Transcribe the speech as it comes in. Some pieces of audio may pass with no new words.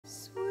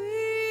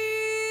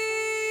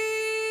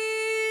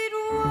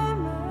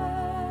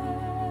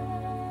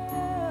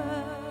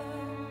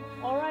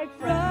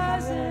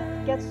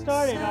get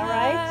started, all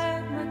right?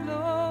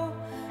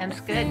 Sounds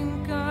good.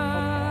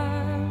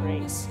 Okay,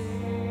 great.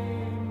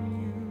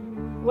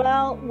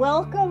 Well,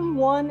 welcome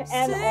one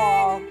and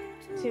all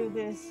to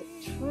this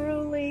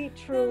truly,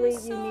 truly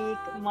unique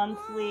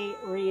monthly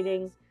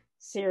reading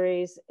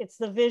series. It's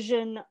the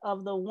vision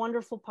of the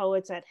wonderful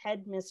poets at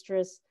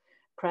Headmistress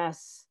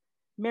Press,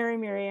 Mary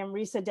Miriam,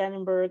 Risa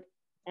Denenberg,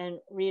 and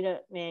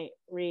Rita Mae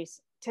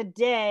Reese.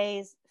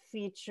 Today's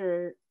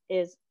feature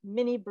is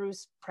Minnie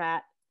Bruce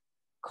Pratt,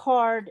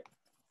 card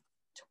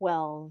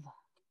 12.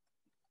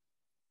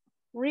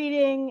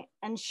 Reading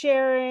and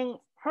sharing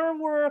her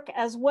work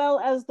as well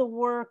as the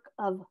work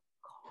of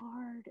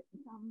card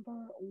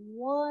number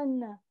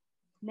 1,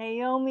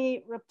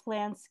 Naomi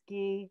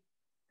Replansky,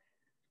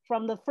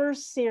 from the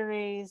first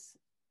series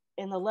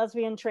in the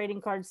Lesbian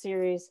trading card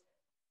series,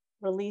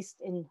 released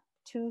in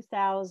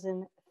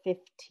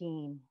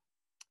 2015.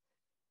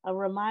 A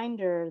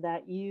reminder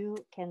that you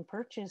can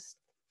purchase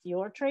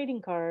your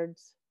trading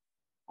cards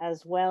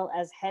as well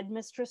as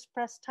Headmistress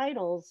Press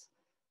titles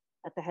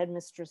at the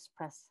Headmistress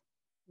Press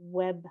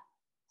website.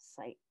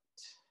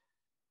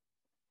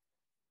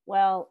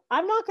 Well,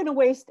 I'm not going to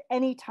waste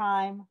any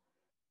time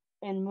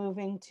in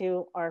moving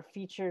to our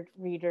featured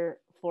reader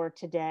for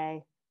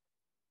today.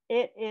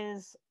 It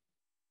is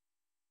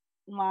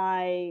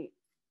my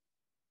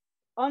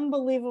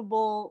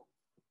unbelievable,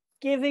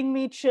 giving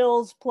me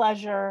chills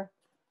pleasure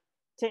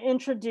to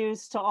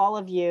introduce to all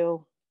of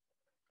you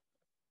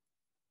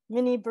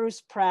Minnie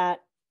Bruce Pratt,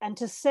 and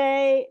to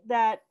say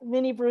that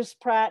Minnie Bruce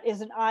Pratt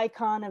is an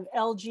icon of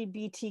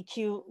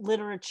LGBTQ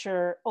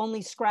literature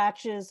only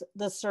scratches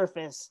the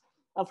surface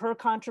of her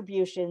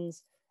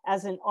contributions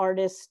as an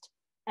artist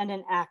and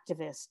an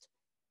activist.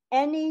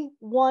 Any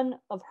one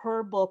of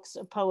her books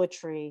of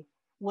poetry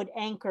would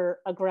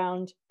anchor a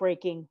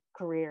groundbreaking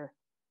career.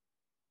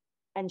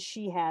 And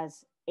she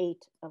has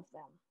 8 of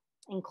them,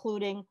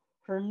 including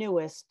her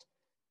newest,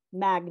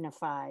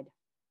 Magnified,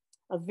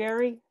 a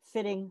very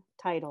fitting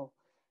title,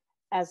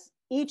 as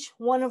each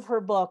one of her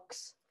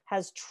books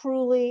has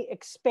truly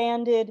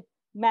expanded,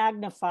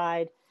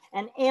 magnified,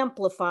 and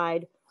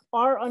amplified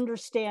our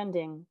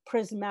understanding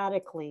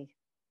prismatically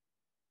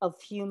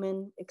of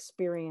human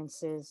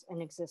experiences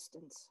and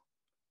existence.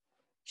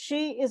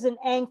 She is an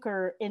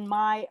anchor in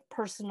my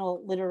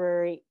personal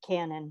literary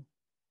canon.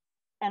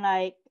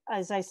 And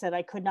as I said,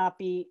 I could not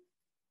be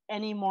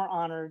any more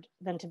honored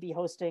than to be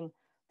hosting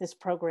this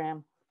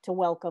program to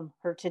welcome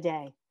her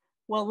today.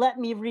 Well, let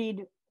me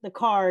read the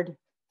card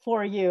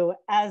for you,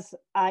 as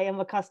I am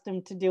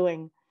accustomed to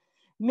doing.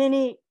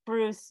 Minnie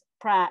Bruce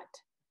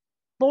Pratt,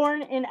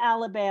 born in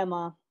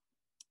Alabama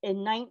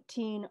in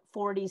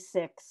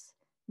 1946,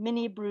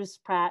 Minnie Bruce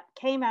Pratt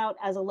came out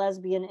as a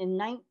lesbian in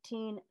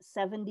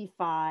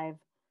 1975,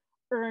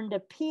 earned a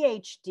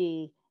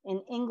PhD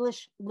in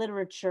English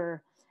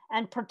literature,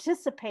 and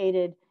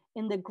participated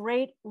in the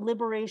great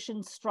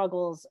liberation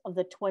struggles of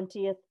the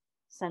 20th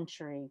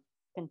century,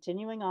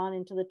 continuing on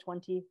into the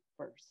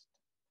 21st.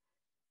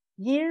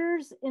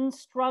 Years in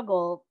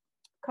Struggle,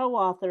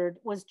 co-authored,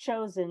 was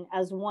chosen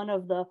as one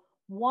of the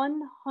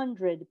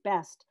 100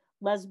 best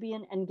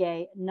lesbian and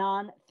gay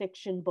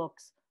nonfiction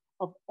books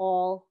of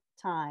all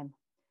time.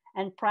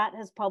 And Pratt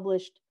has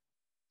published,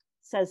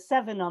 says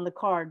 7 on the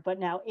card, but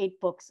now 8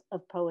 books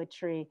of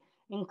poetry,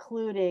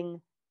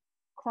 including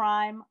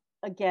Crime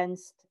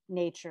Against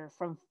Nature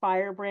from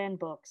Firebrand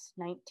Books,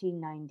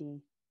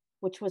 1990,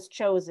 which was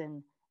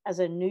chosen as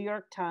a New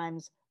York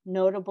Times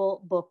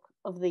Notable Book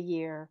of the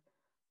Year,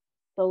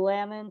 the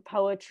Lamon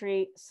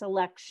Poetry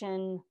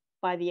Selection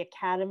by the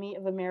Academy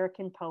of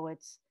American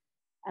Poets,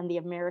 and the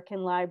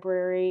American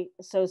Library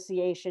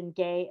Association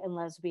Gay and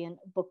Lesbian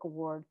Book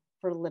Award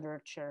for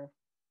Literature.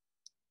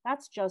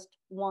 That's just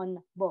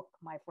one book,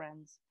 my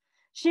friends.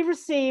 She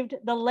received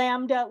the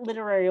Lambda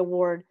Literary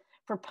Award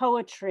for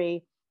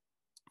Poetry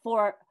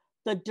for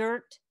The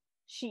Dirt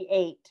She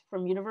Ate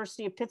from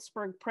University of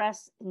Pittsburgh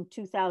Press in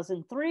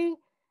 2003.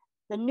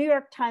 The New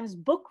York Times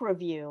Book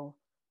Review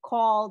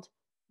called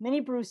Minnie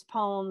Bruce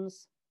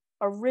poems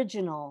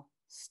original,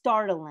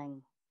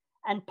 startling,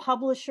 and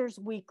Publishers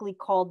Weekly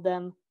called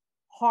them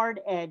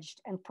hard-edged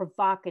and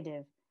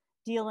provocative,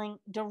 dealing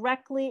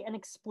directly and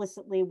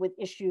explicitly with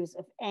issues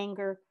of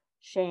anger,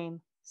 shame,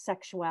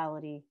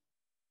 sexuality,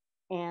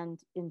 and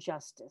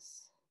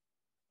injustice.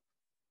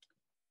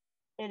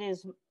 It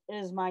is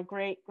my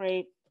great,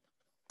 great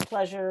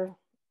pleasure,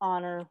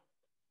 honor,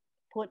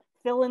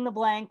 fill in the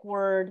blank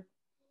word.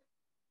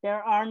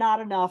 There are not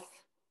enough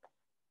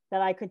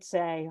that I could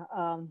say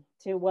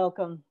to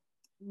welcome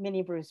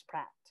Minnie Bruce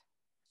Pratt.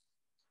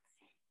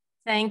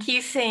 Thank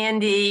you,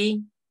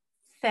 Sandy.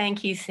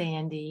 Thank you,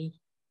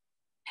 Sandy.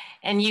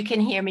 And you can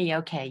hear me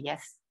okay,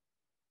 yes?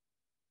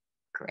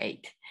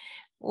 Great.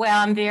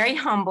 Well, I'm very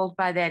humbled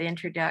by that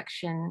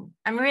introduction.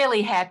 I'm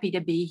really happy to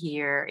be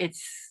here.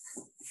 It's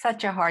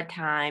such a hard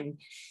time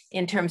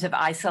in terms of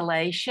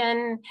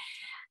isolation.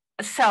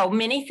 So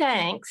many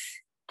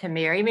thanks to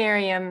Mary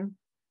Miriam,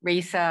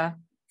 Risa,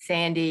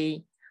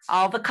 Sandy,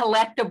 all the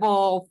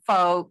collectible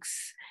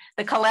folks,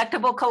 the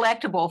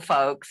collectible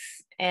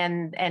folks,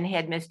 and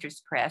Headmistress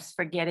Press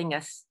for getting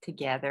us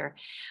together.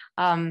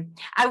 I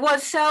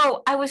was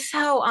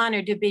so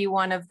honored to be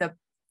one of the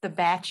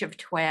batch of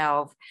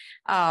 12,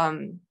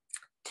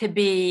 to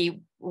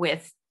be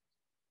with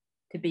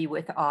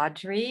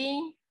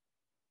Audrey,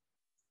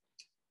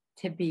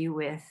 to be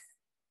with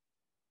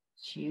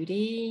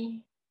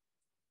Judy,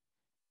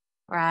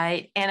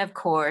 right? And of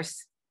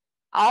course,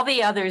 all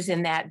the others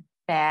in that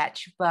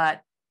batch,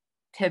 but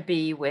to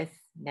be with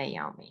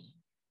Naomi,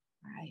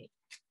 right?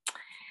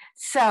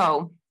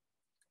 So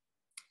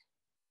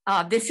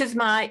this is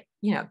my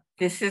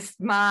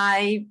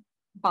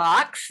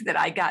box that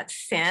I got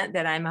sent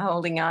that I'm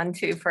holding on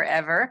to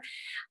forever.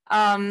 So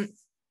I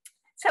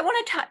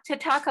wanted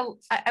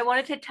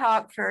to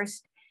talk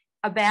first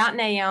about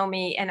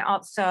Naomi and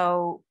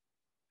also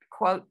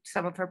quote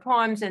some of her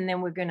poems, and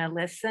then we're going to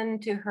listen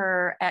to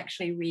her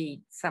actually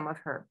read some of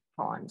her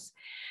poems.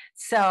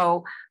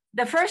 So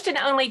the first and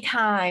only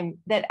time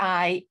that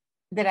I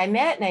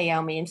met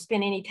Naomi and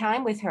spent any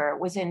time with her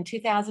was in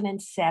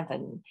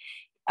 2007.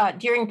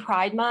 During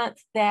Pride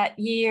Month that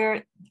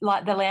year,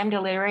 the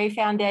Lambda Literary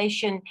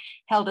Foundation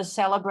held a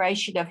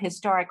celebration of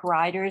historic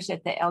writers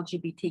at the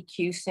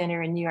LGBTQ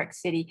Center in New York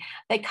City.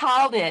 They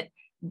called it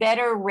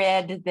Better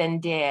Read Than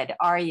Dead,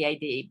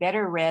 R-E-A-D,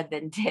 Better Read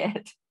Than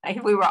Dead.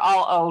 We were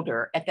all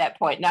older at that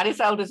point, not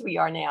as old as we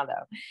are now,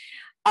 though.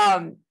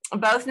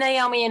 Both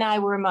Naomi and I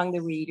were among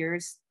the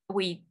readers.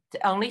 We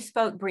only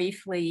spoke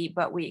briefly,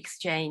 but we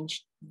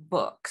exchanged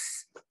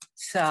books.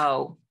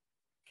 So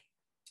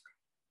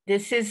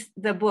this is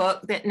the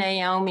book that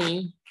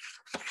Naomi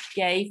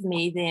gave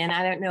me then.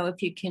 I don't know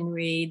if you can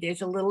read.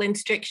 There's a little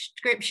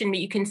inscription, but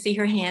you can see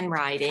her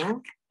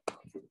handwriting.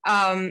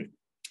 And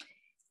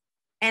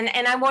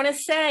I want to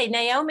say,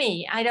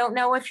 Naomi, I don't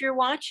know if you're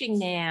watching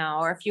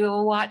now or if you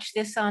will watch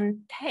this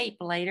on tape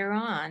later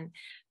on,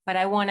 but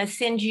I want to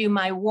send you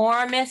my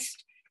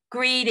warmest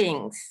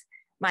greetings,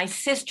 my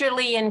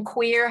sisterly and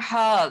queer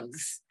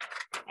hugs,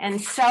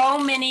 and so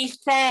many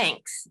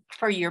thanks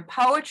for your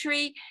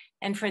poetry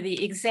and for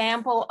the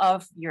example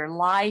of your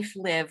life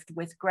lived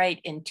with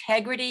great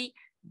integrity,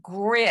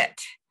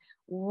 grit,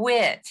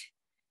 wit,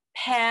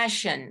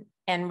 passion,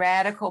 and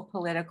radical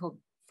political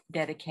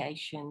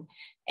dedication.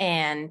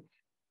 And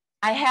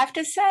I have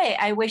to say,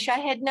 I wish I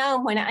had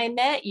known when I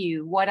met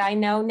you what I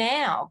know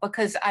now,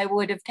 because I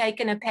would have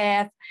taken a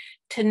path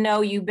to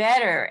know you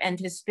better and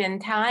to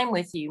spend time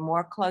with you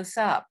more close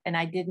up. And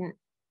I didn't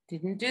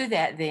do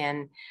that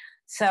then.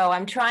 So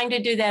I'm trying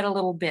to do that a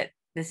little bit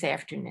this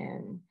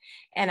afternoon.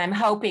 And I'm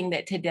hoping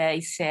that today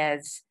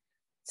says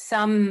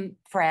some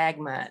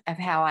fragment of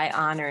how I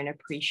honor and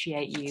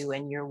appreciate you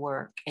and your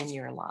work and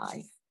your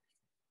life.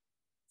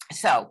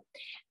 So,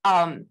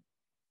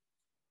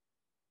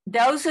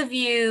 those of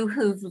you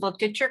who've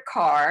looked at your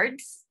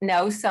cards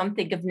know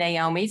something of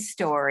Naomi's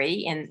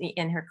story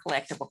in her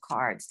collectible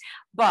cards.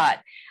 But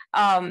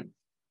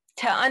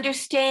to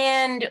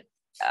understand,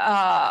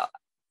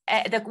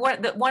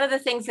 one of the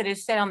things that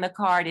is said on the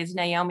card is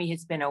Naomi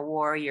has been a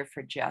warrior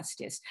for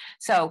justice.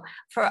 So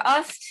for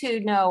us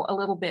to know a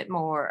little bit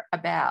more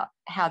about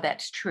how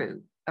that's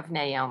true of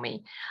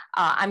Naomi,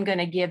 I'm going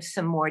to give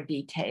some more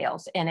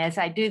details. And as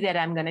I do that,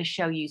 I'm going to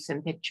show you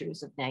some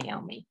pictures of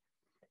Naomi.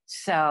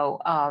 So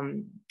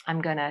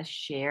I'm going to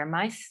share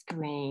my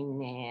screen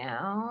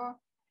now.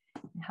 I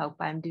hope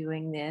I'm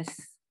doing this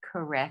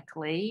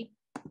correctly.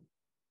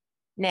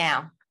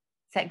 Now,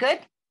 is that good?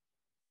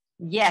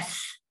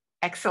 Yes.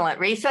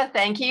 Excellent. Risa,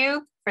 thank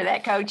you for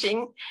that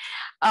coaching.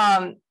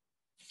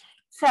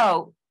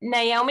 So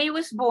Naomi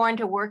was born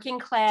to working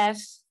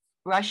class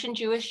Russian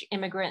Jewish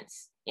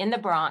immigrants in the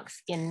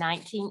Bronx in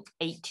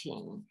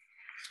 1918.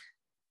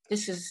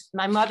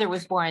 My mother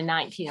was born in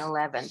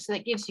 1911. So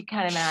that gives you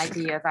kind of an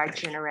idea of our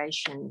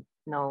generational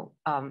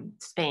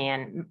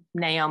span,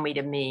 Naomi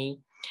to me.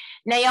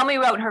 Naomi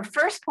wrote her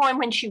first poem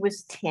when she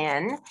was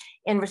 10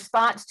 in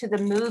response to the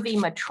movie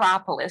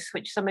Metropolis,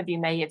 which some of you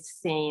may have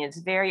seen. It's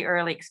a very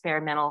early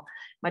experimental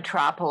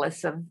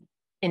metropolis of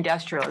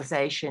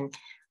industrialization.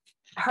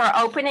 Her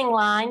opening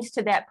lines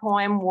to that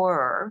poem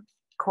were,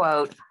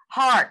 quote,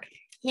 "Hark,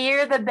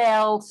 hear the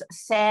bells'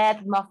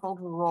 sad muffled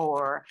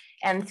roar,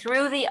 and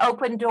through the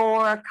open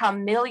door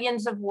come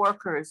millions of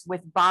workers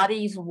with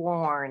bodies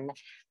worn.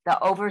 The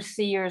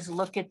overseers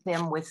look at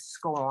them with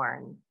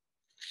scorn."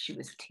 She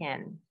was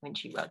 10 when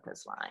she wrote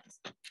those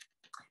lines.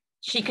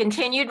 She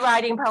continued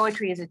writing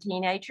poetry as a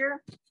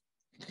teenager.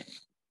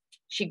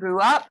 She grew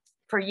up.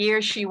 For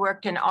years, she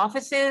worked in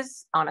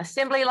offices, on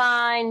assembly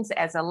lines,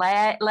 as a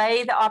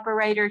lathe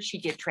operator. She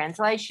did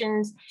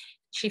translations.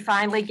 She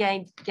finally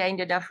gained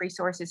enough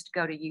resources to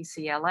go to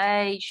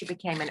UCLA. She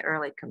became an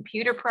early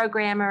computer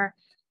programmer.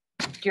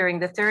 During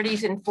the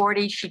 30s and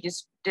 40s, she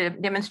just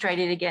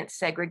demonstrated against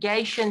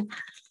segregation.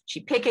 She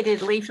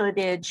picketed,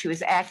 leafleted. She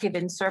was active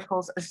in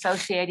circles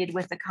associated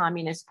with the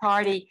Communist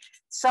Party,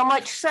 so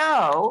much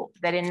so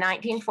that in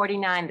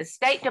 1949, the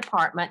State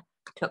Department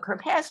took her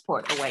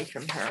passport away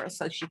from her,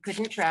 so she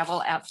couldn't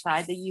travel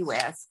outside the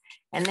US.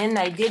 And then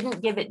they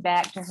didn't give it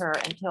back to her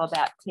until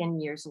about 10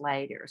 years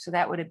later. So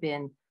that would have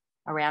been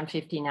around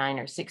 59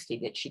 or 60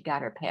 that she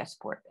got her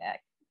passport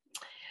back.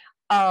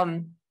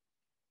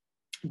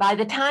 By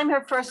the time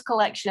her first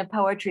collection of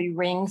poetry,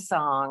 Ring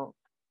Song,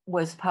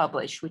 was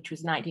published, which was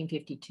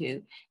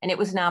 1952, and it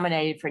was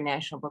nominated for a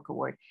National Book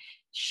Award,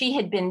 she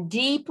had been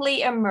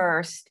deeply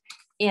immersed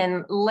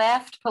in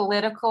left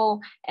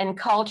political and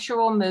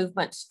cultural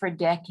movements for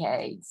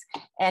decades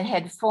and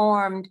had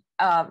formed,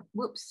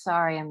 whoops,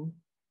 sorry, I'm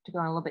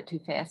going a little bit too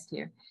fast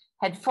here,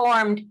 had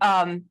formed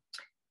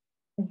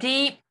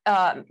deep,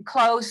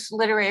 close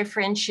literary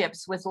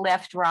friendships with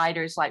left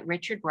writers like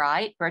Richard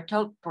Wright,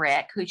 Bertolt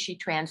Brecht, who she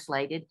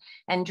translated,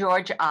 and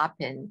George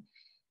Oppen.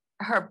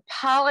 Her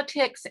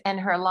politics and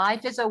her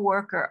life as a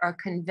worker are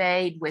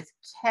conveyed with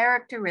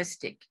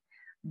characteristic,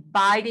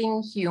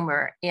 biting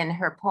humor in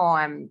her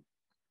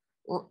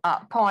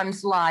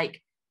poems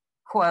like,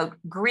 quote,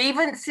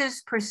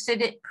 grievances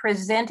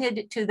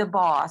presented to the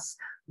boss,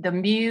 the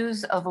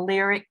muse of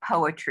lyric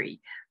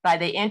poetry by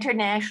the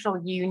International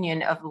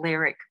Union of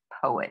Lyric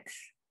Poets.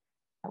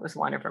 That was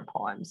one of her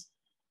poems.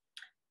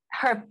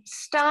 Her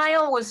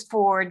style was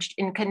forged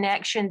in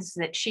connections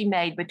that she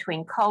made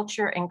between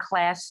culture and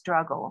class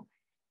struggle.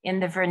 In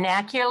the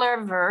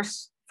vernacular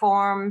verse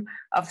form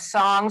of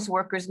songs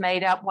workers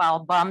made up while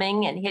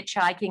bumming and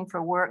hitchhiking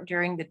for work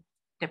during the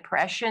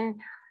Depression,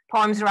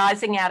 poems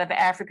rising out of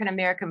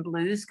African-American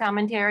blues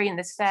commentary in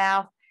the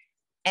South,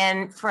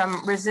 and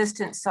from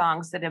resistance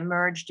songs that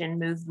emerged in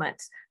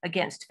movements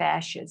against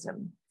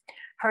fascism.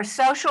 Her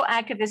social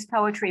activist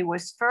poetry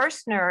was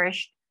first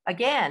nourished,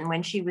 again,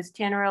 when she was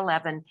 10 or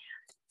 11,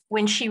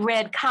 when she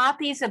read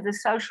copies of the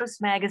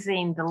socialist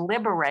magazine, The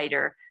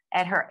Liberator,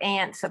 at her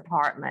aunt's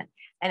apartment.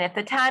 And at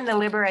the time, The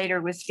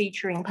Liberator was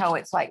featuring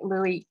poets like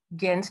Louis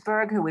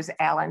Ginsburg, who was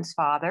Alan's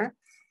father,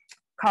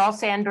 Carl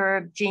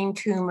Sandburg, Jean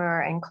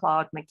Toomer, and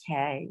Claude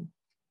McKay.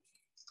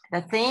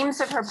 The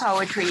themes of her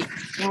poetry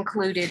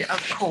included,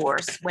 of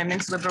course,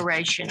 women's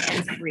liberation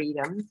and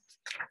freedom,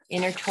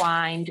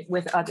 intertwined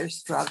with other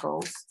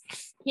struggles.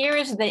 Here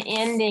is the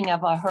ending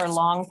of her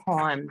long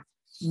poem,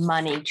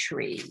 Money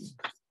Tree,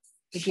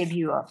 to give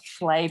you a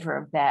flavor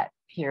of that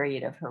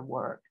period of her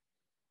work.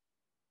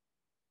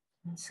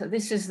 So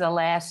this is the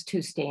last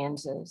two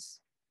stanzas.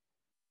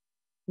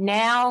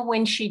 Now,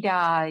 when she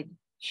died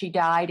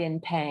in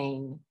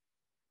pain.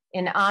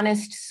 In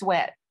honest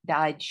sweat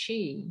died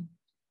she.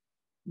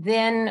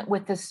 Then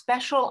with the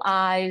special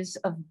eyes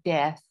of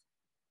death,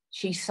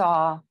 she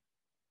saw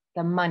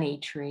the money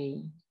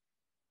tree.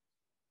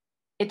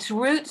 Its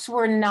roots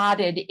were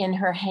knotted in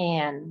her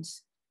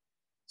hands,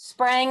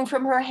 sprang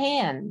from her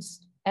hands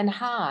and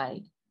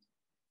hide.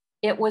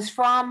 It was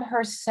from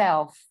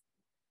herself,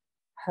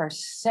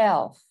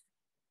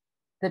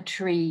 the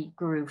tree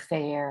grew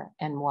fair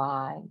and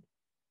wide,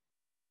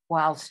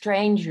 while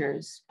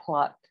strangers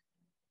plucked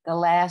the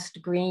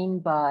last green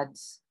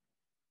buds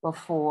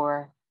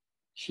before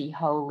she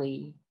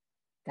wholly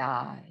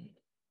died.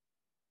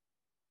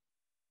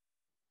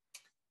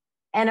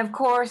 And of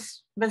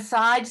course,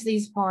 besides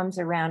these poems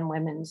around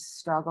women's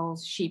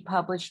struggles, she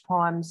published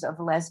poems of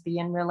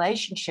lesbian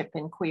relationship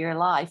and queer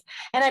life.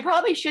 And I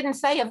probably shouldn't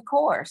say of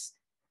course,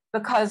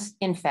 because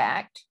in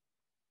fact,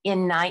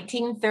 in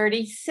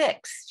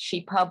 1936,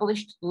 she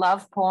published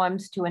love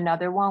poems to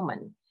another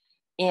woman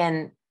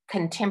in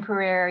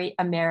Contemporary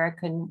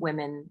American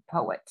Women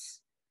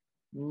Poets,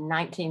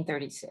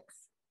 1936.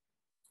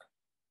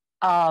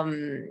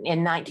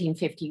 In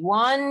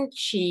 1951,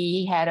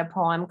 she had a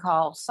poem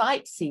called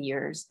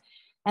Sightseers.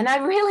 And I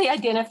really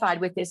identified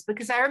with this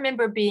because I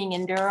remember being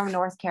in Durham,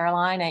 North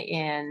Carolina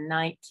in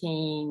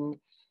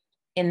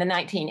the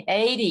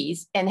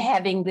 1980s and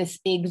having this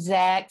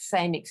exact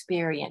same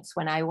experience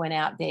when I went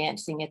out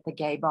dancing at the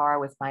gay bar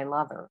with my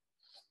lover.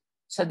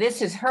 So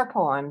this is her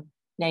poem,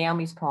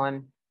 Naomi's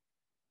poem,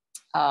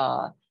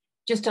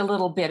 just a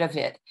little bit of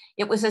it.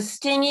 It was a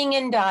stinging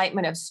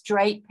indictment of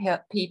straight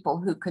people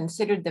who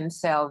considered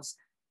themselves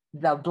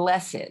the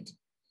blessed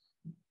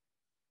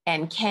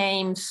and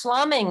came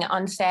slumming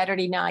on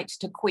Saturday nights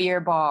to queer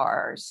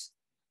bars,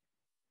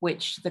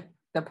 which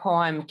the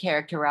poem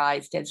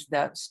characterized as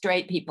the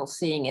straight people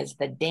seeing as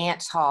the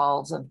dance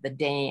halls of the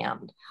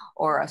damned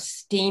or a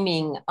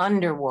steaming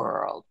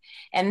underworld.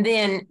 And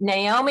then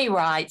Naomi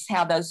writes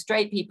how those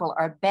straight people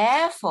are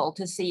baffled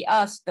to see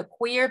us, the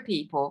queer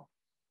people,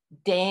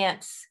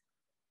 dance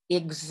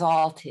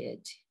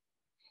exalted.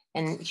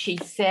 And she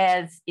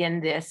says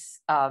in this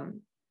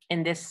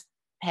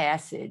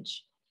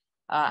passage,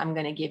 I'm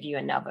going to give you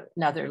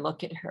another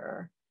look at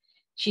her.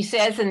 She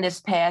says in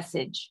this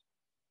passage,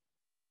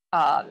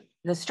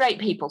 the straight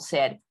people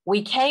said,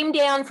 "We came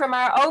down from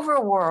our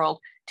overworld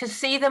to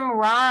see them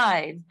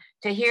writhe,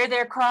 to hear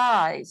their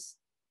cries.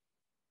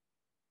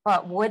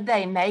 But would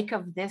they make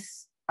of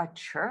this a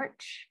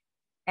church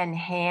and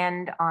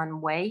hand on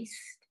waist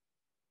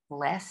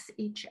bless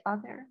each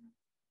other?"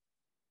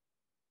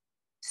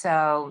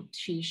 So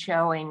she's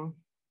showing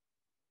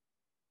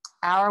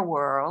our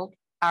world,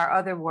 our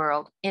other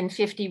world in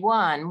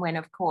 51, when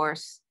of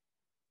course,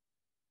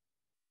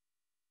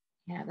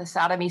 the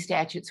sodomy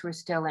statutes were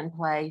still in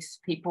place.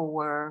 People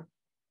were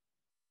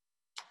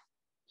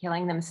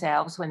killing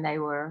themselves when they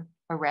were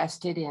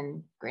arrested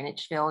in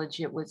Greenwich Village.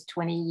 It was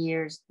 20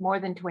 years, more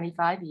than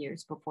 25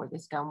 years before the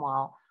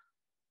Stonewall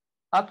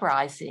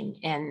uprising,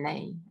 and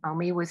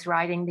Naomi was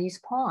writing these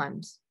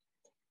poems.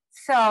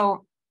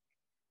 So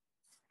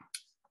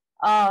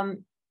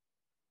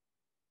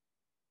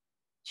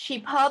she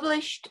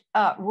published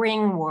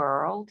Ring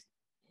World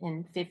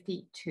in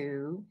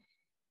 '52,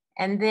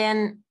 and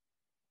then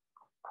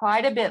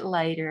quite a bit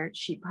later,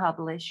 she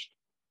published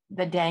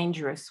The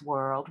Dangerous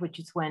World, which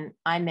is when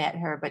I met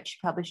her, but she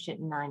published it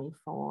in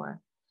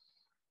 '94.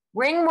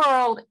 Ring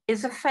World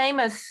is a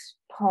famous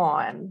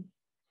poem,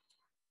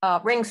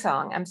 ring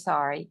song, I'm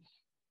sorry.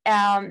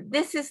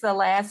 This is the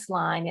last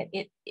line.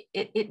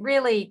 It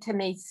really, to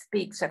me,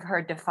 speaks of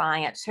her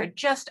defiance, her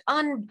just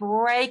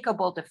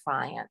unbreakable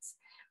defiance.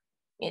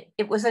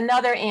 It was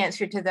another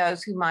answer to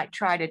those who might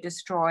try to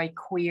destroy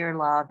queer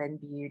love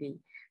and beauty.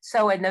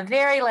 So in the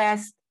very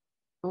last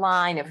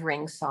line of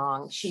Ring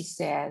Song, she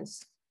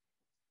says,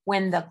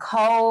 "When the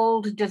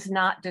cold does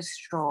not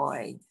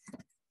destroy,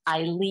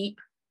 I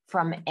leap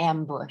from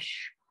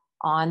ambush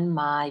on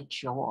my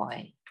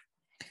joy."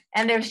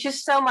 And there's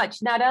just so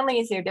much, not only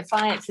is there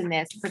defiance in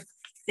this, but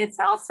it's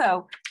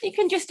also, you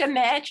can just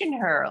imagine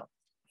her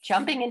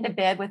jumping into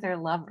bed with her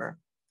lover,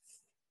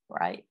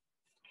 right?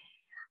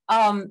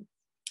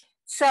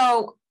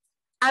 So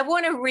I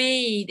want to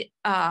read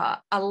a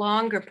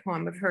longer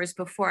poem of hers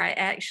before I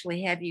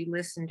actually have you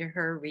listen to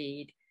her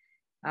read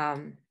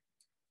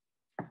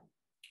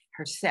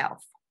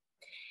herself.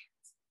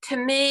 To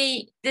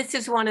me, this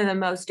is one of the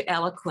most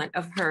eloquent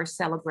of her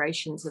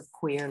celebrations of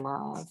queer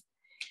love.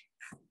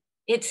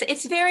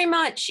 It's very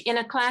much in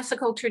a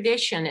classical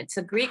tradition. It's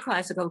a Greek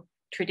classical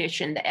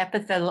tradition, the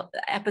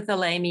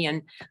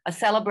epithalamion, a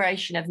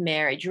celebration of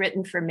marriage,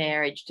 written for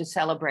marriage to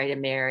celebrate a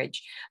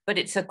marriage, but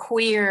it's a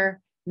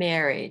queer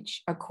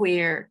marriage, a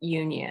queer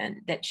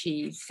union that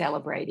she's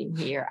celebrating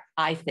here,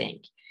 I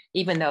think,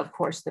 even though, of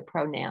course, the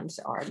pronouns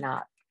are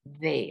not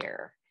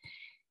there.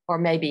 Or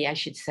maybe I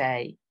should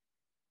say,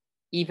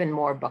 even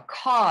more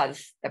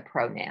because the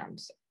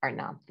pronouns are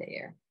not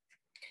there.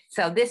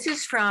 So this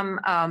is from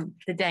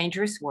The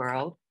Dangerous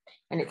World,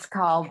 and it's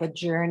called The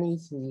Journey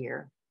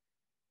Here.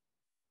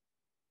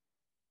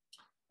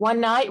 One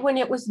night when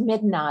it was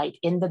midnight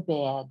in the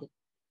bed,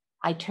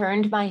 I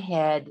turned my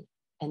head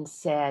and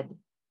said,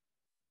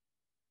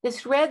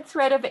 "This red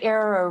thread of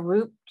error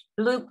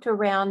looped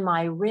around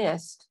my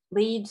wrist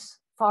leads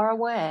far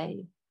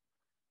away.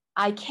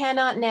 I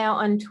cannot now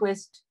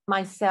untwist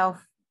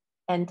myself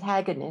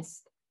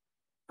antagonist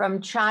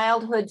from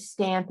childhood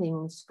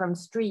stampings, from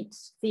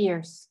streets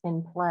fierce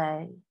in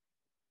play.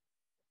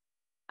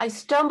 I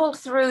stumbled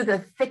through the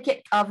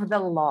thicket of the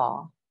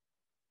law.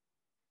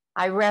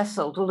 I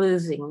wrestled,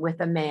 losing with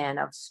a man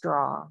of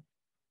straw.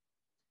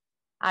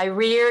 I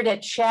reared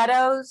at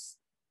shadows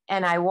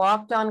and I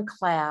walked on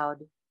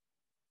cloud,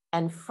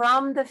 and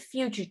from the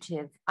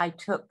fugitive I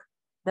took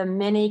the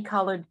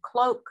many-colored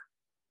cloak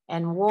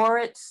and wore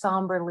it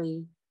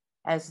somberly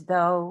as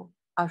though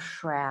a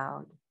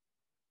shroud.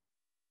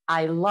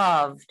 I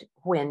loved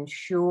when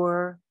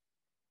sure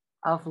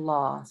of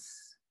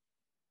loss,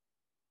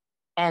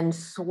 and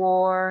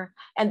swore,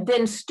 and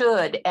then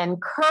stood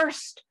and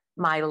cursed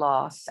my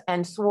loss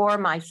and swore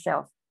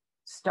myself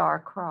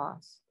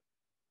star-crossed.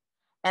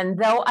 And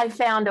though I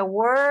found a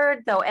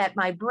word, though at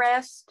my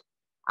breast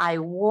I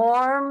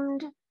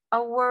warmed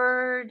a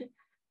word,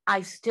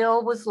 I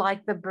still was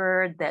like the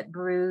bird that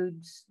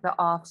broods the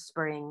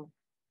offspring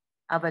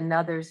of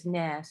another's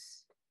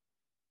nest.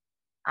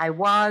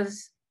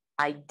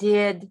 I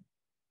did,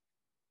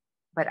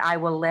 but I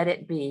will let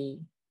it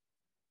be.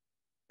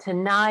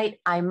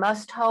 Tonight I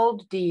must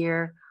hold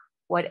dear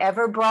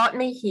whatever brought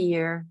me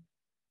here,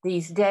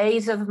 these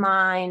days of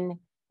mine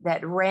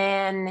that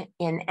ran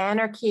in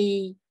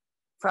anarchy.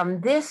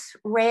 From this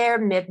rare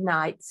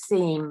midnight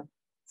seem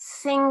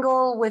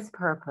single with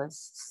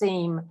purpose,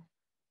 seem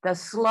the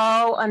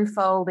slow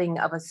unfolding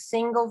of a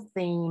single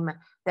theme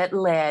that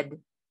led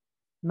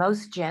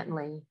most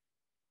gently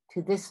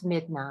to this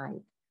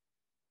midnight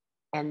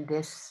and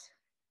this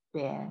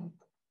bed.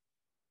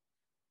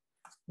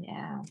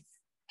 Yeah,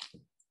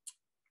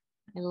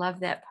 I love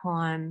that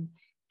poem.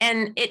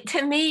 And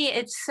to me,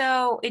 it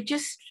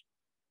just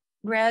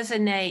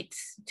resonates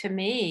to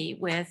me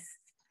with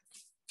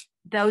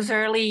those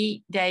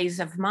early days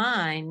of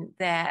mine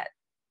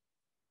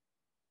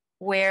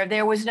where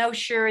there was no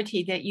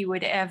surety that you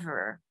would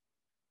ever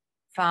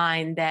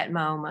find that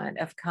moment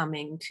of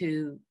coming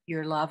to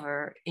your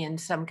lover in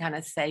some kind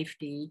of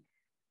safety,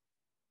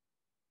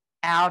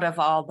 out of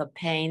all the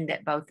pain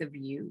that both of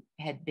you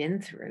had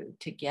been through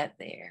to get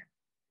there.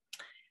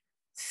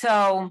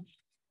 So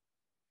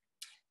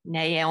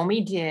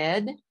Naomi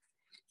did.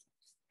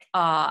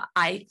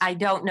 I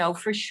don't know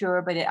for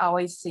sure, but it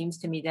always seems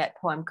to me that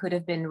poem could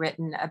have been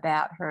written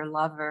about her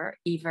lover,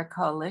 Eva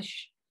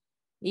Kolisch.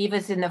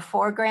 Eva's in the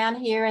foreground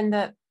here in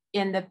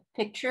the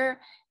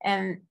picture,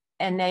 and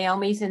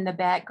Naomi's in the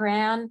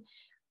background.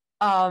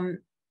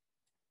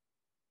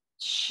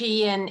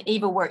 She and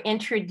Eva were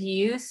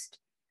introduced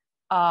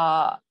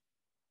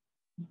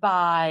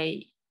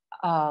by,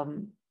 oh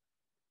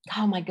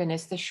my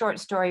goodness, the short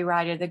story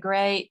writer, the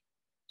great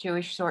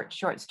Jewish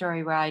short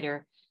story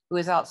writer, who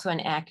is also an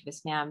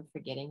activist. Now I'm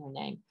forgetting her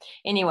name.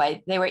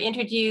 Anyway, they were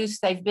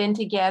introduced. They've been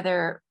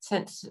together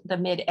since the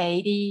mid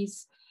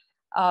 80s.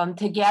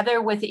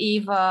 Together with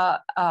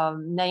Eva,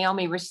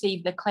 Naomi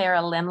received the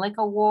Clara Lemlich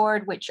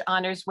Award, which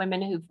honors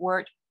women who've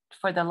worked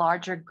for the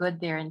larger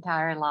good their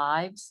entire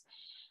lives.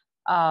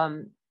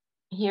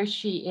 Here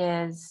she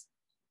is.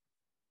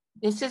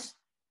 This is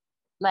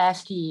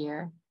last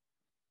year.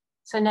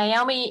 So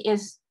Naomi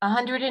is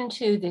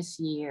 102 this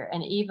year,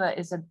 and Eva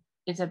is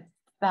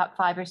about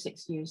 5 or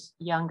 6 years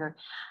younger.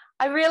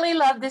 I really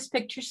love this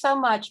picture so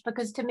much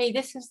because to me,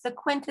 this is the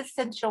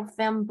quintessential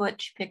femme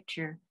butch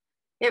picture.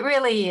 It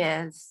really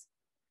is.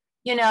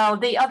 You know,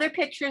 the other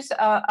pictures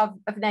of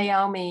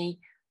Naomi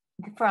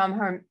from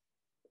her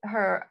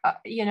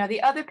you know,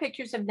 the other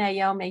pictures of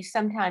Naomi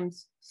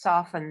sometimes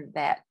soften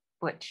that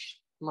butch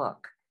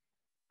look.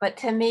 But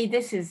to me,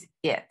 this is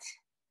it.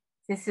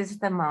 This is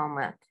the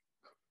moment.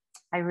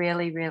 I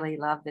really, really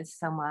love this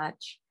so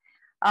much.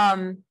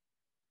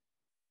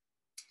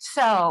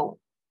 So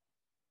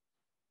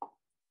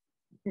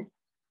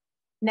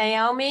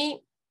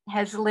Naomi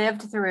has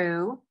lived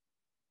through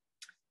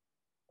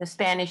the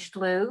Spanish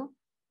flu,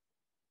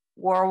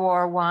 World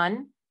War I,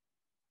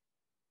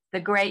 the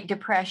Great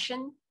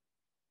Depression,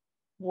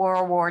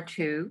 World War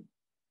II,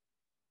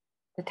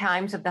 the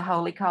times of the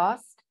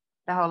Holocaust,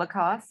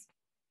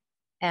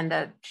 and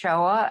the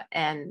Shoah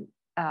and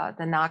the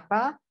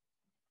Nakba.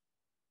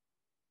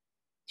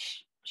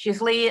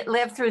 She's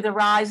lived through the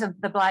rise of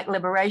the Black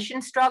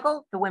liberation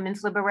struggle, the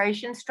women's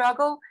liberation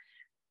struggle,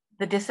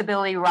 the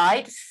disability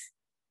rights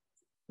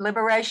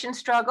liberation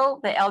struggle,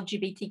 the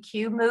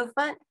LGBTQ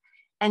movement,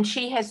 and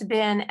she has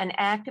been an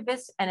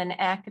activist and an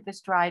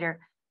activist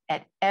writer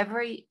at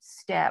every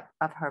step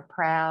of her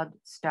proud,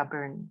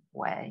 stubborn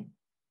way.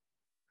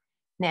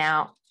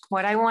 Now,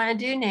 what I want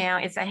to do now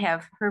is I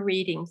have her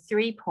reading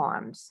 3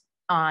 poems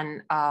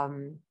on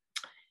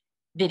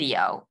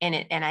video,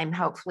 and I'm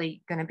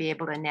hopefully going to be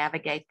able to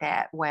navigate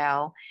that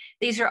well.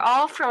 These are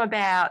all from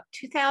about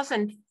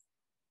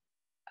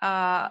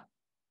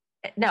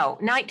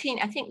 19,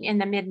 I think in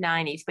the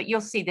mid-90s, but you'll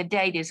see the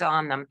date is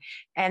on them.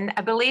 And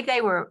I believe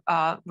they were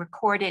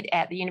recorded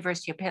at the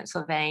University of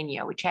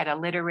Pennsylvania, which had a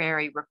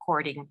literary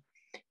recording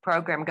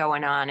program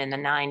going on in the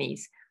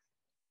 90s.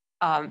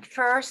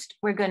 First,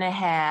 we're going to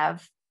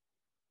have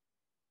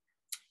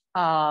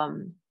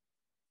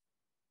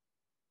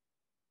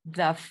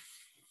the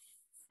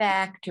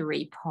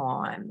factory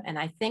poem. And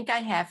I think I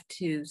have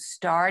to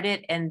start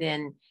it and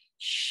then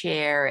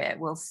share it.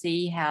 We'll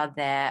see how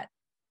that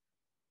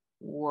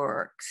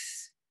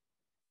works.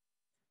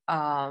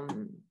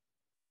 And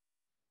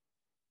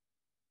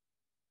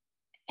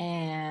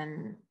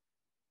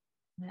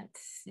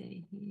let's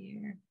see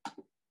here.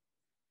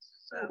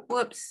 So,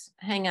 whoops,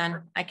 hang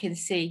on. I can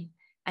see.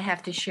 I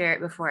have to share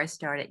it before I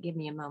start it. Give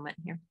me a moment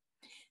here.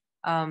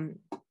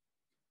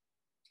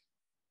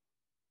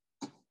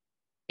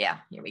 Yeah,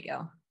 here we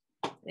go.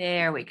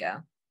 There we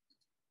go.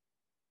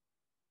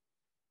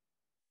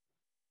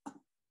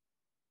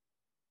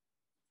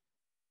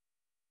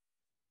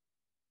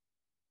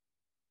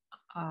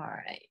 All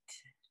right.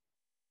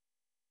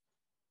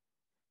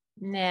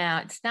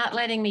 Now, it's not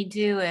letting me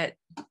do it.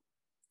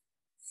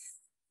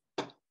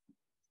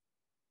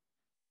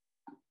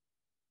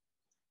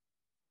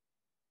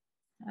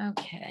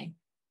 Okay.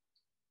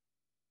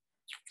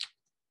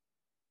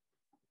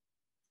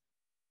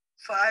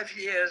 5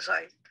 years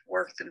I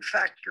worked in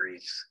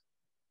factories.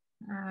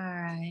 All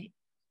right.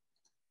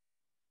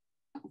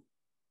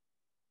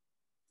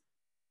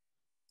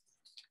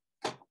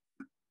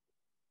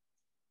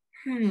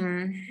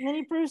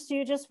 Minnie Bruce, do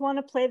you just want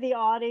to play the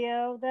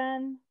audio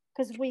then?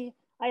 Because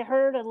I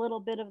heard a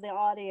little bit of the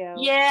audio.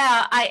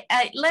 Yeah, I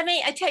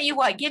tell you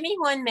what, give me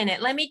 1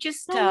 minute. Let me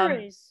just, no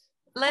worries.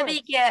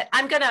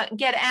 I'm gonna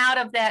get out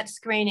of that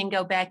screen and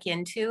go back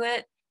into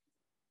it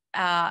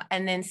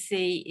and then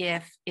see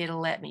if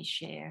it'll let me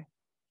share.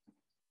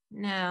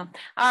 No,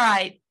 all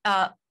right.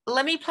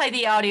 Let me play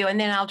the audio and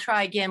then I'll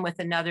try again with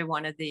another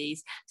one of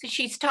these. So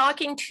she's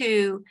talking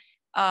to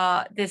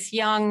this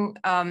young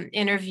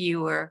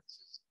interviewer,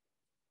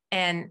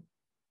 and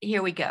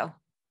here we go.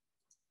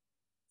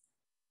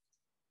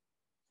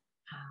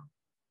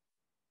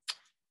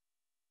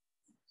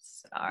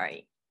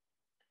 Sorry.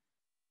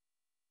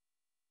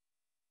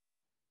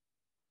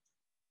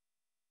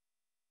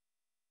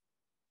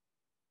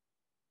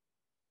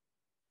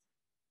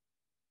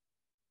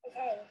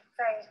 Okay,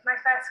 sorry, my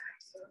first question.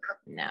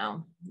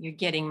 No, you're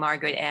getting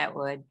Margaret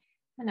Atwood.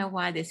 I don't know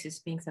why this is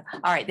being so.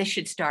 All right, this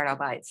should start all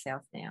by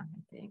itself now, I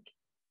think.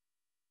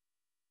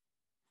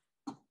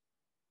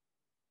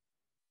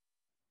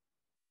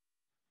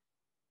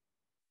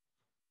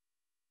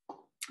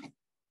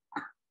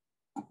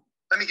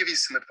 Let me give you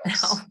some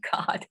advice. Oh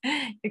God,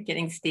 you're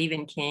getting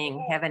Stephen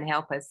King. Heaven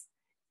help us.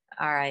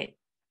 All right.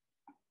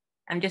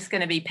 I'm just going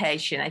to be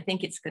patient. I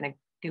think it's going to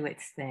do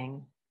its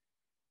thing.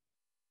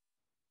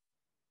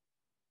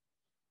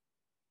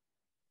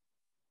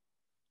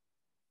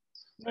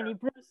 Minnie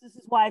Bruce, this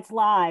is why it's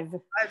live.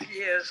 5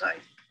 years I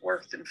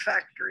worked in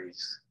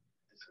factories.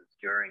 This was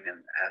during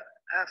and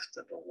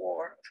after the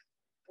war.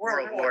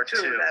 World War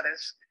II, that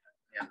is.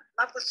 Yeah.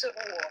 Not the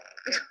Civil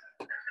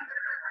War.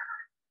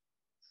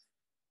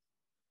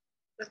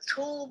 The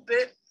tool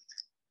bit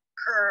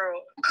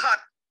cut,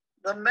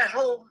 the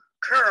metal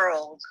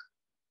curled,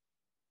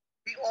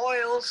 the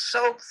oil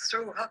soaked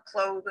through her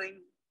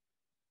clothing.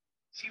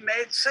 She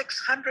made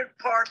 600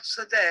 parts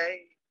a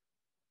day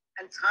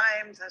and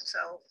timed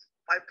herself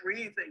by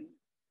breathing.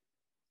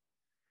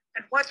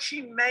 And what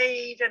she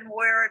made and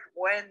where it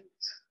went,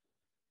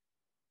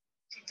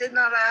 she did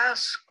not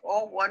ask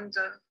or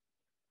wonder,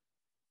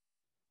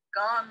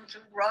 gone to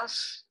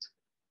rust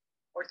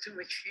or to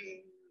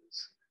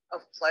machines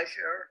of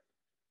pleasure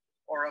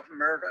or of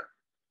murder.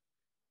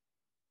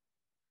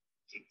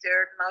 She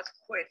dared not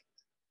quit.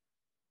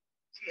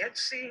 She had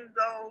seen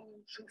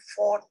those who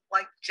fought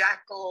like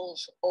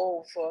jackals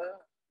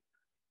over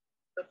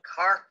the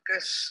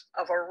carcass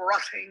of a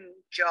rotting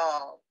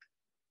job.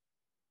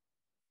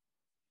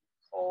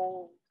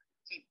 Cold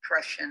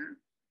depression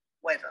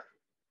weather.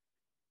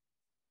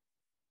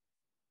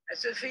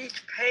 As if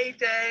each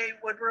payday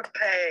would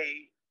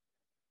repay,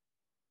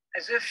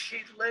 as if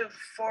she'd live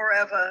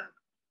forever.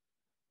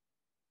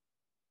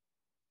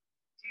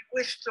 She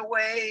wished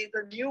away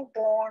the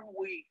newborn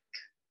week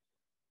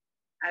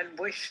and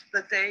wished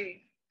the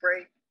day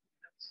break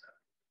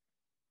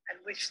and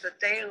wished the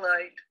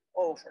daylight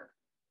over.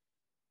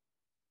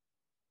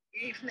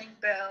 Evening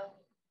bell,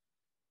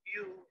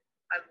 you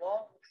I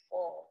long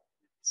for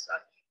with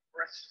such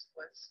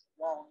restless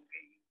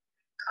longing,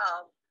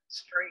 come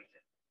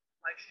straighten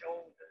my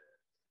shoulders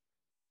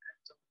and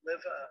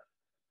deliver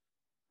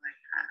my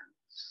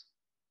hands.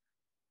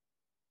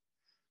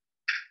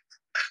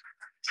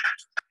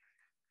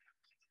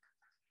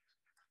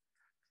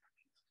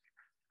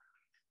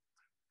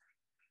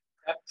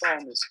 That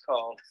poem is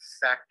called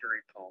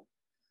Factory Poem.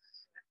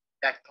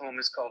 That poem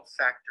is called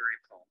Factory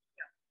Poem.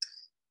 Yeah.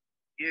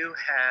 You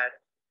had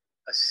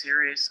a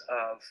series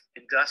of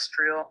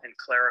industrial and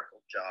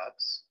clerical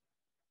jobs.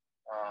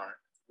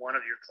 One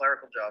of your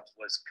clerical jobs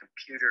was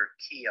computer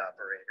key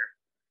operator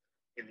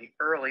in the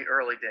early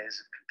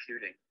days of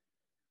computing.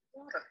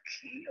 What a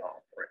key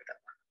operator.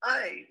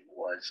 I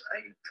was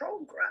a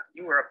programmer.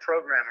 You were a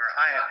programmer.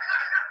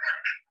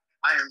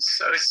 I am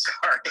so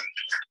sorry.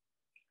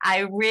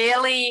 I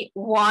really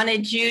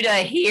wanted you to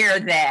hear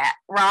that,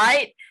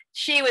 right?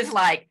 She was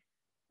like,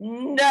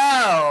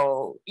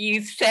 no,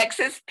 you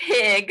sexist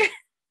pig.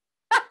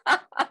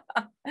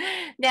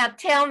 Now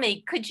tell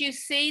me, could you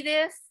see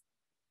this?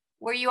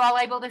 Were you all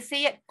able to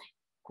see it?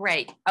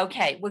 Great.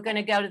 Okay, we're going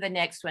to go to the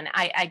next one.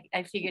 I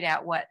figured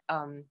out what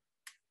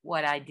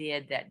I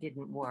did that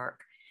didn't work.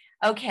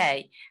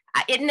 Okay,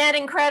 isn't that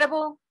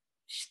incredible?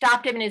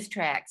 Stopped him in his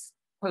tracks.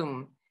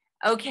 Boom.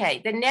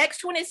 Okay, the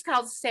next one is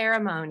called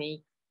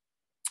Ceremony.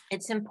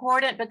 It's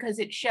important because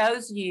it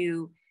shows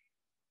you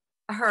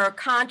her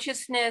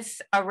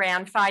consciousness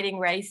around fighting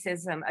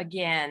racism.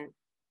 Again,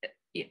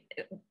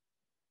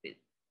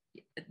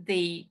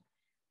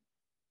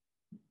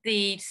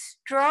 the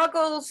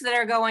struggles that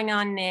are going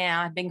on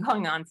now have been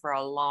going on for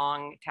a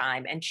long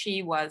time, and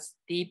she was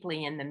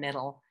deeply in the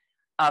middle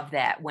of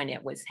that when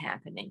it was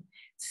happening.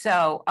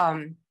 So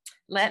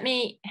let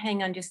me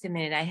hang on just a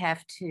minute. I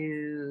have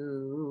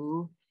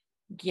to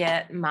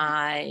get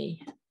my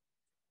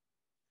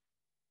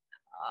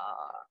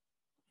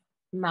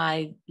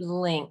my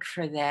link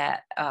for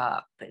that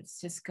up. It's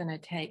just going to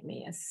take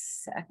me a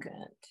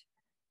second.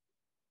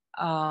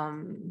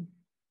 Oh,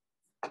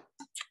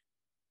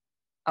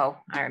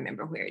 I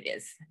remember where it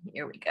is.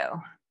 Here we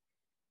go.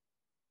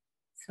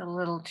 It's a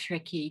little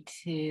tricky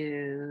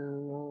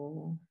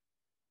to,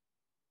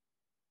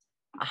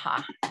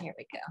 aha, here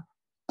we go.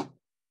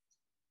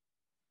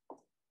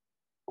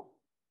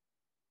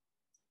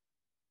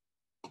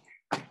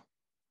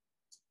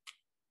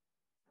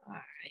 All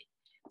right.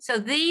 So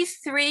these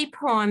three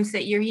poems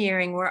that you're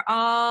hearing were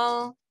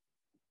all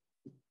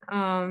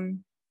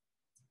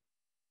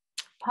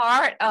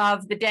part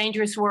of The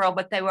Dangerous World,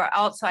 but they were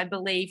also, I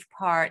believe,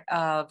 part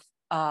of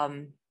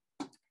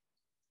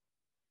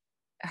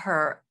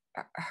her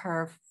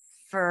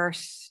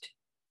first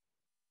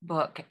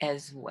book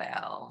as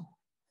well.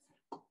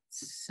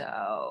 So,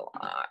 all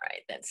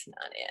right, that's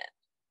not it.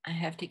 I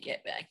have to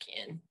get back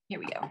in. Here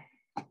we go.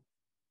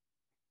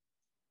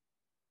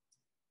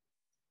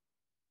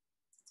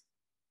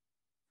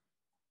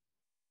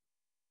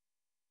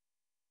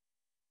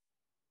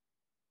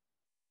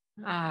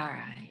 All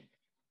right.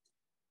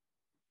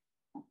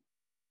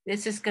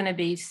 This is going to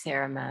be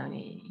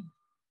Ceremony.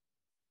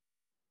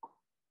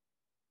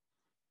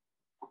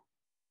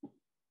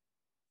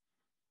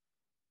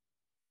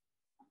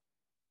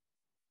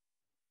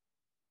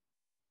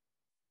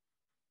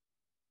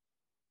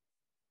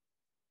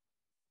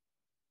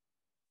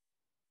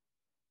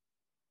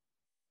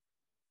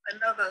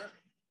 Another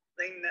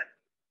thing that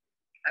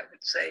I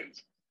would say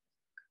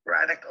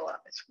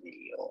radicalized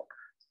me or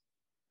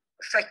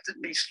affected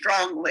me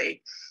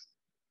strongly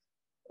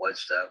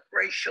was the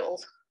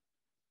racial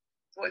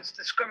towards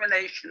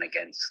discrimination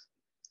against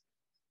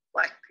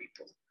Black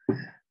people.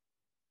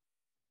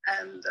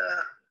 And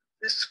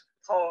this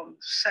poem,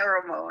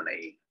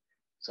 Ceremony,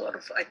 sort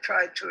of, I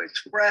tried to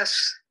express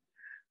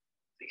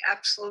the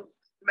absolute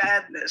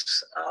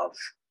madness of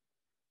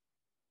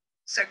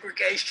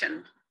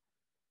segregation,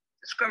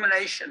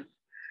 discrimination.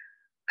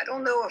 I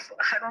don't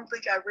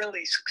think I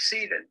really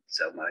succeeded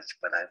so much,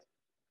 but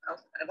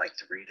I'd like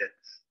to read it.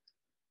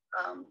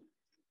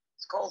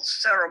 It's called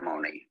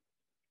Ceremony.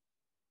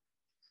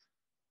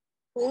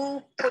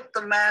 Who put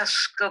the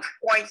mask of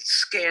white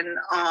skin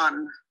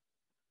on?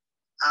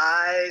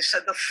 I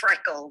said the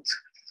freckled.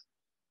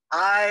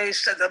 I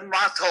said the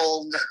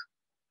mottled.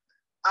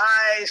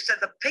 I said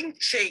the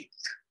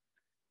pink-cheeked.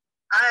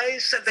 I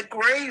said the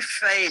gray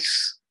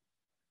face.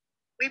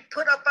 We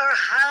put up our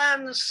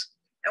hands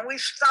and we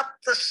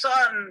stopped the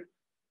sun,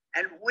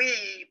 and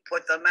we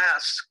put the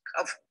mask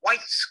of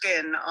white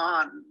skin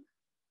on.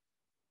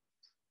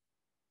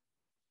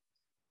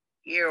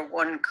 Here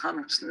one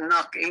comes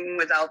knocking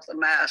without the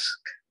mask.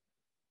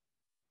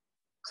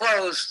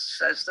 Closed,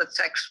 says the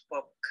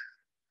textbook.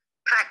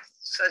 Packed,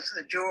 says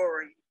the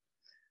jury.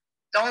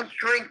 Don't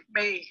drink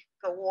me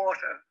the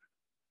water.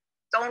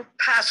 Don't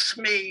pass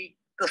me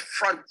the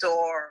front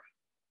door.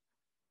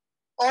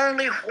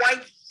 Only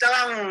white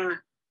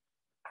dung,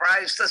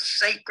 cries the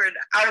sacred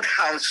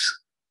outhouse.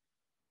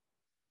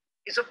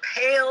 Is a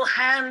pale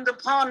hand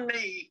upon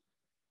me,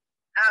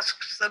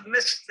 asks the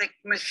mystic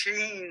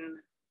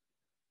machine.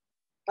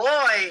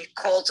 Boy,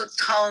 calls a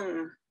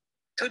tongue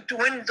to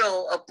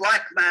dwindle a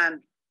Black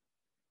man.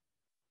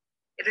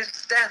 It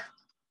is death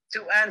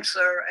to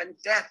answer and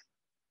death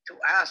to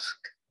ask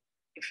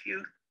if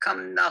you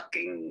come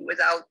knocking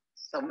without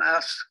the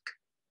mask.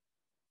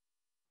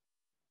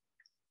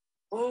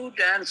 Who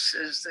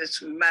dances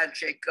this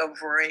magic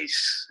of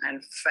race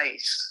and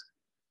face?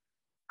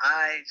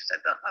 I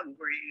said the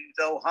hungry,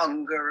 though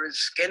hunger is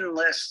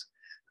skinless.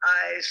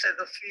 I said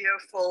the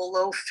fearful,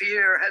 though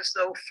fear has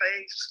no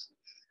face.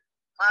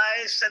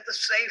 I said the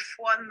safe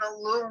one, the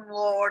loom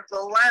lord, the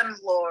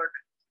landlord,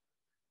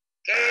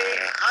 gave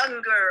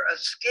hunger a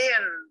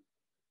skin,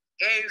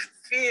 gave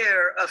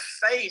fear a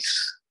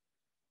face.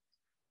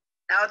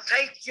 Now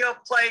take your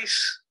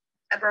place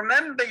and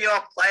remember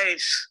your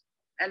place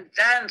and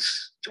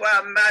dance to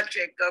our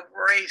magic of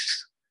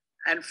race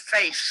and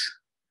face.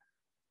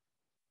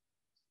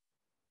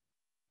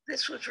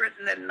 This was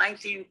written in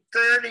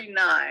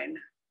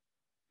 1939.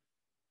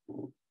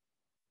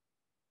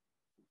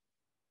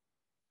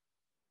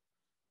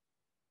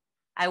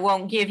 I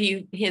won't give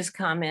you his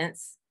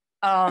comments.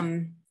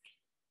 That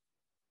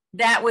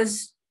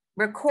was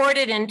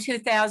recorded in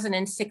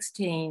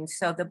 2016.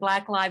 So the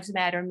Black Lives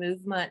Matter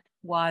movement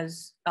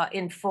was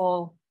in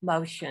full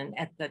motion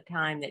at the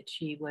time that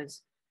she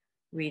was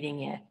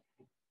reading it.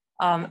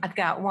 I've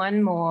got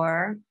one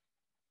more.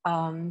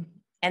 And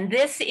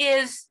this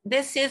is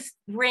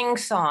Ring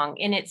Song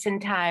in its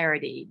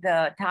entirety,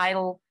 the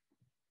title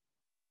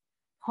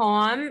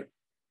poem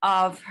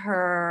of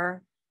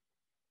her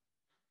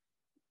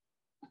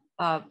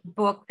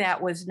book that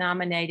was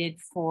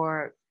nominated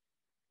for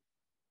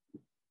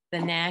the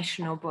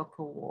National Book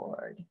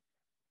Award.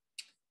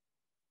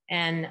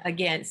 And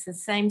again, it's the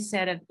same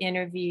set of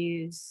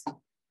interviews,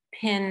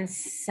 pen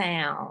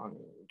sound.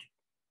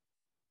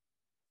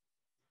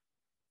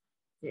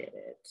 Did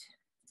it.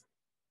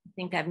 I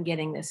think I'm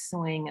getting the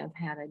swing of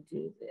how to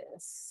do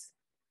this.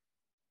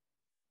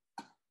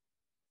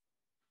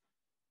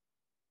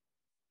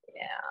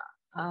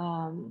 Yeah.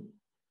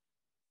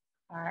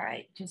 All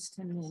right, just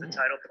a minute. It's the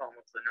title poem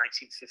of the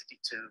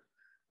 1952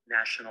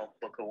 National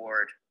Book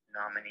Award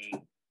nominee,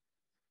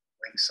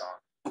 Ring Song.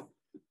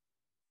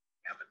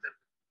 Yeah, but the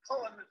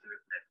poem is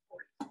written at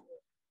 44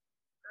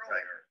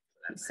 earlier.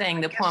 Right.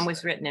 Saying the poem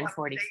was written in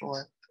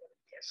 44.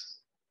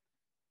 Yes.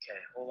 Okay,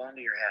 hold on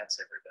to your hats,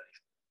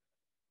 everybody.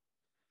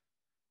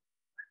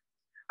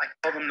 I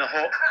told them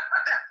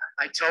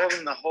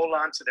to hold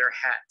on to their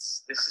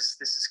hats. This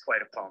is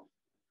quite a poem.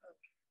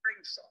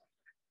 Ring Song.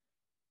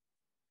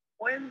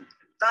 When ...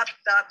 at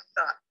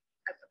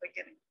the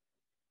beginning.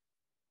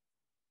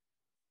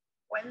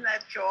 When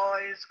that joy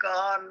is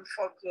gone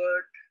for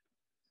good,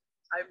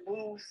 I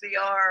move the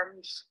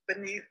arms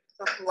beneath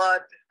the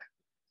blood.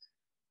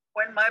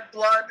 When my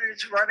blood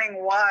is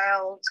running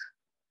wild,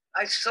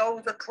 I sew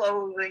the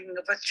clothing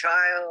of a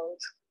child.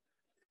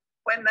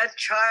 When that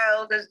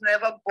child is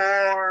never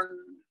born,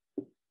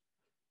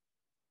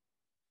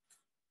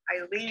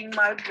 I lean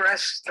my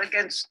breast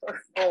against the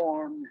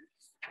thorn.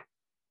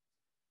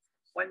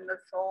 When the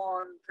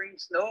thorn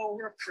brings no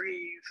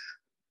reprieve,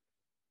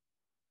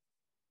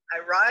 I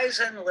rise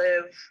and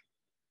live,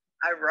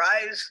 I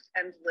rise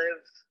and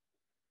live.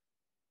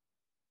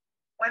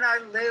 When I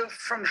live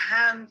from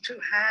hand to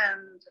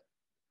hand,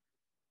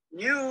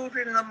 nude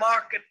in the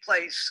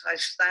marketplace I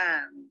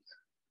stand.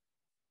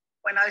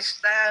 When I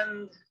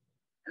stand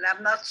and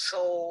am not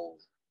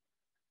sold,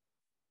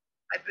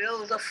 I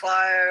build a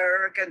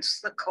fire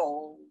against the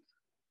cold.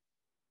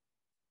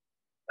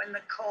 When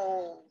the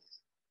cold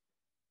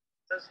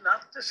does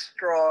not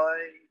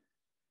destroy,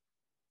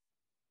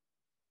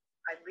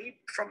 I leap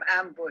from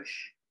ambush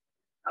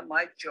on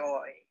my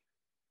joy.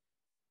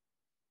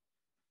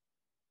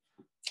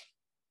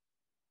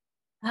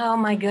 Oh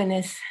my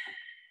goodness.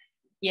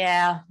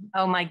 Yeah.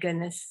 Oh my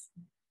goodness.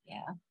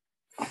 Yeah.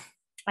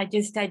 I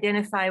just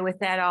identify with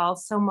that all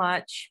so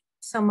much,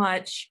 so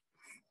much.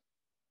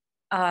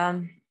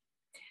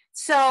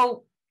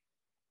 So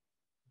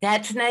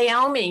that's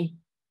Naomi.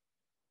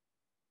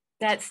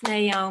 That's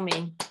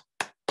Naomi.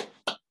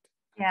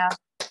 Yeah.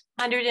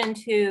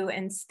 102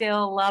 and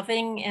still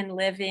loving and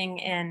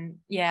living and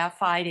yeah,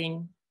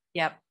 fighting.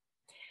 Yep.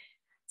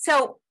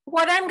 So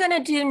what I'm going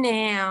to do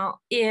now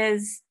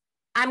is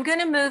I'm going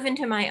to move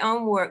into my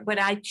own work, but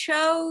I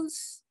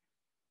chose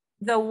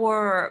the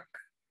work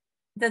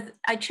that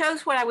I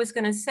chose what I was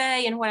going to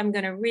say and what I'm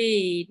going to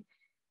read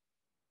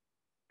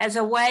as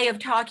a way of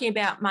talking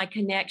about my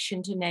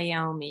connection to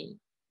Naomi.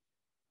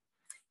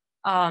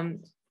 So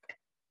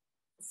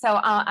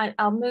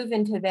I'll move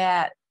into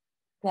that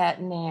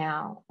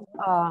now.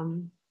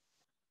 So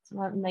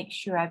let me make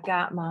sure I've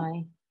got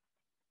my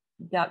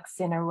ducks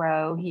in a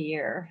row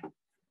here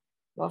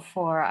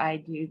before I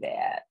do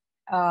that.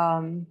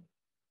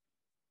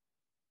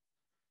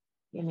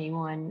 Give me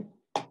one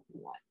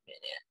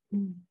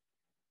minute.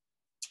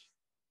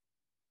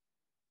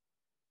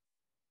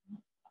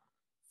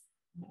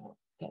 No,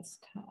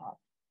 desktop.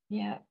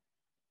 Yeah.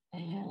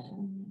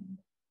 And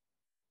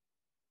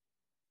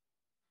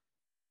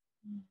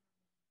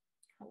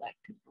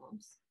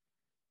collectibles.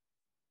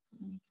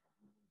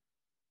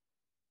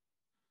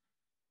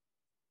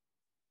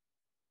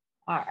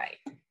 All right.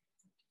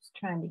 Just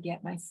trying to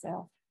get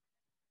myself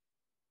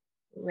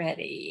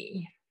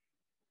ready.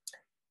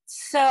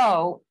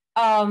 So,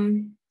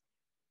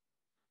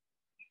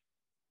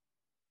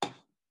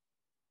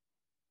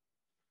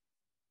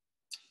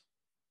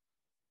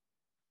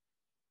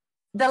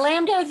 the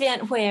Lambda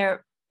event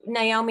where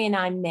Naomi and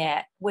I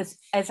met was,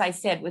 as I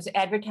said, was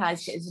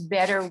advertised as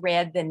Better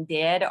Read Than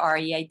Dead,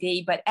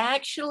 READ, but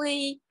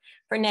actually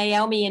for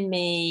Naomi and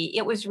me,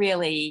 it was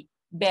really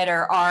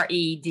Better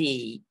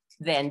RED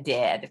Than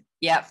Dead.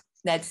 Yep,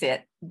 that's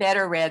it.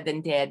 Better Read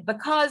Than Dead,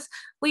 because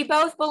we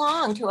both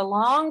belong to a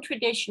long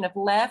tradition of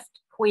left,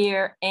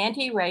 queer,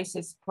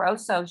 anti-racist,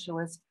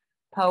 pro-socialist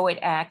poet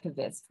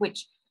activists,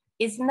 which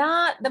is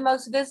not the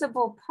most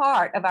visible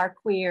part of our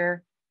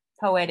queer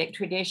poetic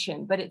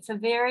tradition, but it's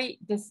very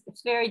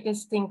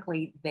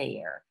distinctly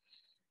there.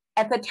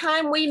 At the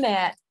time we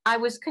met, I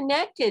was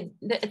connected,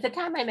 at the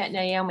time I met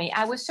Naomi,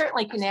 I was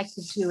certainly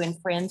connected to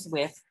and friends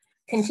with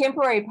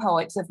contemporary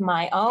poets of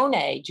my own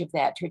age of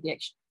that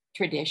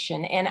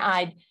tradition. And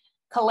I'd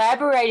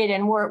collaborated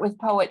and worked with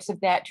poets of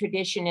that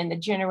tradition in the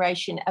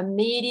generation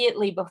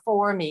immediately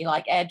before me,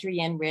 like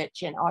Adrienne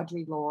Rich and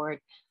Audre Lorde.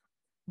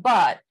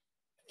 But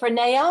for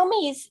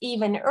Naomi's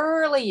even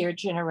earlier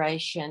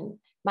generation,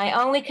 my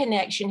only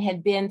connection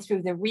had been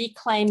through the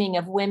reclaiming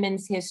of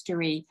women's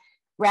history,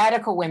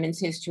 radical women's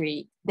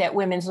history that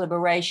women's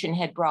liberation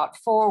had brought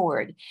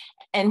forward,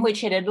 and which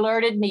had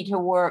alerted me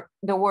to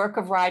the work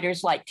of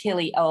writers like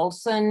Tilly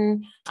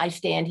Olson, I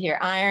Stand Here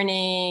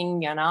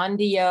Ironing,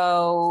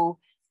 Yanandio,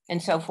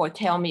 and so forth.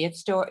 Tell Me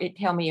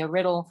a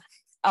Riddle.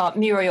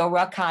 Muriel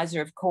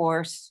Rukeyser, of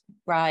course,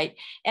 right?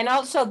 And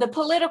also the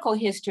political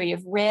history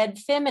of red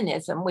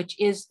feminism, which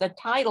is the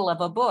title of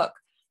a book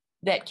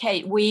that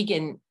Kate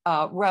Wiegand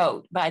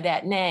wrote by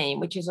that name,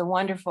 which is a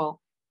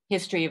wonderful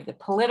history of the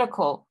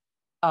political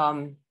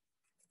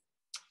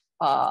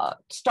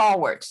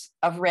stalwarts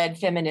of red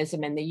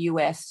feminism in the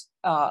US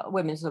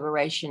women's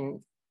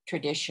liberation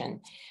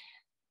tradition.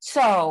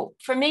 So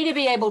for me to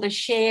be able to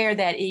share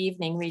that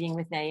evening reading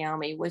with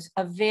Naomi was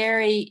a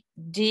very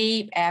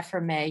deep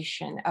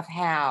affirmation of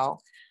how,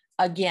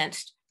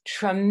 against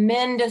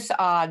tremendous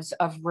odds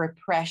of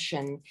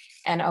repression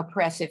and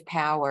oppressive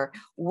power,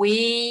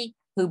 we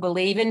who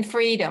believe in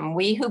freedom,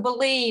 we who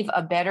believe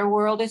a better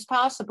world is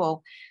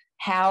possible,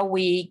 how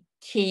we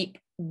keep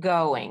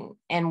going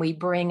and we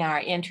bring our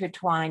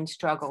intertwined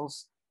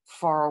struggles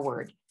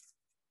forward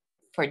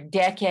for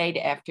decade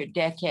after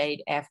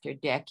decade after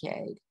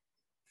decade.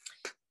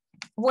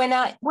 When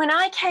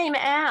I came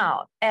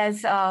out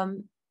as a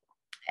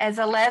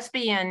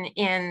lesbian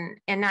in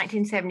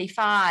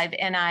 1975,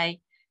 and I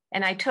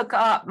took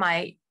up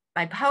my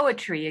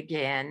poetry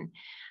again,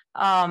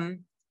 I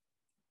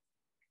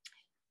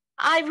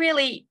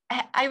really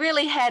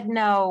had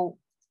no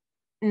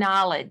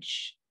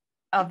knowledge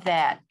of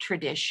that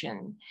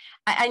tradition.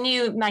 I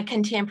knew my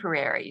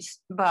contemporaries,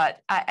 but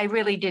I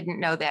really didn't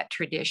know that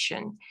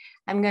tradition.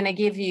 I'm going to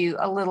give you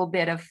a little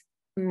bit of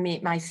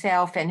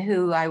myself and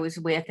who I was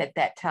with at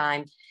that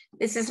time.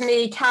 This is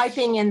me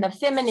typing in the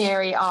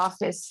Feminary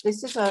office.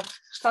 This is a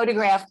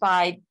photograph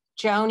by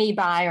Joni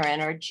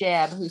Byron, or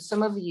Jeb, who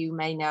some of you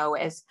may know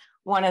as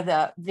one of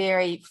the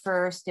very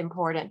first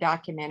important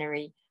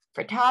documentary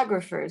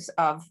photographers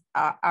of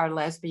our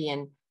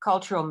lesbian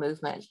cultural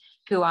movement,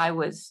 who I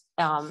was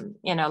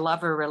in a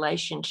lover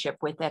relationship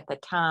with at the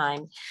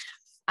time.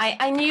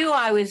 I knew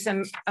I was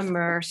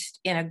immersed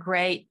in a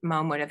great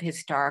moment of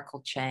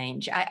historical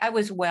change. I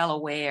was well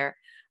aware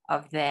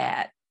of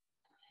that.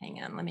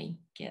 hang on, let me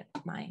get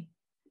my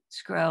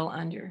scroll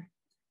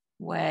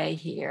underway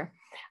here.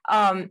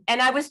 And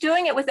I was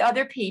doing it with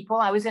other people.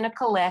 I was in a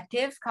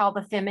collective called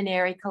the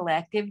Feminary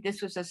Collective.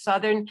 This was a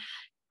Southern,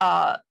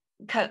 a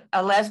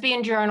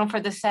lesbian journal for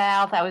the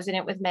South. I was in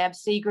it with Mab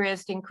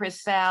Segrist and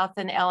Chris South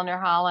and Eleanor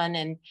Holland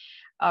and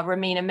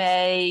Ramina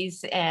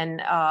Mays and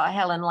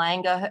Helen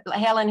Langa.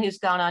 Helen, who's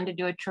gone on to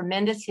do a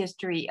tremendous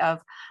history of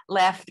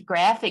left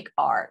graphic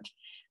art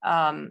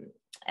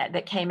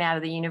that came out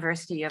of the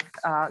University of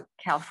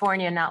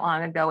California not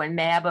long ago. And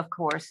Mab, of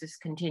course, has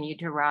continued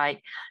to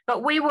write.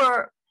 But we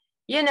were,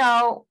 you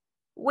know,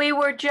 we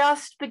were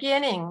just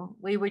beginning.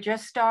 We were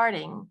just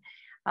starting.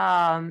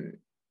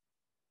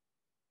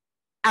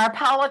 Our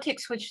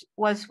politics, which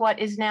was what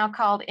is now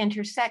called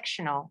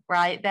intersectional,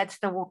 right? That's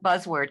the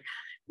buzzword.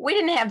 We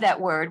didn't have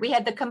that word. We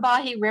had the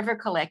Combahee River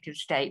Collective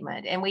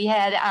Statement, and we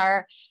had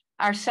our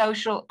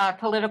social, our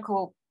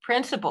political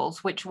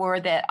principles, which were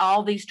that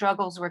all these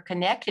struggles were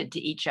connected to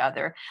each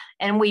other.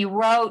 And we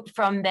wrote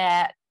from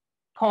that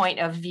point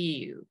of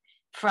view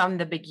from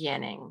the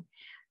beginning.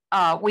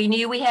 We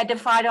knew we had to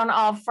fight on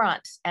all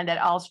fronts and that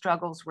all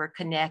struggles were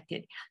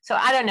connected. So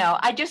I don't know,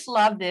 I just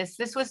love this.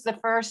 This was the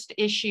first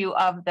issue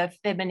of the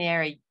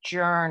Feminary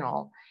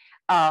Journal.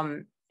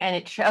 And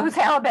it shows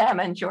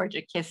Alabama and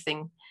Georgia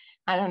kissing.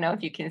 I don't know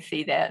if you can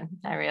see that.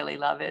 I really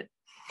love it.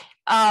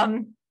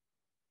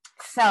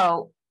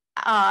 So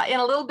in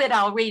a little bit,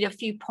 I'll read a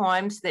few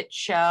poems that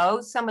show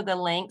some of the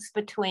links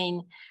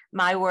between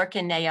my work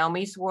and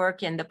Naomi's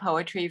work in the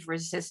poetry of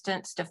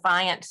resistance,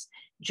 defiance,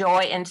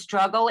 joy, and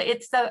struggle.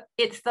 It's the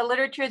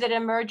literature that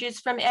emerges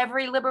from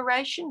every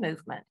liberation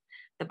movement,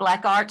 the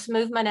Black arts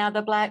movement out of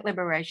the Black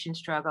liberation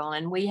struggle.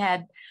 And we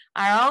had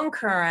our own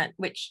current,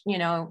 which, you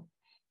know,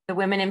 the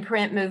women in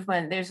print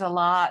movement, there's a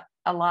lot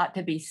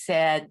to be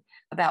said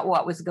about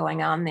what was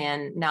going on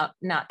then.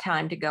 Not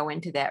time to go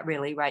into that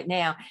really right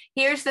now.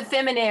 Here's the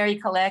Feminary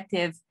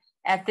Collective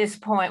at this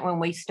point when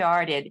we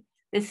started.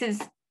 This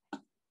is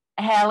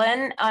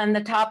Helen on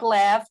the top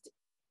left.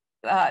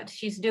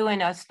 She's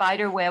doing a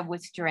spider web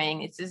with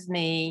string. This is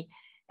me.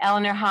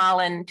 Eleanor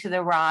Holland to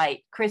the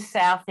right. Chris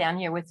South down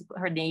here with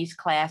her knees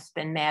clasped,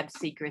 and Mab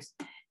Segrist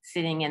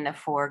sitting in the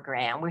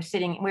foreground.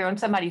 We're on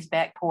somebody's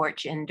back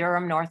porch in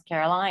Durham, North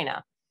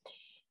Carolina.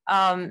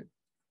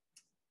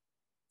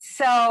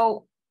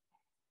 So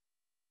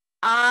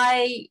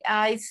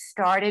I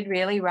started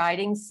really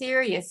writing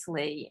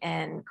seriously,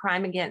 and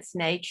Crime Against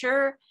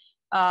Nature,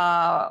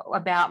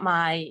 about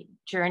my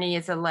journey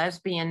as a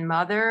lesbian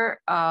mother.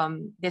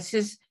 This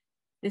is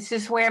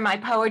where my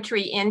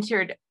poetry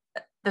entered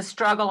the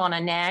struggle on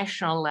a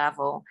national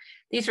level.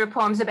 These were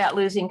poems about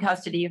losing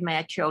custody of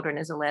my children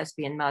as a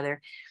lesbian mother.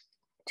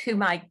 To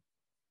my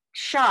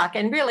shock,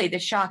 and really the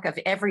shock of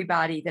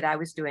everybody that I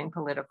was doing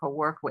political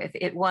work with,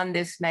 it won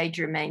this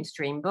major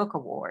mainstream book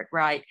award,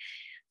 right?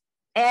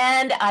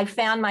 And I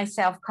found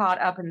myself caught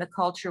up in the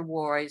culture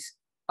wars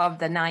of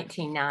the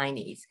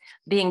 1990s,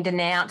 being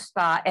denounced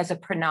as a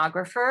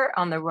pornographer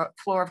on the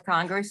floor of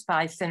Congress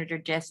by Senator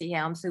Jesse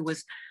Helms, who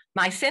was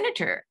my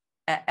senator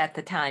at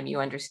the time, you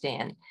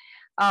understand.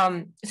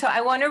 So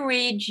I want to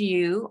read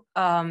you,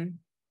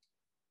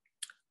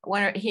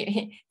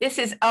 this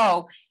is,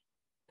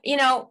 you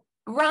know,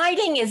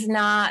 writing is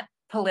not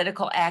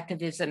political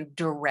activism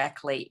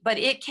directly, but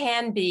it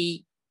can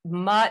be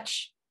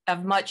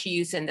of much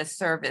use in the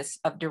service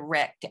of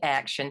direct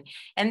action.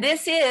 And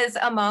this is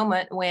a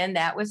moment when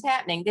that was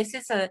happening. This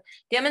is a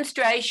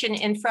demonstration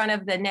in front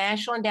of the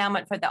National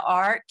Endowment for the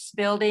Arts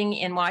building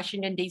in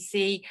Washington,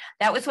 D.C.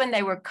 That was when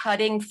they were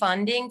cutting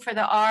funding for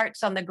the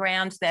arts on the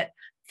grounds that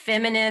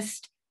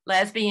feminists,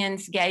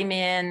 lesbians, gay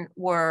men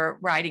were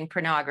writing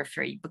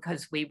pornography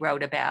because we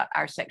wrote about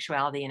our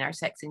sexuality and our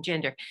sex and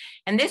gender.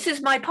 And this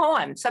is my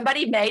poem.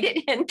 Somebody made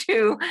it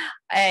into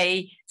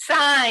a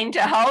sign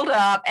to hold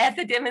up at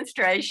the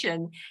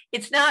demonstration.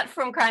 It's not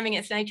from Crime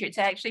Against Nature. It's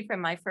actually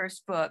from my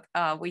first book,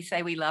 We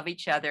Say We Love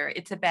Each Other.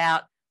 It's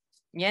about,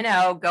 you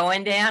know,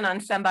 going down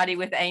on somebody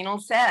with anal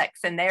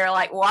sex. And they're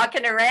like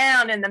walking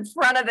around in the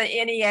front of the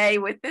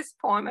NEA with this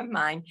poem of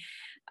mine.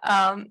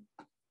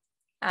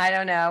 I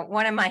don't know,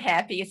 one of my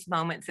happiest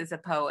moments as a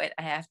poet,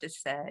 I have to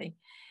say.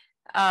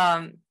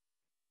 Let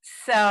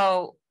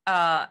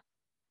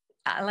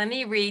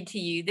me read to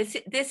you. This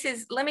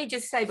is, let me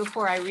just say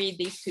before I read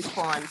these two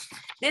poems,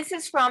 this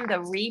is from the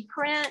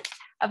reprint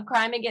of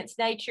Crime Against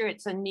Nature.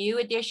 It's a new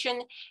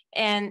edition,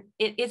 and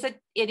it is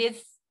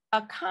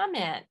a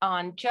comment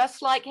on,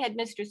 just like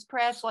Headmistress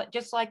Press,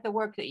 just like the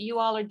work that you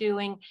all are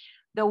doing,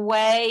 the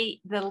way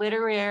the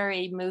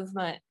literary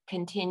movement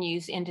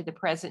continues into the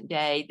present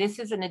day. This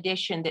is an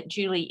edition that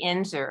Julie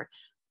Enzer,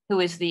 who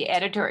is the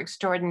editor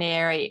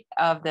extraordinaire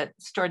of the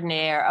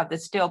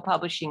still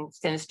publishing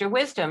Sinister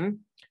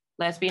Wisdom,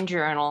 lesbian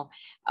journal.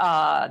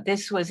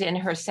 This was in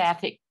her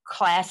Sapphic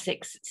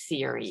Classics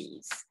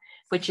series,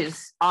 which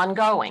is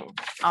ongoing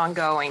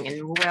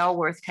and well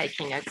worth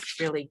taking a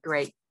really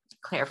great,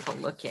 careful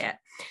look at.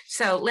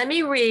 So let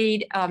me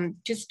read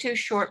just two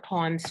short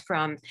poems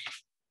from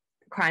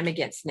Crime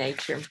Against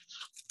Nature.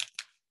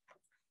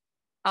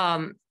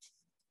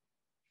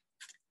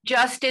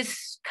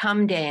 Justice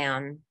come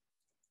down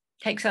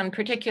takes on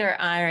particular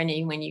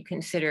irony when you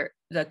consider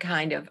the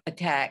kind of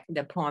attack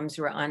the poems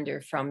were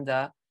under from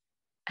the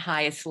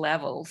highest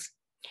levels.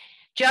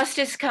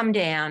 Justice come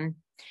down.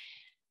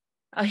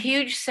 A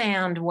huge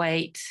sound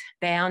waits,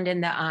 bound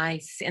in the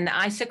ice, in the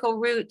icicle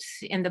roots,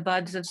 in the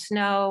buds of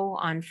snow,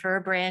 on fir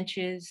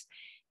branches,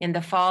 in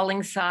the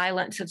falling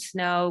silence of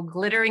snow,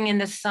 glittering in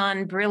the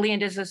sun,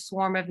 brilliant as a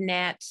swarm of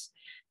gnats,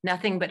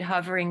 nothing but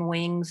hovering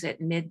wings at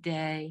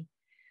midday.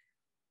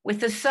 With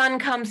the sun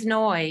comes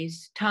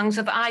noise, tongues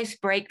of ice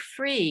break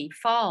free,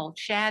 fall,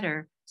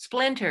 shatter,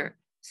 splinter,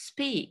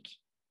 speak.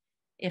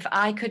 If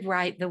I could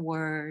write the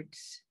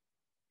words.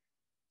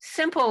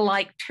 Simple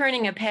like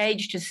turning a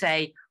page to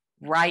say,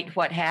 write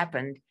what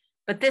happened,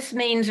 but this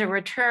means a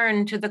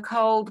return to the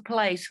cold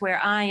place where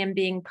I am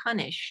being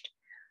punished,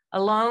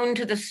 alone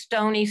to the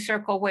stony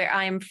circle where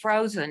I am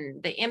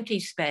frozen, the empty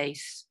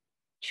space,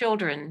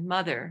 children,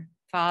 mother,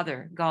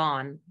 father,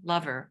 gone,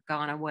 lover,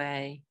 gone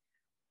away.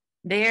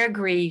 Their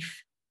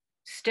grief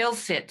still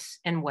sits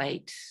and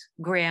waits,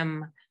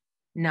 grim,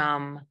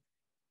 numb,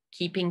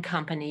 keeping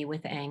company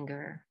with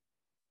anger.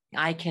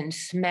 I can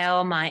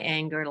smell my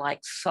anger like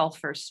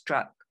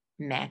sulfur-struck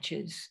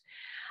matches.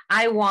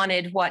 I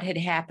wanted what had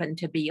happened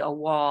to be a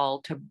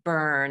wall to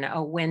burn,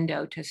 a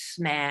window to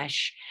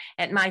smash.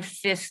 At my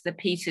fist, the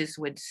pieces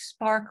would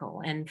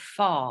sparkle and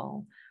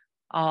fall.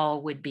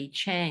 All would be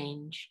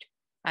changed.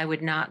 I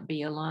would not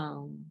be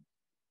alone.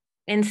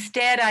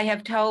 Instead, I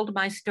have told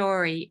my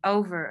story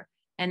over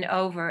and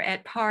over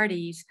at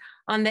parties,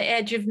 on the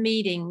edge of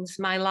meetings,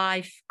 my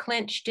life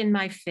clenched in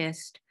my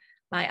fist,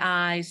 my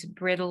eyes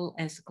brittle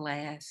as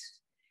glass.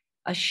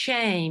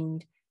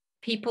 Ashamed,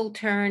 people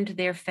turned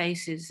their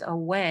faces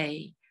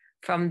away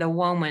from the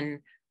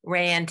woman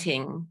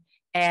ranting,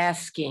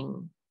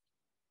 asking,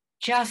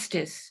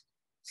 justice,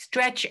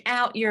 stretch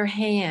out your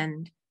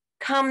hand,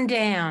 come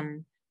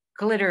down,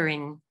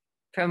 glittering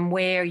from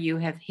where you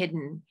have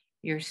hidden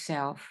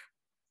yourself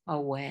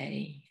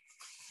away.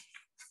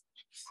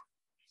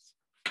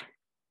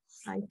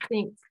 I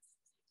think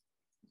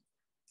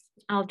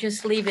I'll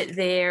just leave it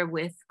there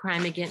with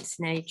Crime Against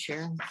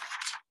Nature.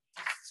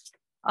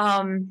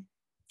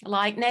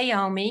 Like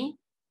Naomi,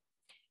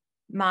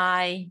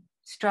 my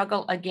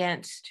struggle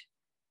against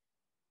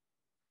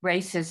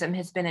racism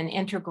has been an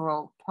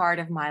integral part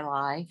of my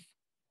life.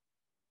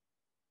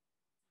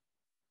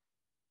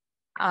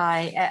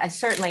 I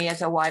certainly,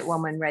 as a white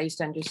woman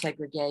raised under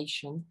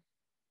segregation.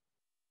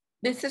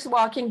 This is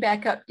Walking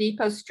Back Up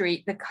Depot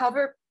Street. The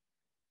cover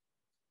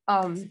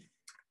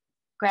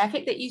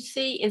graphic that you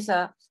see is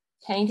a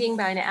painting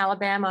by an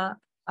Alabama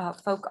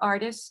folk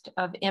artist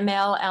of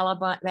ML,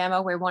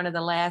 Alabama, where one of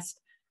the last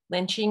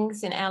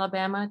lynchings in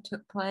Alabama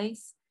took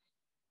place.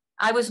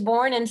 I was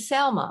born in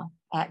Selma,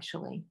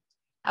 actually.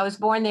 I was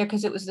born there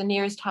because it was the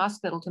nearest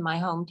hospital to my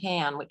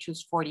hometown, which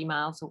was 40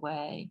 miles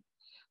away.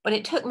 But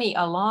it took me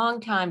a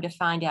long time to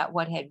find out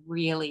what had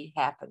really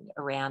happened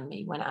around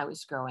me when I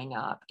was growing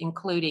up,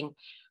 including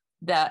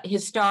the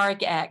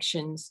historic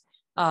actions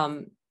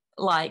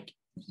like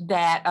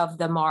that of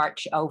the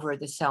march over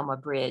the Selma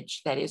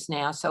Bridge that is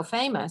now so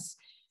famous,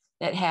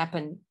 that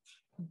happened,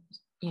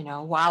 you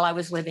know, while I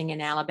was living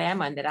in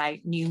Alabama and that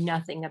I knew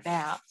nothing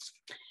about.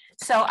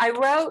 So I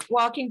wrote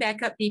Walking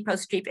Back Up Depot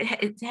Street.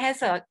 It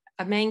has a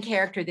main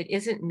character that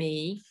isn't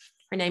me.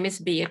 Her name is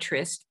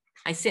Beatrice.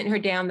 I sent her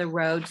down the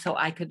road so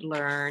I could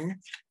learn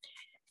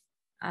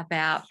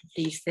about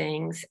these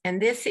things.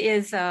 And this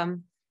is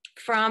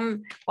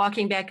from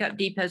Walking Back Up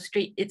Depot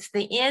Street. It's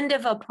the end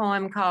of a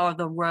poem called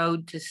The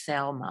Road to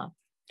Selma.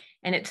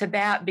 And it's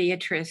about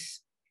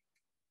Beatrice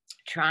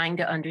trying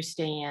to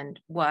understand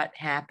what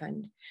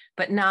happened,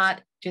 but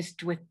not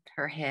just with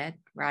her head,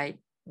 right?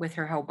 With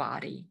her whole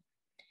body.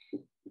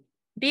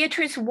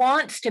 Beatrice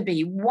wants to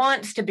be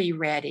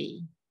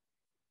ready.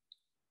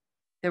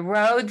 The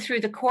road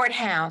through the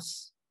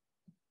courthouse,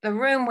 the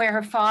room where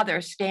her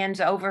father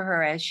stands over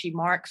her as she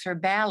marks her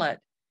ballot,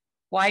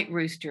 White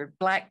Rooster,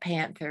 Black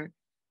Panther.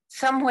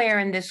 Somewhere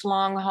in this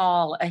long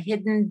hall, a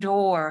hidden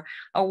door,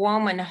 a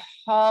woman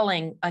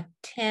hauling a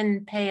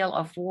tin pail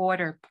of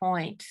water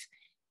points.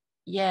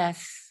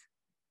 Yes.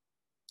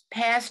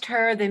 Past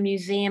her, the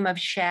Museum of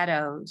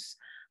Shadows.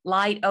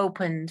 Light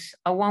opens,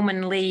 a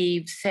woman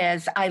leaves,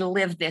 says, I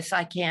live this,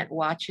 I can't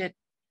watch it.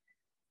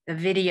 The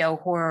video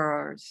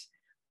whirs,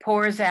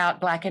 pours out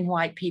black and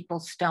white people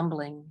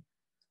stumbling.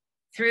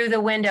 Through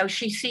the window,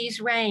 she sees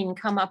rain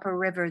come up a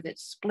river that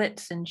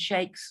splits and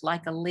shakes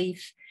like a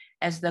leaf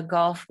as the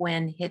Gulf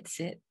wind hits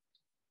it.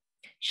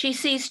 She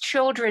sees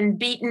children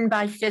beaten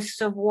by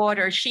fists of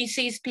water. She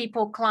sees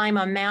people climb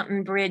a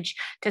mountain bridge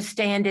to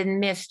stand in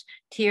mist,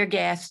 tear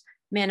gas,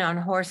 men on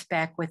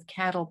horseback with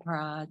cattle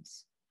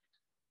prods.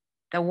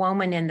 The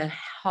woman in the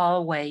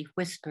hallway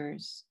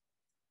whispers,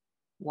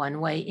 one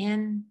way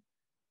in,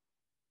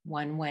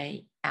 one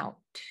way out.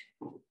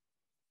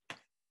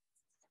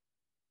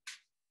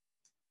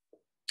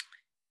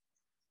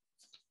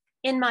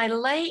 In my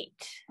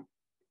late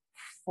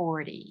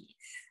 40s,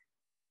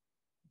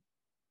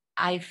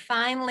 I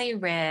finally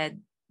read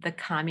the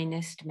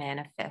Communist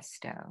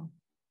Manifesto.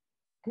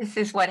 This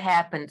is what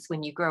happens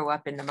when you grow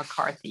up in the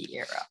McCarthy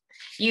era.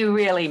 You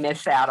really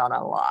miss out on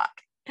a lot.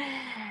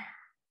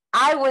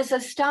 I was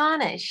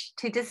astonished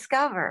to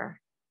discover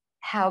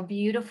how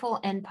beautiful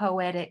and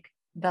poetic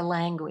the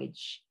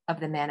language of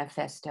the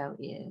manifesto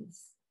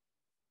is.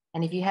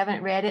 And if you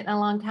haven't read it in a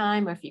long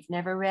time, or if you've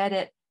never read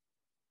it,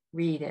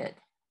 read it.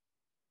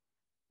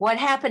 What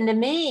happened to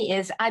me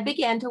is I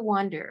began to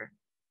wonder,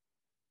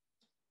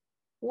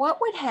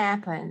 what would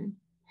happen?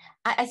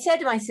 I said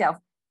to myself,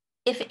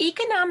 if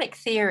economic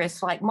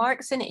theorists like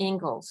Marx and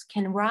Engels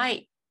can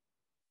write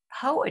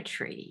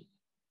poetry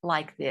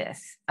like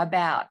this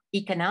about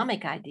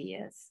economic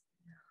ideas,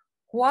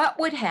 what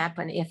would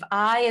happen if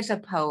I, as a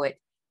poet,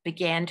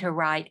 began to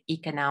write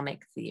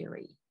economic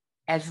theory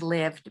as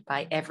lived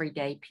by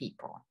everyday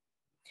people?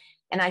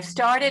 And I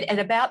started at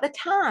about the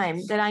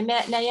time that I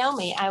met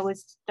Naomi. I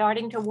was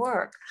starting to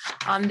work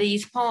on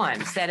these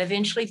poems that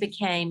eventually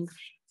became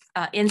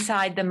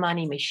Inside the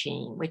Money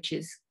Machine, which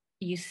is,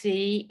 you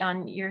see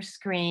on your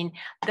screen.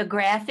 The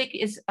graphic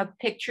is a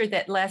picture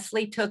that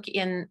Leslie took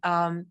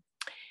on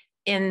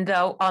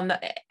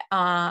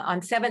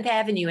 7th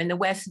Avenue in the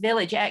West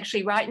Village,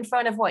 actually right in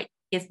front of what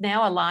is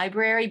now a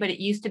library, but it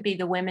used to be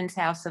the Women's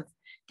House of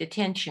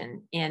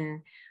Detention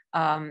in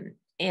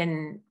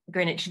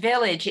Greenwich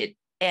Village.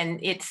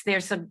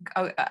 There's a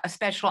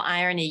special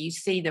irony. You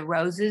see the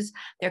roses,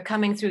 they're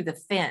coming through the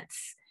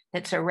fence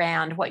that's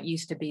around what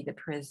used to be the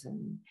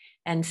prison.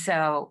 And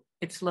so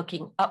it's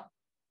looking up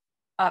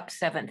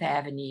 7th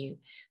Avenue,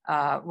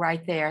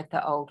 right there at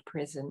the old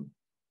prison.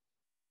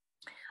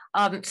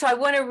 So I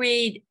want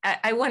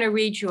to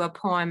read you a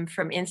poem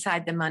from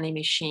Inside the Money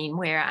Machine,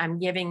 where I'm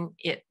giving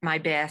it my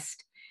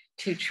best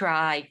to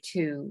try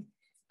to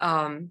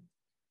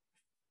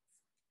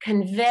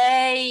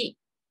convey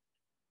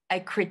a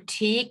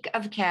critique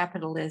of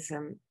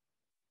capitalism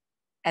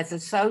as a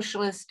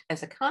socialist,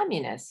 as a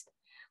communist,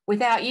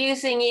 without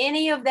using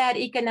any of that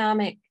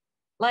economic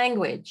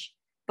language,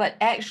 but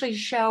actually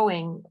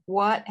showing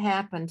what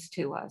happens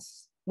to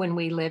us when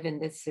we live in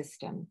this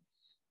system.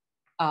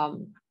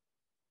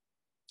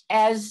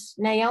 As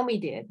Naomi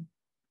did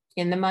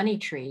in The Money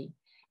Tree.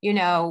 You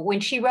know, when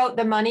she wrote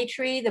The Money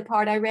Tree, the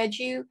part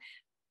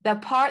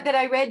that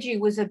I read you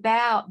was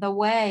about the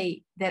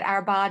way that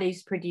our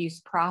bodies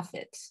produce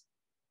profits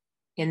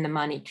in the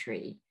money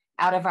tree.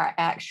 Out of our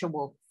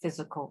actual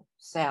physical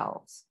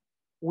selves,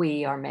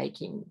 we are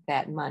making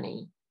that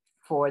money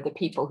for the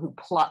people who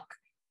pluck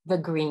the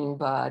green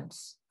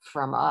buds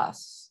from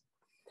us.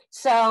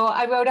 So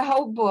I wrote a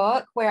whole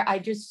book where I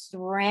just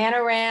ran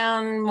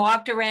around,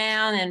 walked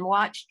around and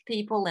watched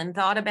people and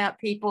thought about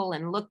people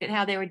and looked at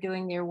how they were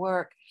doing their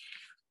work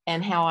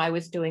and how I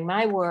was doing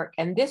my work.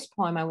 And this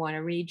poem I want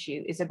to read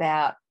you is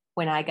about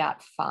when I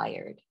got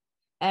fired.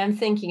 And I'm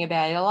thinking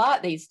about it a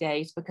lot these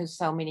days because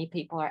so many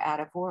people are out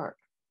of work,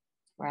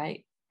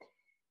 right?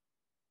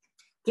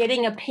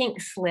 Getting a pink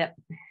slip.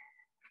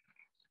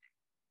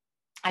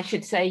 I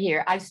should say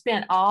here, I've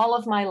spent all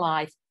of my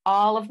life,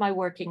 all of my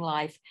working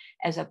life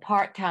as a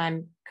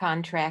part-time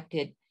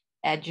contracted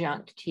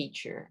adjunct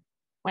teacher.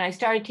 When I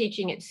started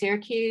teaching at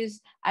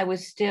Syracuse, I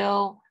was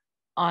still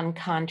on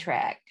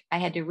contract. I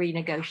had to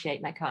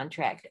renegotiate my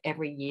contract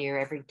every year,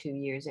 every 2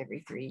 years,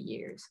 every 3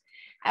 years.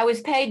 I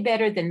was paid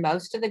better than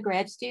most of the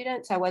grad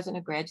students. I wasn't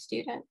a grad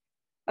student.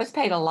 I was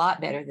paid a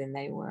lot better than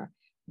they were,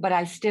 but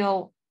I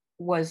still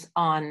was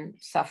on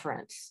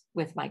sufferance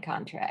with my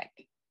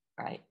contract,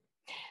 right?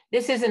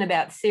 This isn't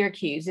about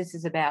Syracuse. This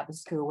is about the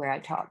school where I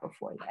taught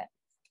before that.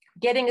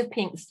 Getting a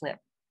pink slip.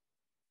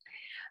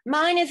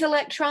 Mine is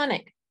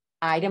electronic.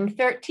 Item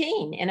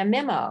 13 in a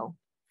memo,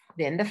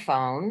 then the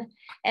phone,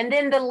 and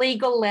then the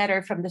legal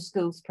letter from the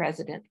school's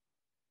president.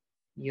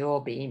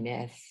 You'll be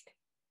missed.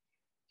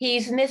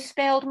 He's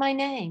misspelled my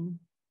name.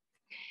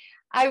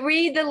 I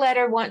read the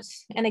letter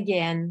once and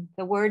again.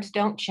 The words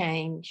don't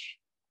change.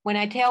 When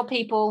I tell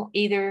people,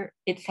 either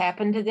it's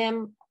happened to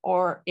them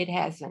or it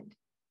hasn't.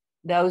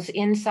 Those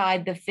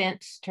inside the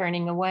fence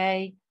turning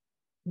away,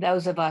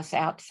 those of us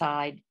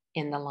outside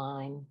in the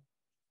line.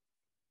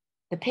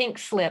 The pink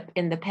slip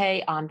in the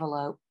pay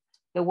envelope,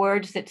 the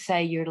words that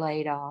say you're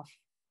laid off.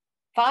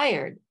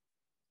 Fired,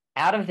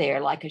 out of there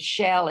like a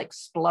shell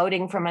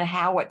exploding from a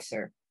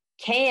howitzer,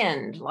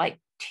 canned like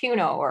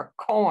tuna or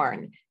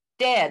corn,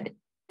 dead,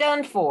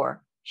 done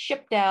for,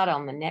 shipped out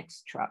on the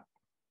next truck.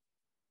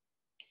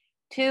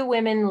 Two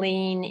women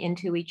lean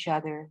into each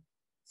other,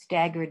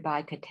 staggered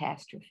by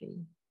catastrophe.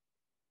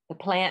 The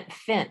plant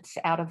fence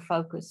out of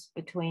focus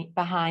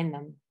behind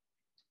them.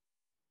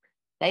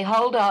 They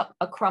hold up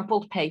a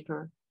crumpled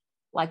paper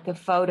like the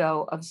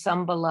photo of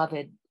some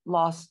beloved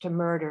lost to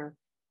murder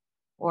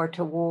or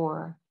to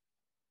war.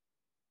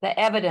 The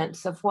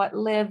evidence of what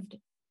lived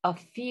a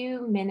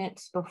few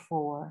minutes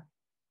before.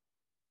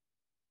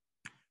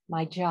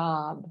 My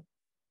job,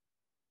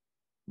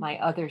 my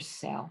other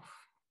self.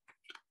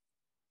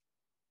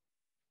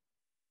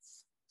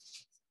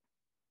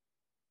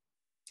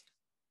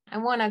 I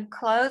want to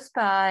close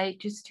by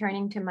just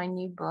turning to my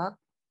new book.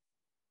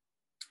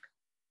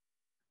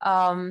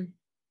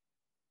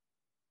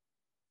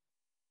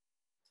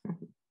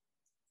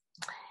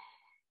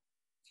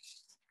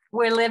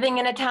 We're living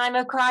in a time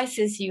of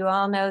crisis. You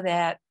all know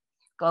that.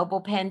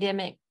 Global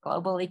pandemic,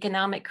 global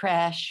economic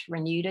crash,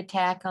 renewed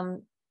attack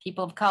on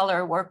people of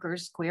color,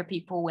 workers, queer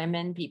people,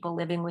 women, people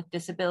living with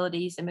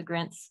disabilities,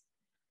 immigrants,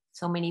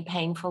 so many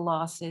painful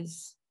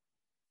losses.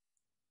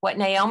 What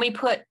Naomi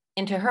put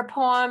into her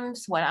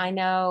poems, what I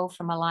know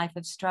from a life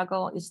of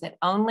struggle, is that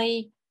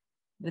only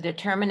the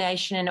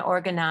determination and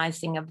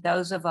organizing of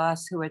those of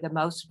us who are the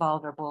most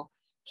vulnerable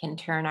can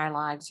turn our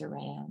lives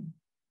around.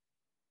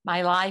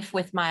 My life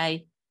with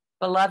my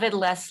beloved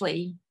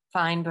Leslie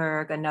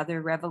Feinberg,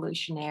 another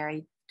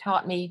revolutionary,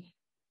 taught me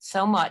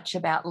so much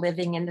about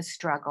living in the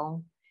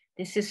struggle.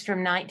 This is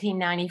from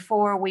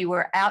 1994. We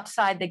were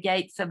outside the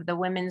gates of the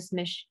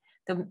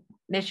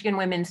Michigan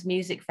Women's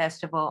Music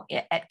Festival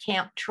at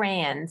Camp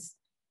Trans,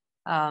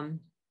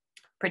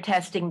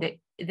 protesting the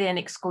then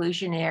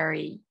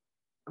exclusionary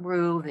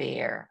rule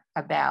there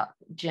about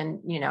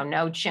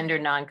no gender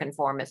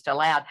nonconformist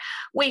allowed.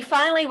 We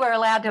finally were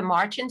allowed to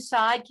march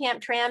inside Camp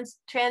Trans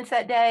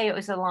that day. It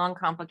was a long,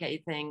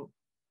 complicated thing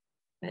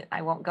that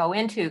I won't go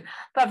into.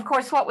 But of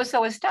course, what was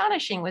so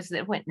astonishing was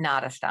that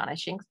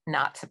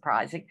not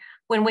surprising,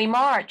 when we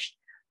marched,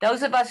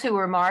 those of us who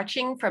were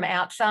marching from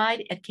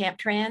outside at Camp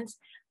Trans,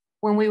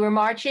 when we were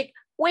marching,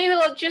 we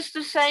looked just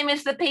the same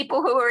as the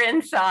people who were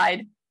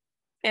inside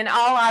in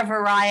all our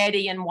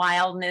variety and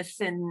wildness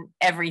and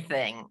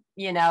everything,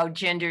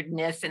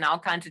 genderedness and all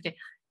kinds of things.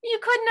 You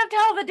couldn't have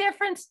told the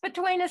difference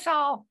between us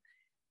all.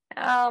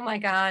 Oh my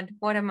God,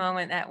 what a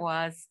moment that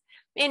was.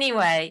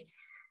 Anyway,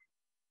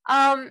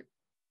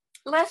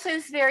 Leslie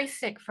was very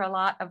sick for a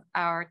lot of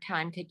our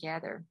time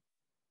together,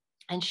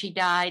 and she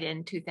died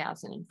in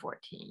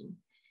 2014.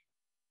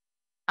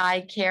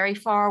 I carry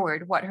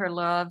forward what her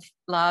love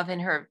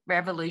and her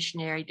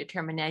revolutionary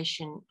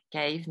determination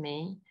gave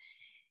me.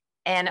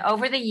 And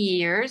over the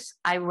years,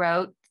 I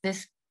wrote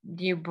this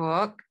new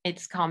book.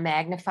 It's called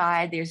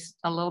Magnified. There's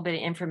a little bit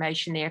of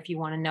information there if you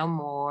want to know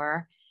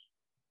more.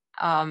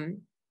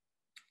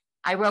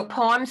 I wrote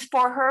poems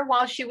for her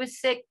while she was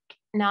sick,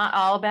 not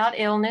all about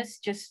illness,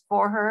 just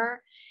for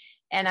her.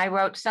 And I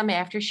wrote some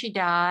after she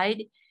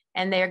died,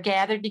 and they're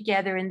gathered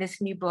together in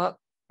this new book,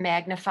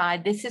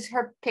 Magnified. This is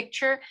her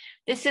picture.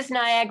 This is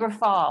Niagara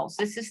Falls.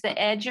 This is the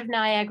edge of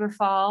Niagara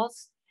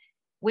Falls.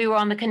 We were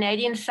on the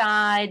Canadian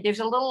side. There's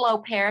a little low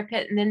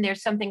parapet, and then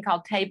there's something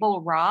called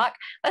Table Rock.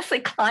 Leslie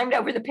climbed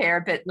over the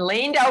parapet and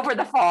leaned over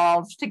the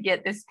falls to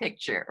get this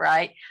picture,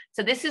 right?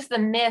 So this is the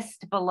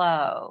mist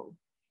below,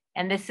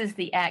 and this is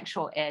the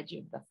actual edge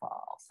of the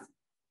falls,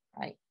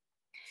 right?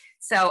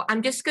 So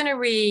I'm just going to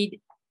read,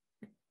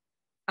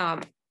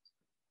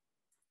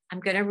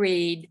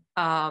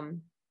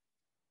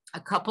 a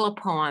couple of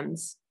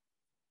poems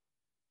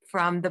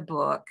from the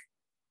book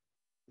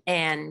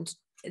and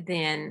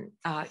then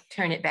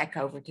turn it back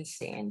over to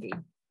Sandy.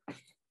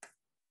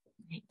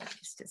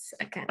 Just a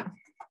second. There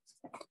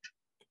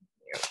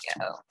we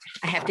go.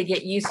 I have to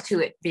get used to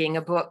it being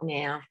a book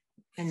now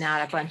and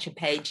not a bunch of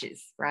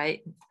pages,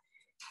 right?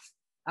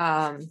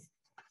 All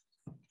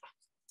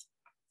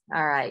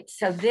right,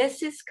 so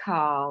this is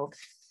called,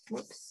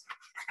 whoops.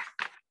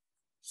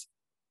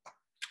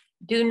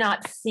 Do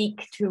not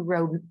seek to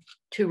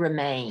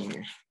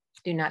remain.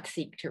 Do not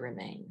seek to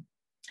remain.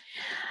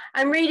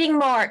 I'm reading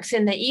Marx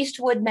in the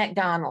Eastwood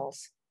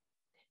McDonald's.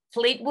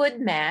 Fleetwood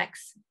Mac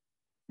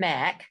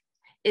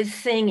is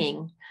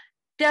singing,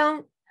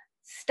 "Don't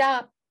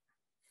stop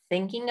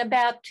thinking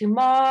about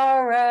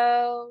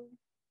tomorrow."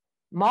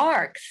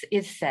 Marx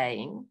is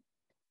saying,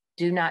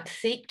 do not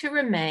seek to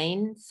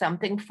remain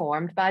something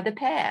formed by the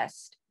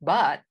past,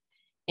 but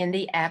in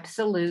the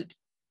absolute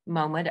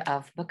moment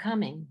of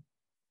becoming.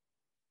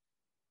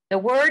 The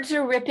words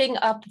are ripping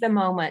up the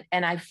moment,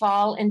 and I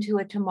fall into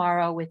a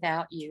tomorrow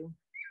without you.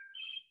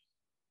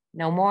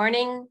 No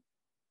morning,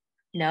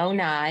 no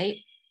night,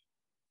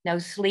 no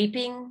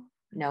sleeping,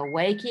 no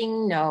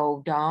waking,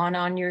 no dawn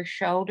on your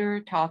shoulder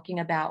talking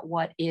about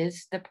what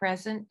is the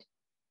present.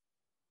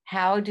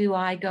 How do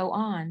I go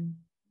on?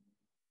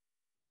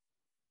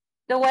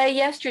 The way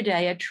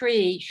yesterday a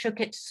tree shook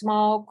its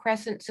small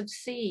crescents of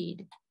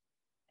seed,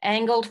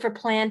 angled for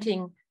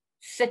planting,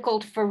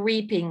 sickled for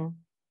reaping,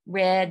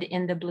 red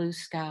in the blue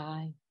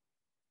sky.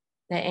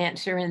 The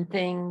answer in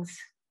things,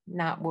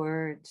 not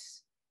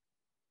words.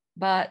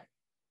 But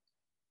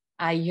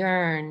I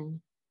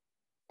yearn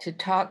to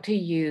talk to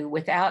you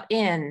without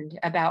end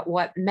about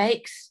what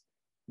makes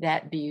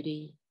that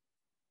beauty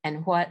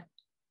and what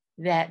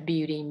that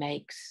beauty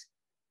makes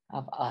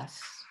of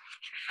us.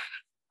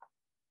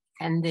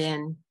 And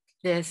then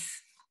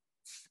this,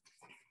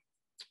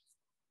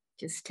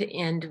 just to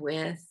end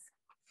with,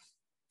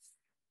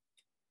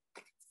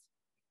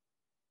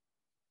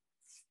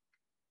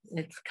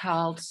 it's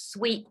called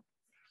Sweet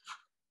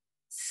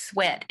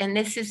Sweat. And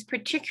this is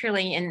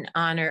particularly in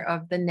honor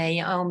of the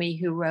Naomi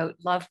who wrote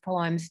love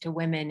poems to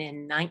women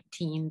in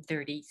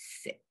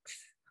 1936.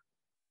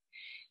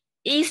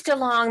 East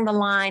along the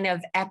line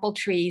of apple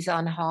trees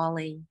on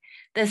Hawley,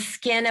 the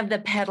skin of the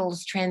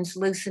petals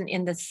translucent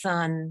in the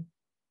sun,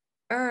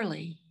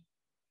 early,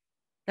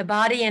 the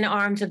body and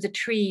arms of the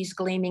trees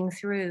gleaming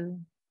through.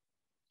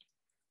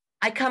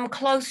 I come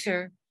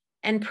closer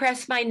and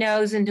press my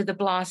nose into the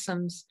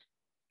blossoms,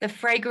 the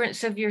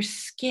fragrance of your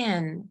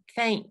skin,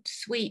 faint,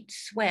 sweet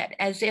sweat,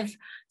 as if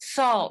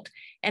salt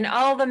and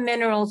all the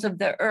minerals of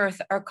the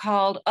earth are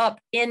called up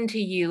into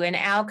you and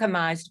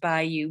alchemized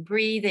by you,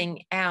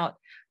 breathing out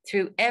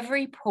through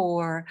every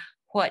pore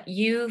what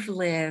you've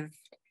lived,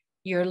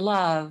 your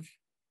love,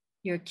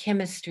 your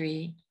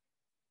chemistry,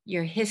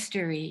 your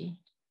history,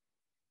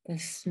 the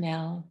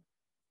smell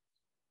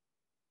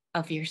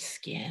of your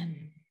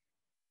skin.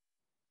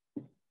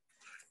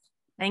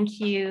 Thank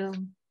you.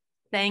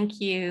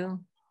 Thank you.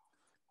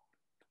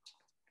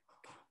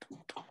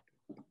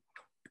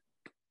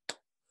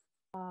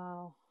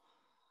 Wow.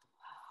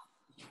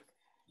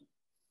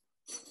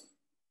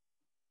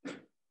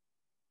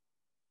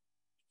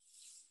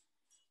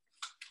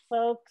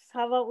 Folks,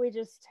 how about we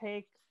just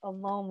take a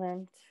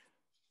moment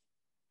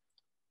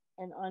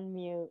and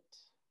unmute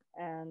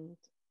and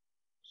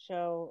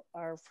show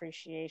our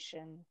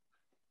appreciation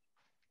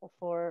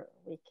before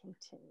we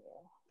continue.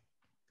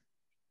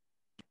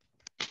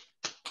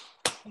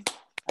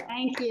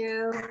 Thank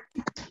you.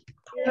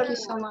 Thank you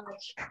so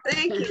much.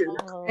 Thank you.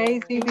 Oh,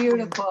 Crazy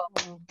beautiful.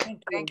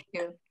 thank you. Thank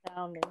you.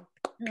 Astounding.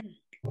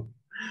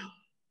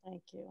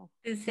 Thank you.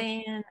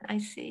 Suzanne, I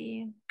see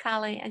you.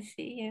 Kali, I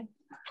see you.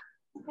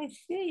 I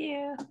see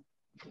you.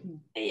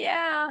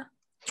 Yeah.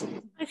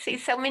 I see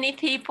so many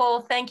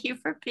people. Thank you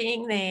for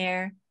being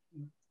there.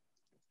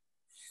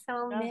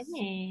 So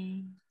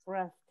many.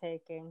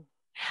 Breathtaking.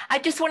 I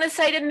just want to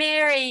say to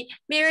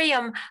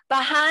Miriam,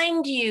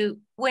 behind you,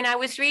 when I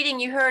was reading,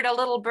 you heard a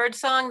little bird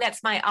song.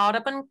 That's my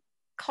Audubon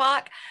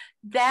clock.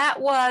 That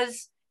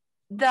was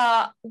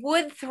the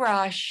wood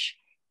thrush.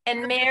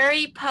 And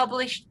Mary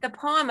published the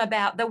poem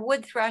about the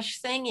wood thrush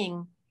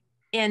singing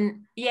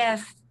in,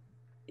 yes.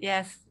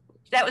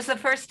 That was the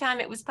first time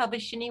it was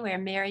published anywhere.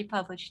 Mary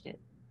published it.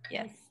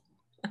 Yes.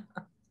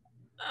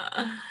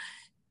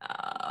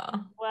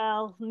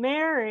 Well,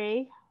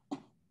 Mary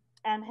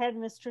and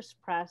Headmistress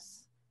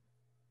Press,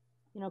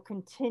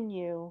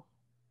 continue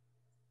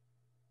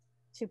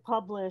to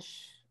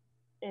publish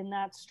in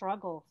that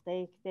struggle.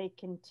 They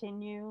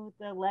continue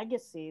the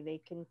legacy.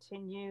 They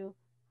continue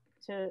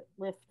to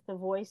lift the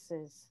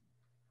voices.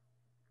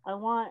 I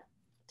want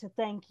to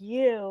thank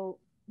you,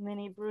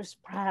 Minnie Bruce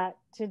Pratt,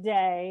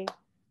 today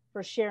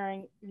for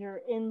sharing your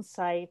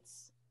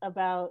insights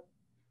about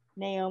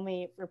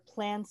Naomi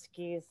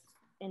Replansky's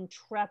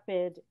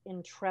intrepid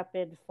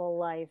full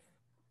life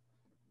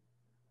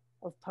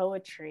of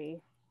poetry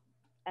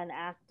and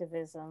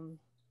activism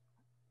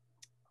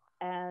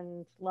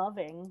and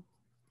loving,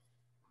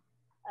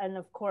 and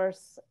of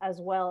course, as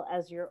well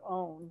as your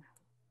own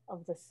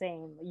of the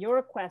same.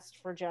 Your quest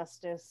for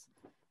justice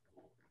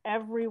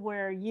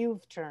everywhere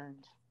you've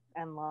turned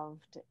and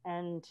loved,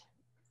 and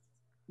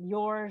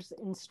yours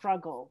in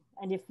struggle.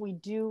 And if we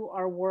do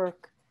our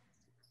work,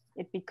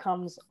 it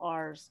becomes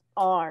ours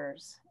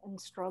in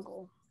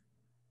struggle.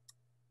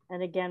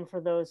 And again,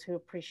 for those who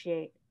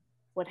appreciate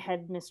what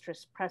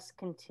Headmistress Press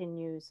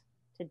continues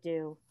to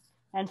do.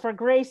 And for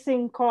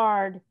gracing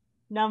card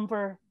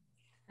number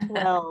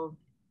 12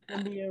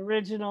 in the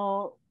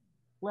original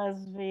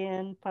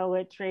Lesbian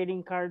Poet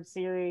Trading Card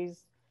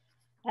Series,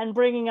 and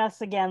bringing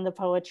us again the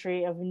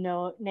poetry of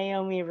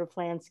Naomi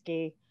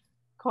Replansky,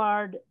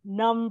 card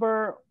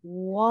number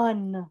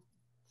 1.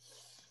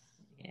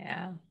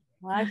 Yeah.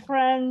 My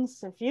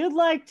friends, if you'd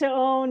like to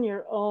own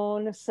your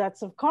own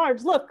sets of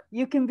cards, look,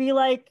 you can be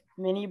like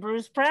Minnie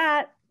Bruce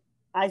Pratt.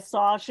 I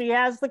saw she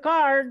has the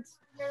cards.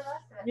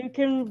 You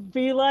can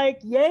be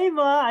like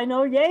Yeva. I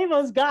know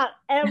Yeva's got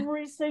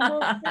every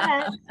single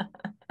set.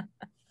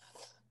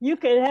 You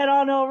can head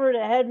on over to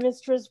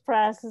Headmistress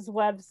Press's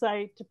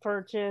website to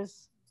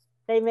purchase.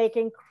 They make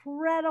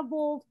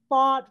incredible,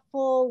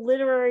 thoughtful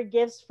literary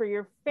gifts for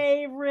your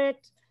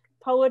favorite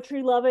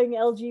poetry-loving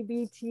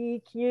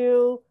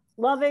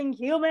LGBTQ-loving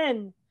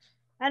human.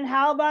 And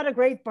how about a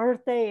great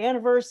birthday,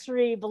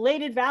 anniversary,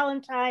 belated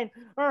Valentine,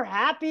 or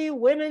happy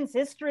Women's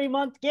History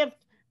Month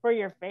gift for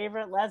your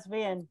favorite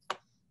lesbian?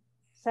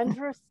 Send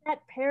her a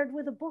set paired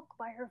with a book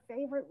by her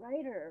favorite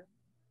writer.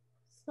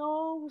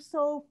 So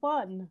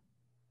fun.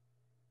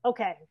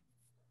 Okay.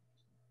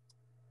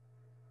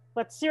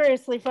 But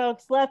seriously,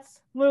 folks,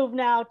 let's move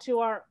now to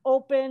our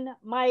open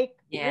mic.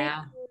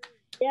 Yeah.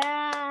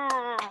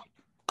 Yeah.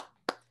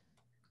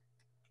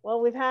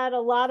 Well, we've had a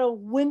lot of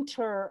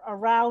winter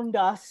around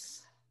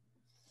us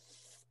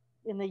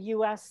in the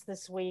US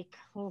this week.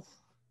 Oof.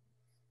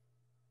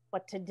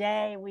 But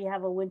today we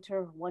have a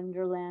winter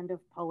wonderland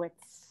of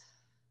poets.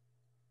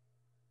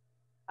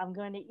 I'm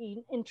going to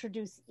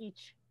introduce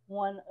each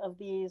one of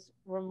these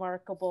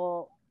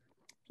remarkable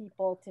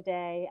people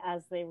today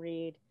as they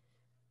read.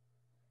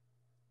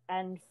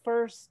 And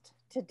first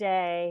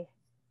today,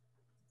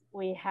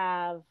 we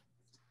have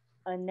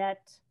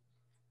Netti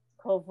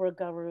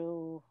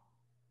Covrigaru,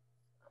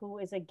 who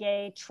is a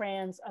gay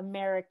trans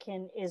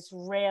American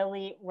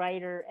Israeli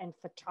writer and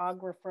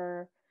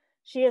photographer.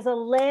 She is a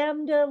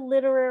Lambda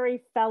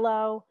Literary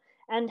Fellow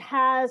and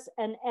has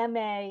an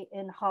MA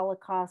in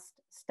Holocaust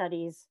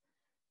Studies.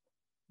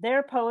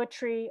 Their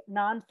poetry,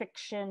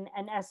 nonfiction,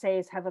 and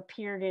essays have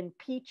appeared in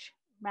Peach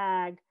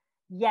Mag,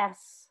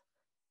 Yes,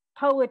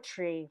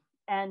 Poetry,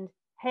 and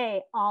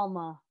Hey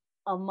Alma,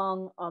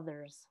 among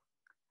others.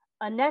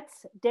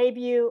 Annette's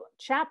debut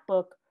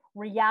chapbook,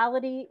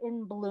 Reality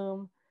in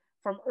Bloom,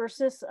 from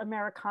Ursus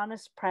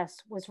Americanus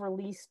Press, was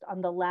released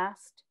on the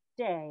last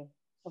day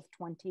of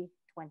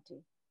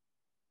 2020.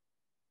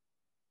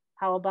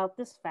 How about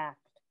this fact?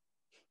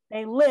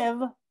 They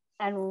live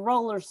and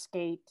roller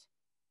skate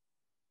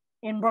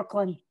in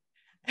Brooklyn.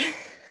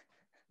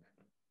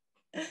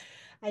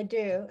 I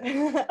do.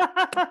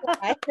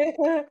 I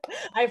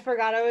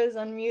forgot I was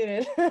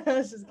unmuted. I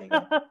was just kidding.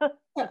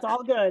 It's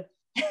all good.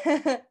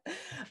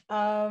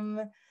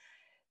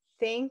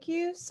 Thank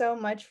you so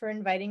much for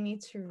inviting me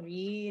to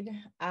read.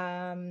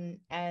 Thank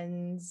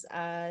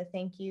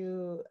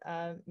you,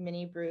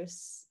 Minnie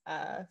Bruce,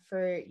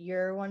 for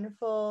your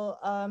wonderful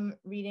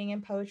reading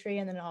and poetry,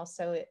 and then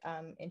also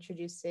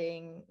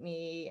introducing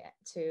me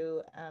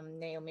to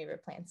Naomi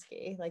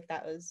Replansky. Like,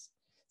 that was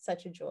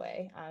such a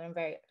joy. I'm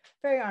very,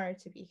 very honored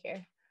to be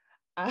here.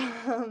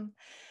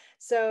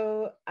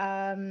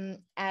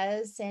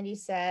 As Sandy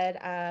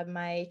said,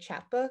 my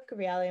chapbook,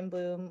 Reality in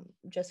Bloom,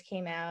 just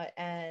came out,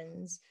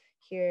 and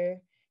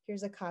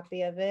here's a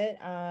copy of it,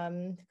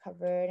 the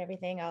cover and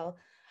everything. I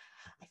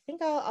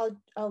think I'll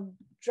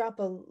drop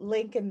a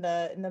link in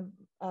the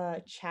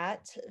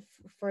chat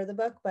for the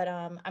book, but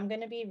I'm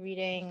going to be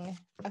reading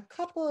a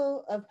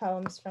couple of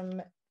poems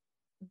from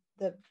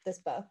this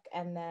book,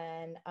 and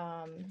then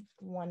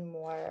one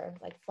more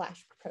like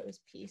flash prose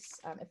piece,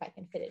 if I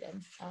can fit it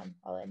in,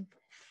 all in.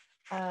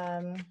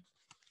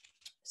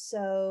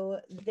 So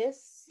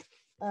this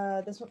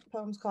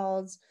poem's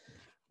called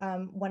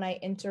When I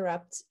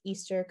Interrupt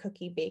Easter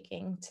Cookie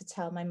Baking to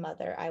Tell My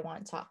Mother I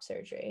Want Top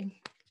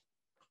Surgery.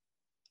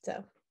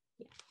 So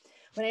yeah.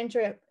 When I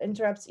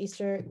interrupt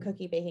Easter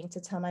cookie baking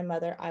to tell my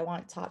mother I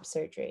want top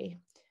surgery.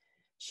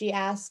 She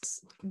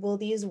asks, will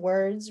these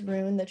words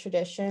ruin the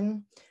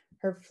tradition?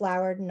 Her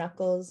floured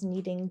knuckles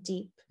kneading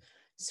deep,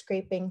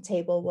 scraping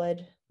table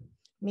wood.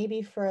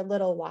 Maybe for a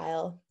little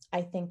while,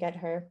 I think at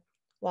her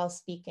while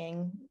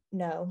speaking,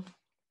 no.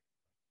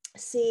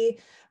 See,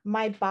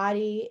 my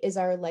body is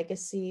our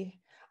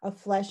legacy, a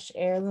flesh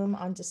heirloom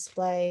on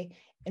display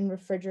in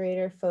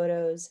refrigerator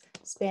photos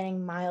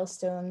spanning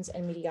milestones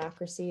and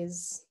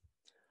mediocrities.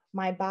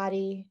 My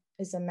body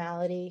is a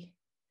malady,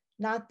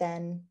 not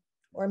then,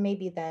 or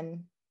maybe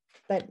then,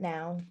 but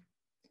now.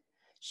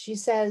 She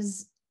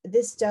says,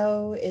 this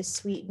dough is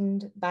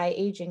sweetened by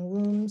aging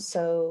wombs,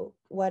 so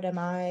what am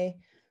I?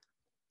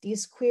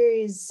 These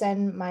queries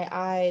send my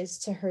eyes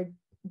to her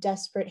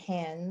desperate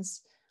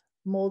hands,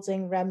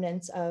 molding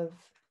remnants of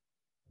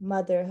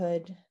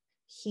motherhood,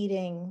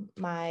 heating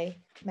my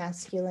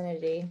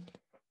masculinity.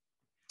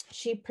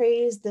 She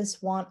praised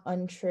this want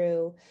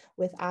untrue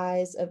with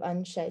eyes of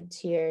unshed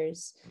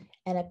tears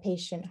and a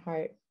patient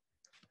heart.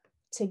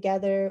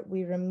 Together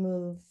we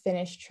remove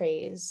finished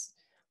trays,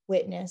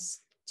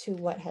 witness to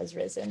what has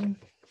risen.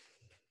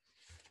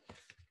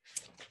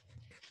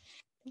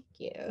 Thank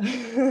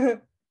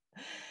you.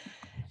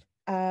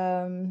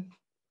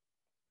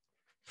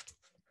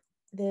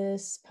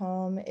 This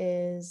poem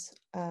is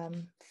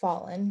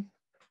Fallen.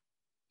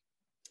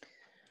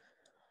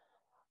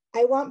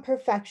 I want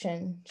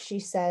perfection, she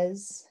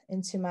says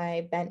into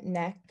my bent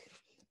neck,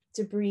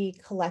 debris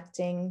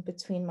collecting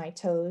between my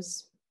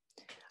toes.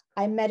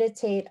 I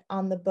meditate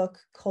on the book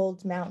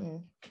Cold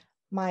Mountain,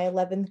 my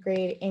 11th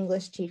grade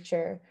English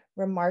teacher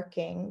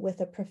remarking with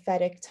a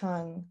prophetic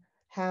tongue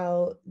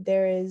how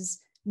there is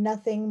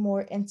nothing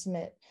more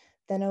intimate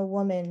than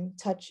women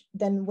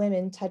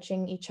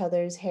touching each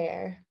other's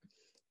hair,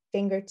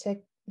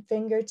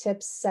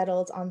 fingertips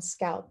settled on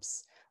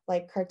scalps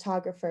like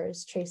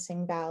cartographers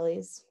tracing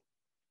valleys.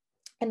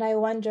 And I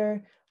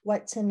wonder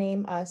what to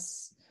name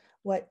us,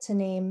 what to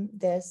name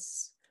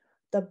this,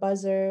 the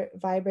buzzer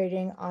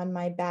vibrating on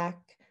my back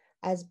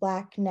as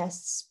black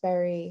nests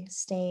bury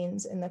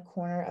stains in the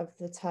corner of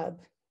the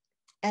tub.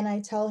 And I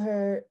tell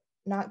her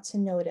not to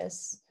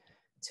notice,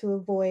 to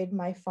avoid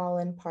my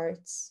fallen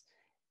parts.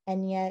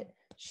 And yet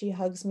she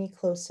hugs me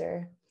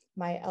closer,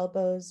 my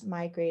elbows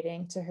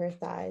migrating to her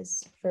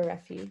thighs for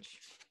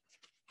refuge.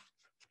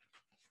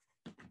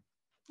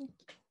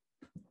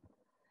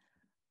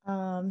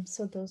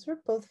 So those were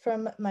both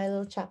from my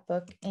little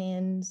chapbook,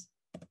 and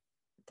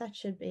that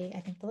should be,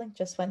 I think the link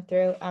just went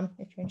through,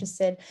 if you're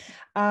interested.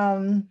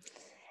 And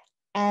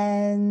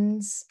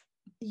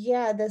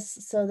yeah,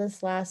 this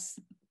last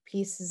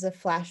piece is a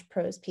flash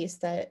prose piece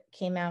that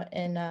came out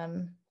in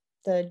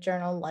the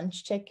journal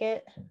Lunch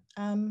Ticket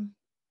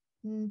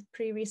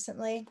pretty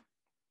recently.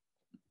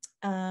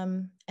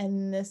 And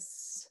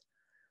this,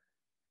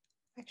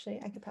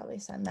 actually, I could probably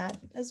send that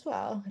as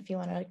well if you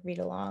want to read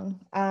along.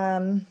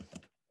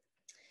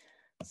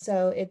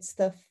 So it's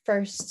the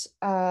first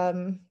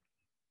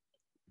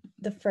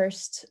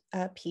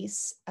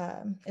piece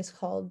is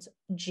called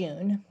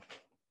June.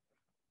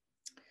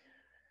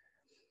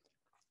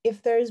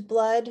 If there's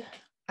blood,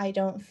 I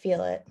don't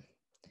feel it.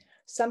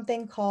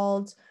 Something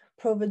called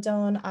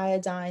providone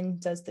iodine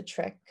does the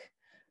trick.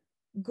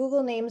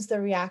 Google names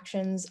the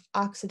reactions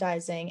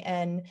oxidizing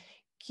and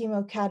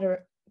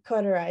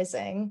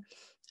chemocauterizing,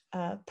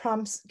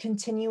 prompts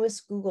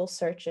continuous Google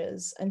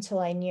searches until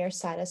I near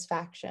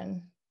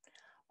satisfaction.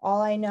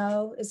 All I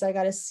know is I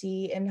got a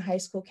C in high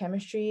school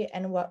chemistry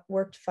and what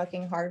worked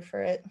fucking hard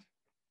for it.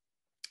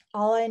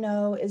 All I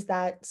know is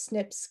that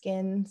snip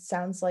skin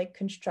sounds like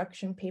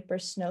construction paper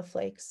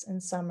snowflakes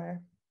in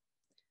summer.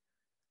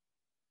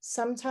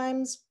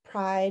 Sometimes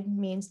pride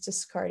means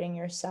discarding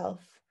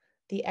yourself,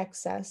 the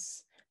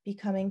excess,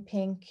 becoming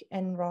pink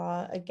and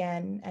raw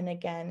again and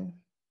again.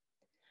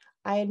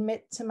 I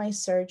admit to my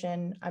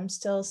surgeon I'm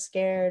still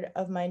scared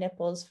of my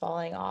nipples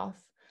falling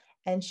off,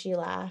 and she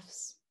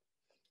laughs.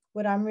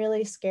 What I'm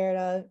really scared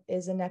of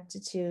is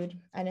ineptitude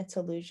and its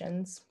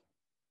illusions.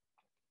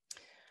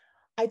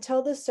 I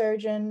tell the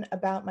surgeon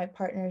about my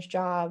partner's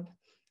job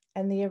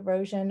and the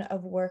erosion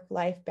of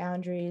work-life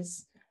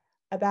boundaries,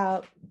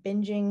 about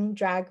binging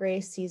Drag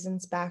Race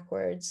seasons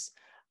backwards,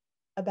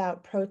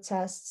 about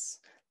protests,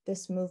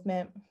 this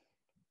movement.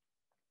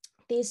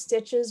 These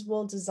stitches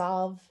will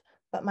dissolve,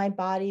 but my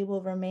body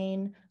will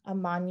remain a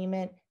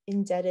monument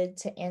indebted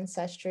to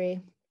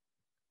ancestry.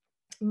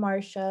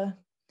 Marcia,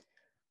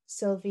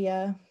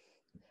 Sylvia,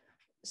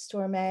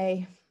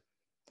 Stormé,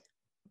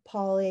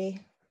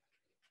 Polly,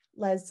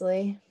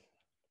 Leslie.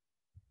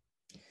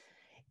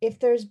 If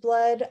there's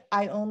blood,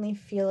 I only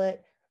feel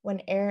it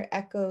when air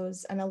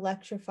echoes and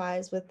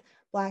electrifies with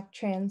Black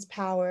trans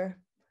power,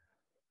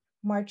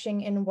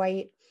 marching in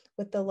white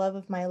with the love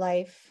of my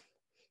life,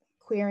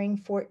 queering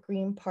Fort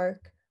Greene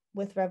Park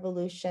with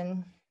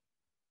revolution.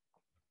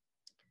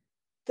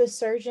 The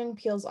surgeon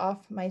peels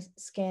off my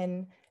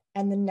skin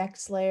and the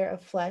next layer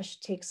of flesh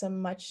takes a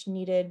much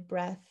needed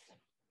breath,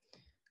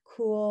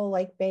 cool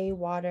like bay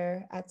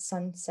water at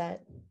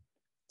sunset,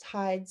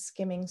 tide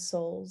skimming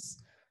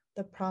souls,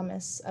 the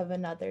promise of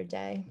another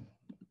day.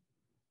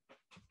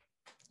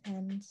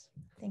 And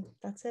I think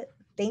that's it.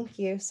 Thank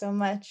you so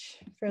much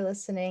for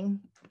listening.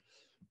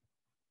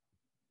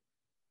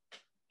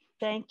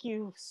 Thank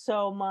you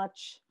so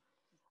much,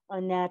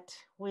 Annette.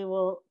 We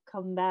will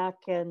come back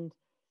and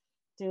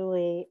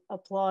duly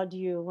applaud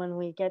you when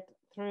we get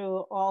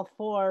through all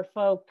four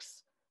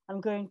folks. I'm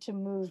going to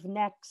move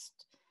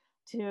next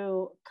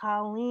to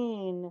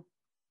Colleen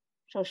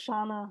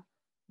Shoshana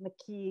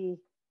McKee,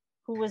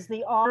 who was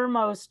the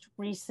most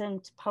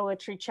recent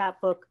poetry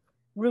chapbook,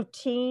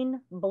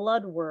 Routine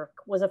Blood Work,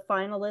 was a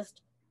finalist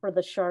for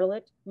the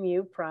Charlotte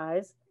Mew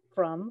Prize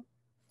from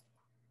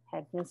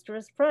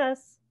Headmistress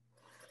Press.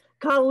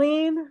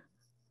 Colleen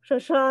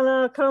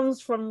Shoshana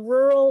comes from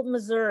rural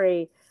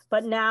Missouri,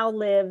 but now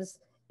lives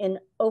in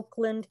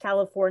Oakland,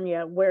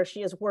 California, where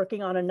she is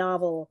working on a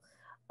novel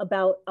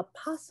about a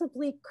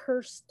possibly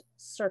cursed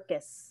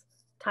circus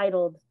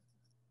titled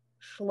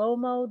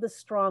Shlomo the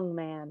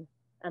Strongman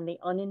and the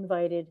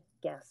Uninvited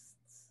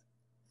Guests.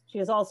 She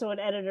is also an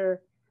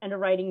editor and a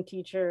writing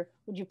teacher.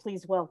 Would you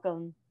please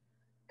welcome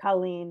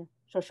Colleen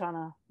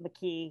Shoshana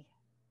McKee?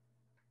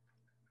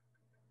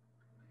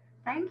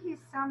 Thank you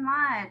so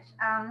much.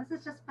 This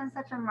has just been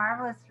such a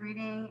marvelous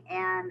reading,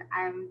 and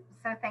I'm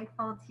so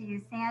thankful to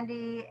you,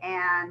 Sandy,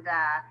 and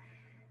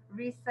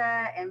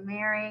Risa and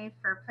Mary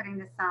for putting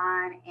this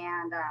on.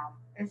 And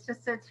it's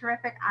just a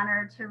terrific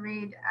honor to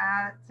read,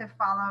 to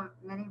follow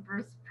Minnie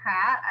Bruce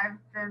Pratt. I've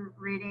been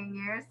reading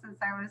you since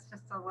I was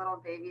just a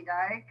little baby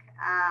dyke.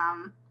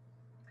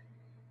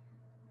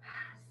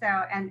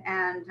 And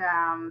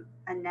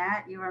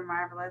Annette, you were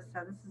marvelous.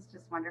 So this is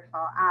just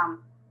wonderful. I'm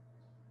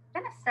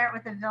going to start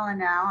with the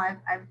villanelle.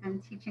 I've been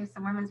teaching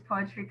some women's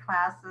poetry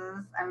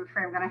classes. I'm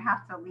afraid I'm going to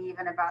have to leave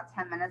in about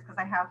 10 minutes because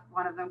I have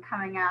one of them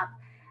coming up.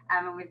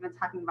 And we've been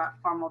talking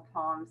about formal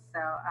poems. So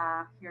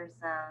here's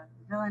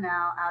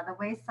villanelle, The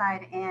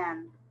Wayside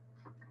Inn.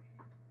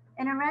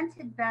 In a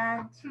rented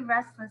bed, two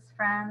restless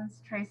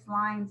friends trace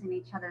lines in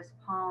each other's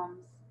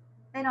palms.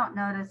 They don't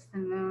notice the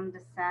moon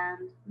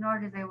descend, nor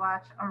do they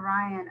watch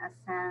Orion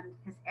ascend,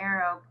 his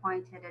arrow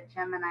pointed at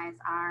Gemini's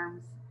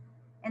arms.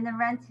 In the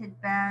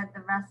rented bed, the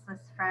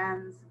restless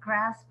friends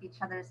grasp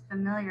each other's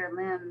familiar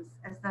limbs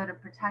as though to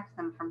protect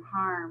them from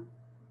harm.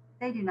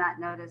 They do not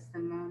notice the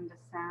moon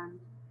descend.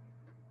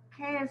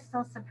 Kay is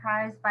still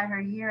surprised by her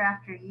year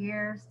after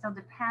year, still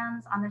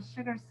depends on the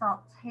sugar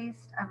salt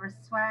taste of her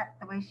sweat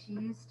the way she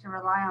used to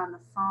rely on the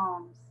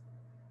Psalms.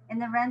 In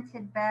the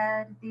rented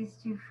bed, these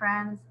two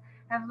friends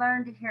have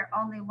learned to hear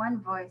only one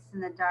voice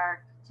in the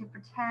dark, to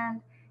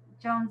pretend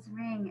Joan's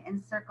ring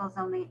encircles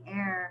only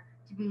air,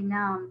 to be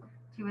numb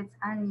to its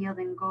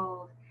unyielding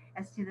gold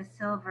as to the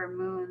silver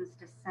moon's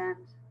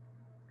descent.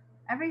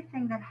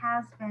 Everything that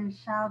has been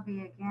shall be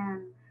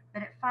again,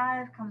 but at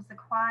 5 comes the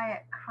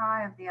quiet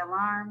cry of the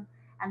alarm,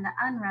 and the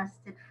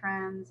unrested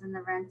friends in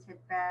the rented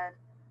bed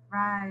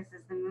rise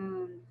as the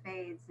moon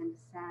fades and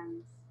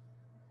descends.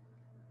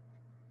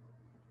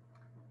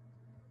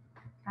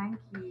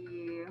 Thank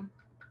you.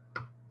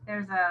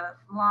 There's a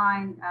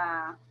line,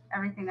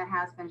 everything that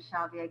has been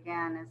shall be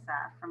again, is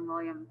from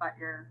William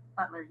Butler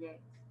Yeats.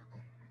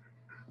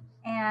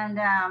 And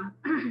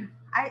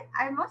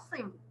I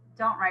mostly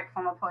don't write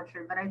formal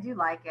poetry, but I do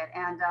like it.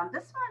 And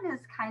this one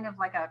is kind of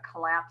like a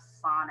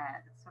collapsed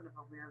sonnet. It's sort of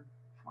a weird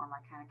form I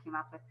kind of came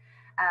up with,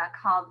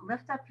 called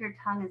Lift Up Your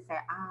Tongue and Say,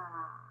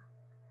 ah.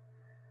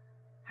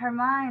 Her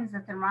mind's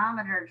a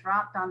thermometer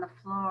dropped on the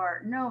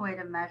floor, no way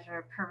to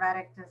measure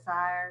prophetic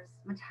desires.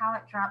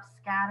 Metallic drops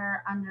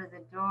scatter under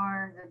the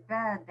door, the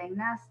bed, they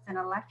nest in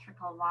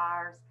electrical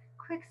wires.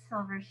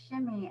 Quicksilver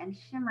shimmy and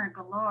shimmer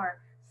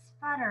galore,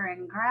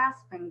 sputtering,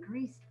 grasping,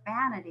 greased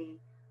vanity.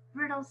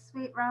 Brittle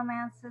sweet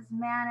romances,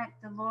 manic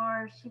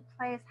dolor, she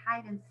plays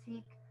hide and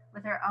seek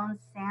with her own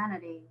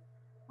sanity.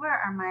 Where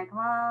are my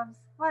gloves?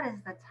 What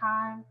is the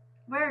time?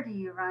 Where do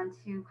you run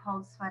to,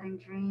 cold sweating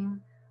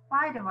dream?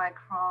 Why do I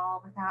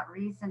crawl without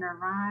reason or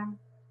rhyme?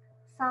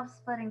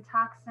 Self-splitting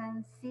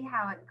toxin, see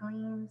how it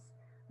gleams.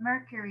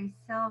 Mercury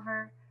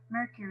silver,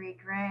 mercury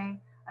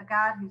gray, a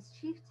god whose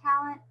chief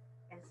talent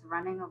is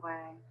running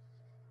away.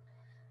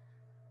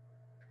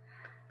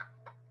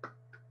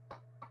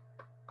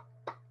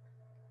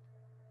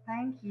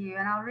 Thank you,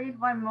 and I'll read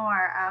one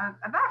more.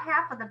 About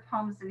half of the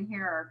poems in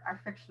here are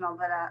fictional,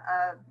 but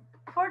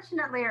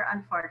fortunately or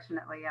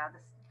unfortunately,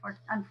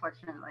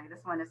 unfortunately,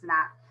 this one is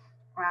not.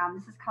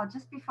 This is called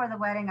Just Before the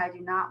Wedding I Do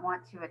Not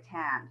Want to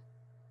Attend.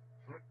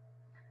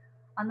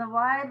 On the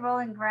wide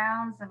rolling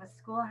grounds of a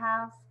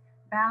schoolhouse,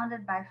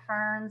 bounded by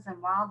ferns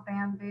and wild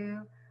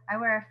bamboo, I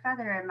wear a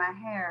feather in my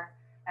hair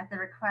at the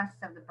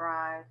request of the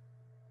bride.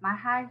 My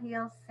high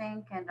heels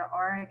sink into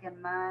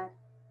Oregon mud.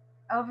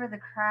 Over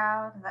the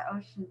crowd, the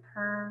ocean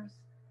purrs.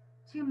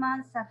 2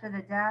 months after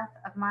the death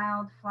of my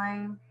old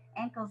flame,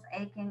 ankles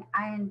aching,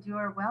 I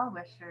endure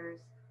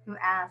well-wishers who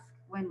ask,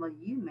 when will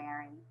you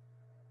marry?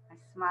 I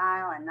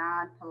smile and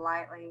nod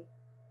politely.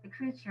 The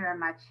creature in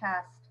my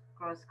chest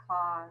grows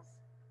claws.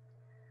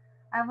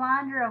 I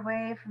wander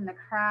away from the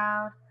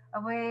crowd,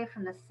 away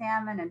from the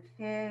salmon and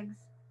figs,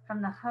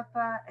 from the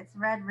chuppah, its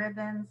red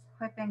ribbons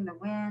whipping the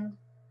wind.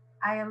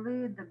 I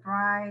elude the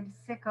bride,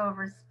 sick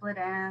over split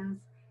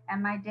ends,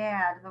 and my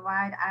dad, the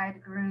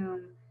wide-eyed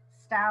groom,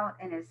 stout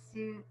in his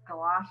suit,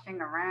 galoshing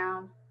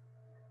around.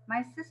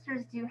 My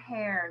sisters do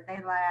hair,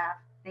 they laugh,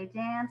 they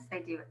dance,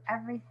 they do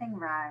everything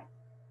right.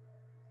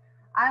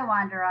 I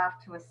wander off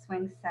to a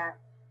swing set,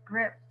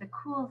 grip the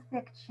cool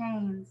thick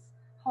chains,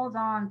 hold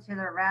on to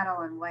their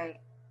rattle and wait.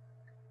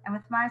 And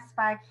with my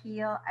spike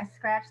heel, I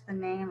scratch the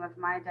name of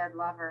my dead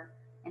lover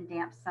in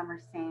damp summer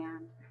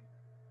sand.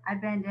 I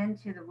bend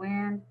into the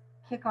wind,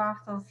 kick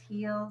off those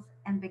heels,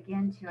 and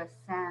begin to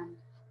ascend.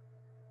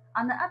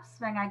 On the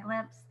upswing, I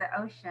glimpse the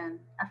ocean,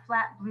 a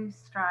flat blue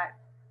stripe,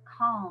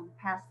 calm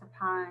past the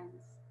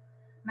pines.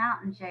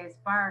 Mountain jays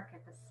bark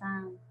at the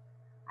sun.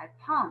 I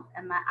pump,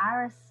 and my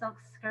iris silk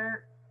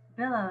skirt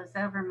billows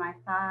over my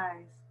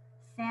thighs,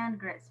 sand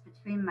grits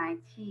between my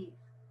teeth.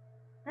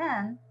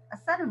 Then, a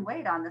sudden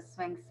weight on the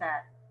swing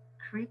set,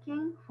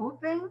 creaking,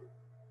 whooping.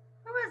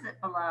 Who is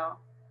it below?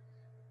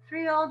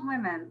 3 old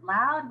women,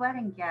 loud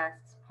wedding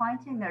guests,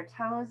 pointing their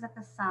toes at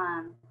the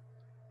sun.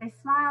 They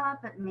smile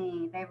up at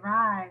me, they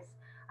rise.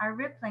 Our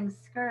rippling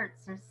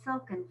skirts are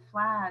silken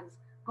flags,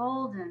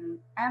 golden,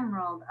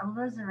 emerald,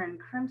 alizarin,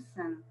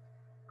 crimson.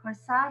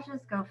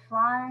 Corsages go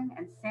flying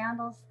and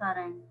sandals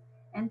thudding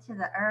into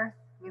the earth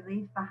we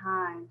leave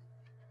behind.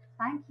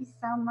 Thank you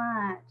so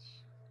much.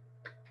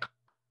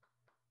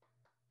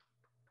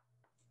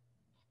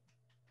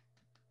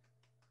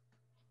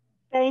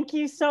 Thank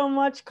you so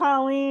much,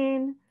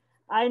 Colleen.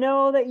 I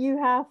know that you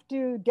have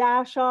to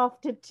dash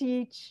off to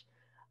teach,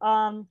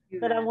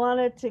 but I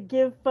wanted to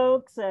give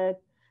folks if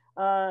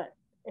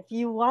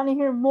you want to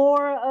hear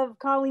more of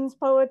Colleen's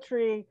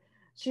poetry,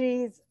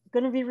 she's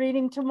going to be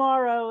reading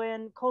tomorrow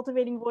in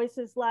Cultivating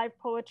Voices Live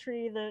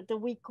Poetry, the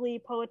weekly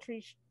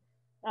poetry,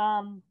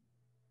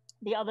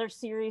 the other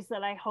series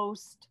that I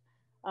host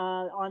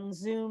on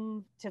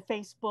Zoom to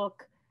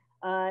Facebook.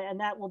 And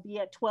that will be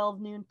at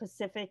 12 noon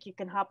Pacific. You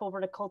can hop over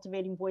to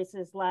Cultivating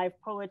Voices Live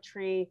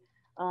Poetry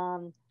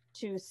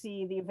to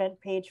see the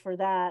event page for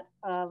that.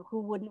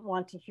 Who wouldn't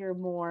want to hear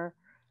more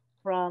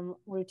from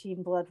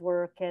Routine Blood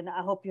Work? And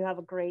I hope you have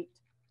a great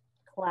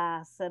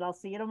class, and I'll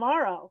see you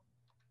tomorrow.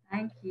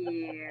 Thank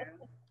you.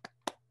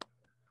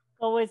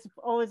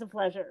 Always a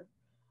pleasure.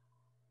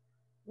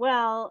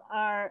 Well,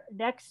 our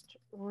next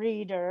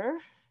reader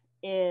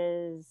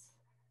is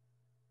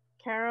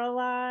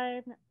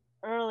Caroline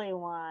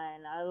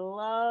Earleywine. I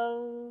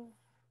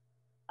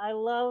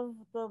love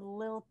the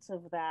lilt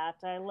of that.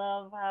 I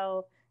love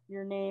how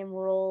your name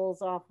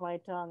rolls off my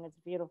tongue. It's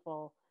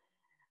beautiful.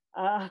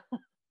 Caroline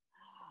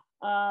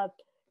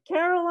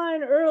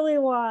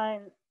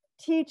Earleywine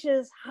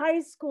teaches high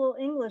school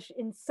English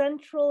in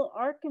Central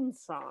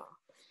Arkansas,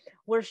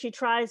 where she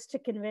tries to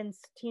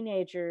convince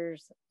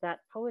teenagers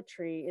that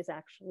poetry is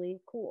actually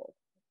cool.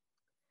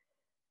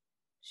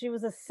 She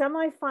was a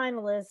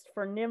semi-finalist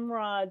for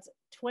Nimrod's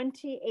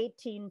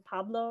 2018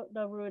 Pablo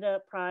Neruda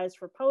Prize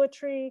for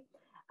Poetry,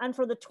 and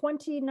for the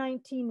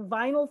 2019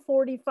 Vinyl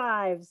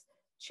 45s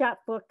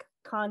chapbook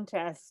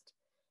contest.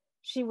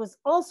 She was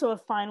also a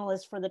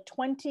finalist for the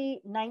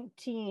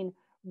 2019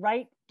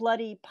 Write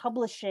Bloody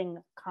Publishing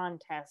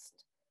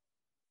contest.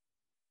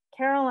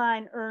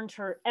 Caroline earned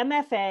her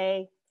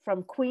MFA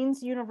from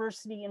Queen's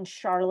University in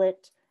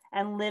Charlotte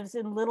and lives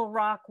in Little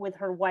Rock with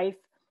her wife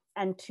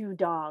and 2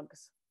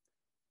 dogs.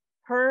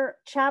 Her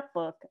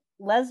chapbook,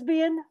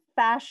 Lesbian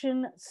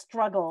Fashion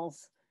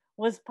Struggles,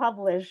 was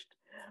published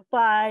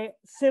by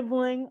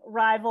Sibling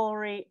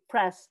Rivalry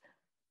Press.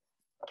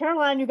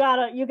 Caroline, you got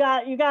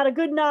a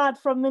good nod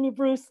from Minnie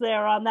Bruce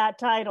there on that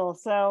title.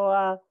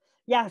 So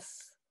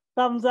yes,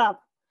 thumbs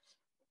up.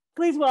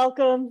 Please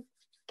welcome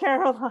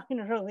Caroline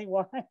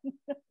Earleywine.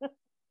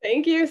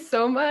 Thank you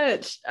so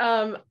much.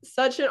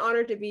 Such an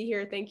honor to be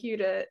here. Thank you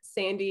to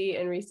Sandy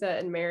and Risa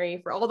and Mary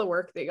for all the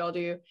work that y'all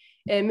do.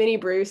 And Minnie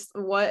Bruce,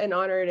 what an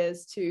honor it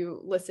is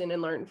to listen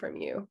and learn from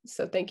you.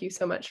 So thank you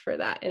so much for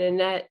that. And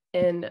Annette,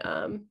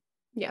 and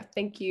yeah,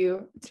 thank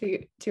you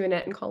to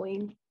Annette and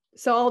Colleen.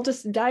 So I'll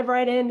just dive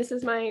right in. This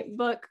is my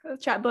book,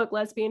 chapbook,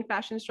 Lesbian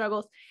Fashion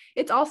Struggles.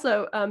 It's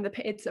also,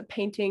 it's a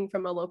painting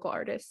from a local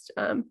artist,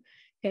 and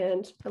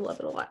I love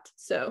it a lot.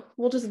 So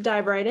we'll just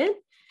dive right in.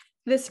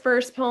 This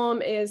first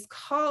poem is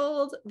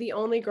called The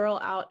Only Girl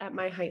Out at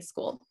My High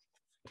School.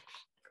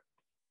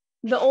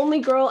 The only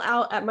girl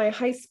out at my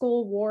high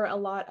school wore a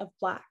lot of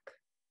black.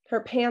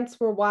 Her pants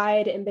were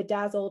wide and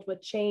bedazzled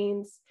with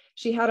chains.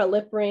 She had a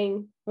lip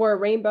ring, wore a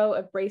rainbow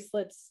of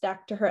bracelets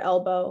stacked to her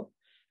elbow.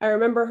 I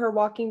remember her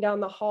walking down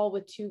the hall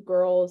with 2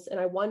 girls, and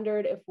I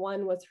wondered if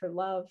one was her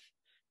love.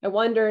 I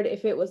wondered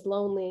if it was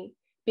lonely,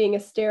 being a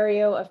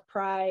stereo of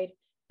pride,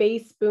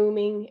 bass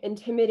booming,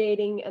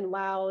 intimidating and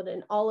loud,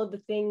 and all of the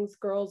things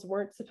girls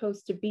weren't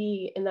supposed to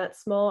be in that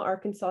small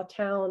Arkansas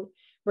town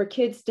where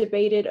kids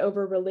debated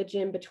over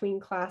religion between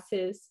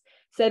classes,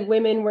 said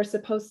women were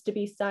supposed to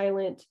be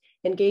silent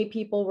and gay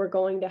people were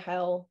going to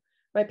hell.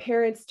 My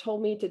parents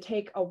told me to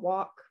take a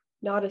walk,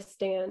 not a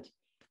stand,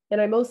 and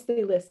I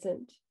mostly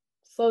listened.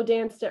 Slow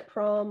danced at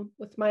prom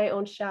with my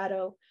own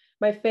shadow,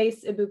 my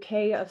face a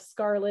bouquet of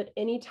scarlet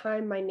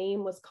anytime my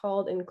name was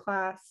called in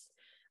class.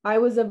 I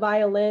was a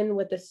violin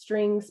with the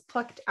strings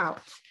plucked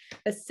out,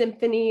 a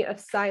symphony of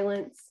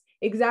silence,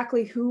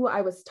 exactly who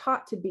I was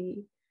taught to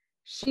be.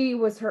 She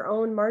was her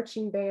own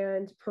marching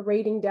band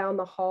parading down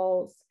the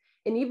halls,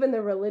 and even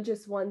the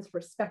religious ones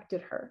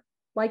respected her,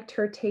 liked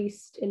her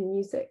taste in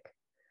music.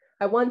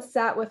 I once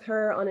sat with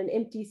her on an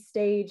empty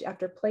stage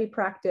after play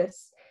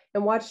practice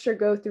and watched her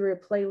go through a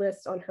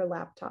playlist on her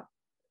laptop.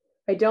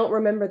 I don't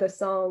remember the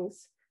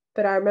songs,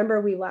 but I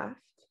remember we laughed.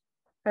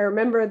 I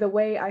remember the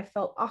way I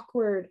felt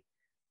awkward,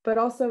 but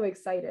also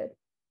excited,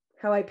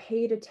 how I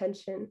paid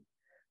attention,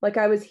 like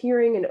I was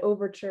hearing an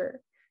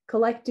overture,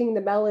 collecting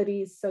the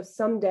melodies so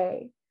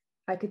someday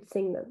I could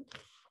sing them.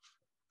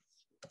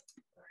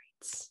 All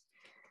right.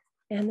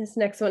 And this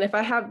next one, if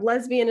I have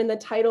lesbian in the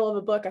title of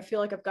a book, I feel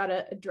like I've got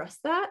to address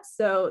that.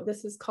 So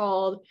this is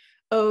called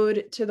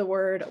Ode to the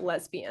Word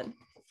Lesbian.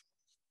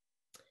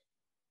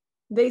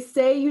 They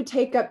say you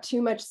take up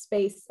too much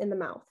space in the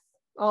mouth,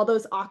 all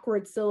those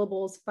awkward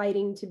syllables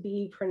fighting to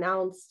be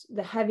pronounced,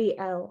 the heavy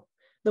L,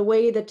 the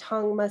way the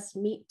tongue must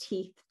meet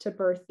teeth to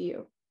birth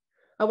you.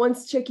 I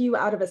once took you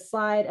out of a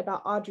slide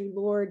about Audre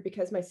Lorde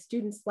because my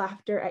students'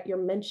 laughter at your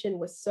mention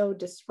was so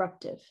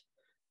disruptive.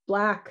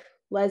 Black,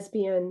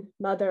 lesbian,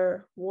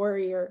 mother,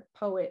 warrior,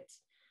 poet.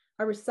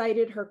 I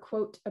recited her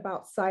quote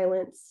about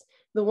silence,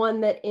 the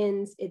one that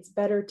ends, "It's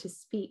better to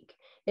speak,"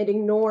 and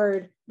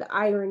ignored the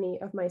irony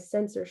of my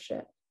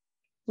censorship.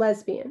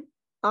 Lesbian,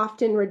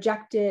 often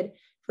rejected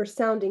for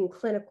sounding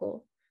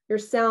clinical. Your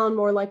sound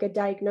more like a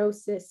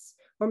diagnosis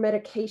or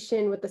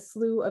medication with a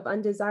slew of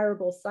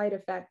undesirable side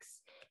effects.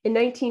 In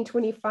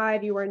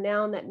 1925, you were a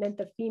noun that meant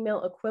the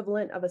female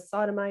equivalent of a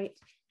sodomite,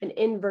 an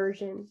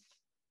inversion.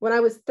 When I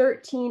was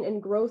 13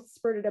 and growth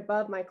spurted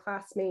above my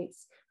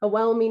classmates, a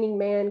well-meaning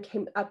man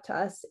came up to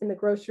us in the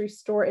grocery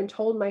store and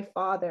told my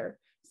father,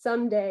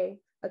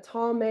 someday a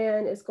tall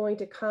man is going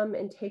to come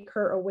and take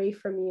her away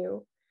from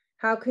you.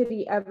 How could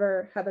he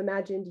ever have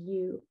imagined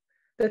you?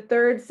 The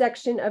third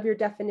section of your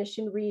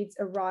definition reads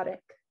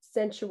erotic,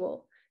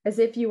 sensual, as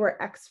if you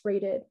were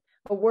X-rated,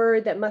 a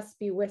word that must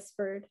be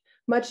whispered,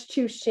 much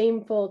too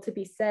shameful to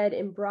be said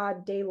in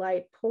broad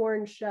daylight,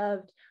 porn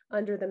shoved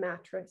under the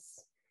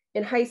mattress.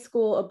 In high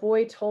school, a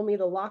boy told me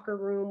the locker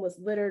room was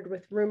littered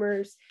with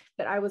rumors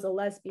that I was a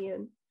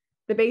lesbian.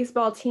 The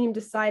baseball team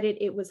decided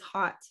it was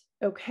hot,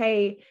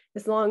 okay,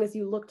 as long as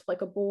you looked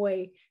like a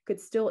boy,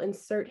 could still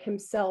insert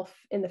himself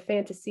in the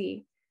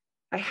fantasy.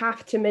 I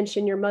have to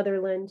mention your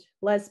motherland,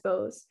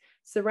 Lesbos,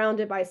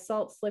 surrounded by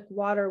salt slick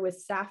water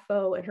with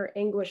Sappho and her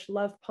anguished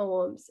love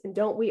poems. And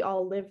don't we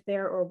all live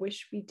there or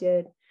wish we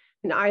did?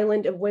 An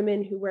island of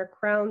women who wear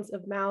crowns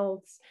of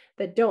mouths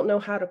that don't know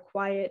how to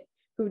quiet,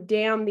 who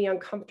damn the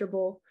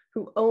uncomfortable,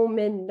 who owe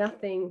men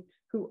nothing,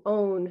 who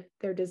own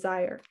their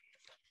desire.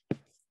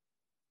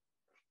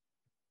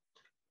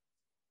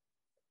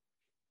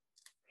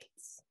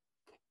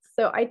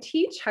 So I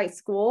teach high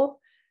school.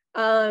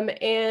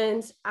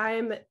 And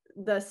I'm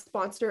the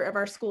sponsor of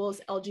our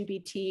school's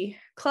LGBT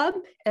club,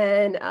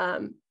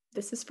 and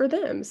this is for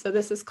them. So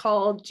this is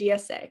called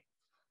GSA.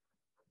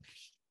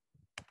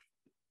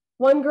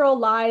 One girl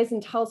lies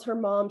and tells her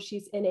mom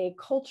she's in a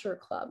culture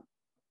club.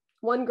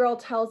 One girl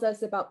tells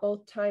us about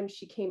both times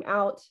she came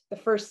out, the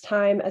first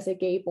time as a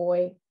gay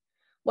boy.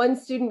 One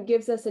student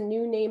gives us a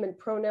new name and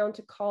pronoun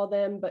to call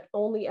them, but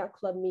only at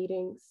club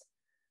meetings.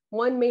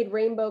 One made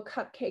rainbow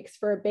cupcakes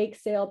for a bake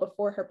sale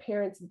before her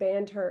parents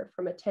banned her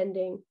from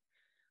attending.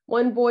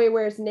 One boy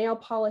wears nail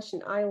polish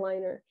and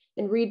eyeliner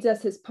and reads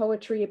us his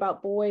poetry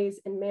about boys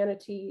and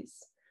manatees.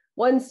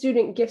 One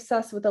student gifts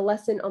us with a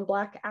lesson on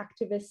Black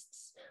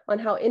activists, on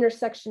how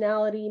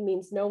intersectionality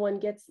means no one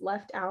gets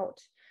left out.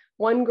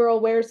 One girl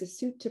wears a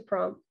suit to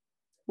prom.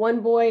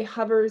 One boy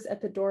hovers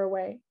at the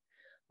doorway.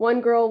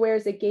 One girl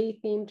wears a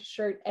gay-themed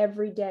shirt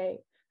every day.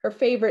 Her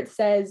favorite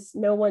says,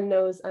 "No one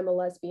knows I'm a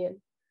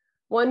lesbian."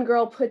 One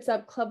girl puts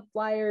up club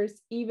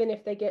flyers even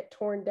if they get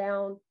torn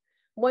down.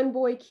 One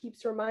boy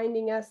keeps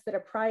reminding us that a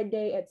pride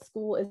day at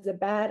school is a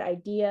bad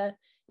idea,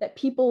 that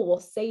people will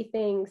say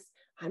things.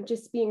 "I'm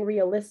just being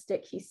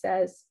realistic," he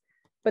says,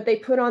 but they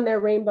put on their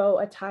rainbow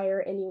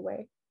attire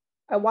anyway.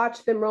 I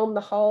watch them roam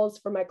the halls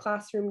from my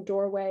classroom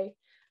doorway,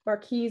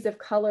 marquees of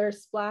color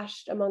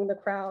splashed among the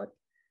crowd.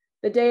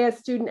 The day a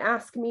student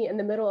asked me in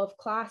the middle of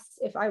class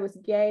if I was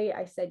gay,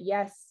 I said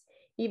yes,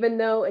 even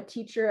though a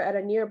teacher at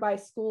a nearby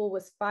school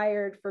was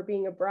fired for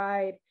being a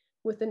bride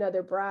with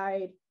another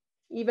bride,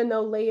 even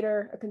though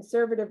later a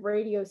conservative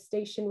radio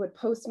station would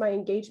post my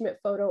engagement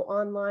photo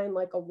online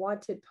like a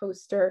wanted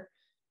poster.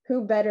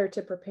 Who better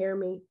to prepare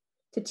me,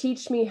 to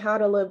teach me how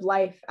to live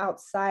life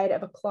outside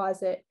of a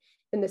closet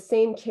than the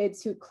same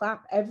kids who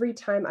clap every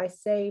time I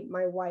say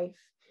my wife,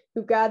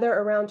 who gather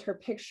around her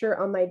picture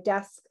on my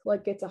desk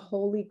like it's a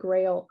holy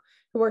grail,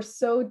 who are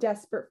so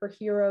desperate for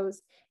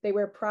heroes, they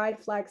wear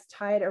pride flags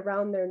tied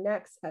around their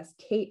necks as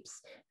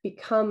capes,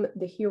 become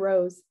the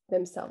heroes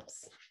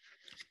themselves.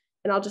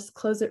 And I'll just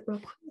close it real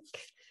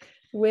quick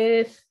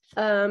with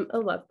a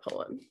love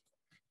poem.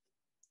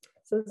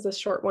 So this is a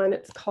short one.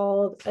 It's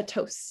called A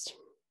Toast.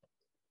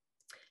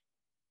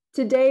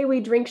 Today we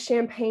drink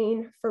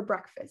champagne for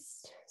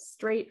breakfast,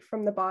 straight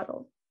from the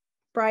bottle.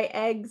 Fry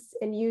eggs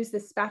and use the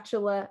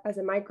spatula as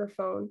a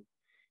microphone.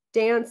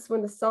 Dance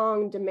when the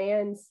song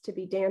demands to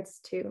be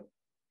danced to.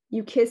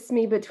 You kiss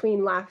me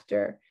between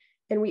laughter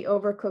and we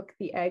overcook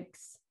the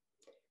eggs.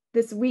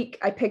 This week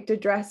I picked a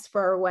dress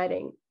for our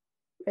wedding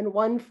and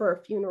one for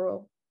a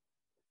funeral.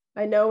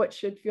 I know it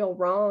should feel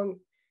wrong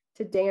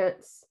to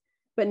dance,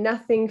 but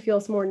nothing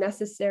feels more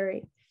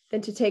necessary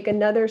than to take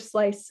another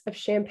slice of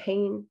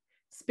champagne,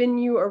 spin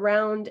you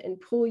around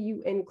and pull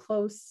you in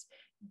close,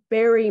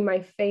 bury my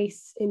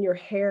face in your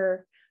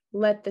hair,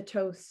 let the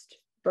toast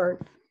burn.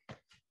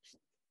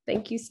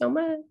 Thank you so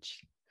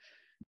much.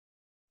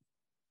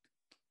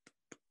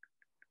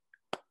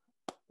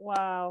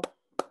 Wow.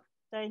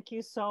 Thank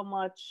you so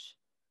much,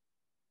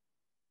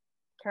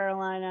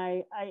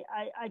 Caroline.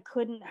 I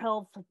couldn't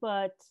help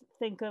but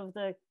think of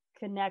the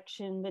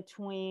connection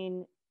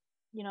between,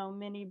 you know,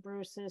 Minnie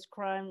Bruce's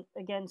Crime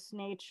Against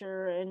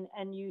Nature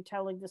and you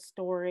telling the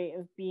story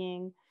of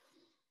being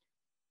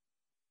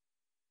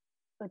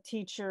a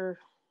teacher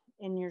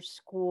in your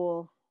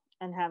school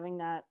and having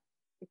that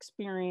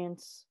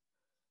experience.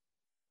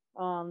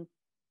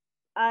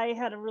 I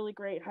had a really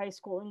great high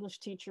school English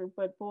teacher,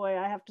 but boy,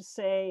 I have to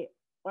say,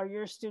 are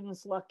your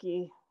students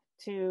lucky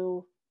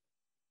to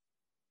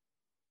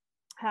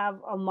have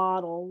a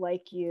model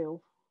like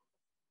you?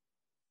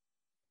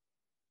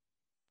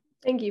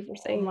 Thank you for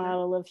saying that. A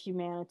model of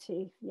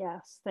humanity.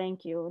 Yes,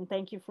 thank you. And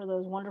thank you for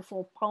those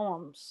wonderful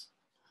poems.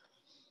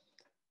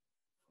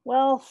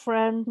 Well,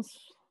 friends,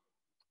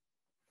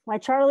 my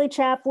Charlie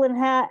Chaplin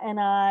hat and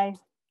I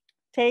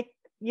take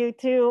you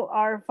to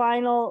our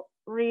final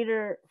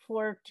reader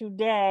for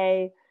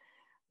today,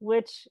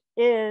 which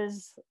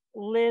is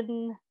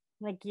Lynn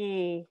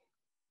McGee.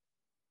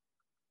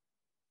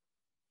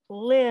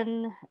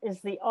 Lynn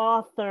is the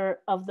author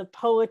of the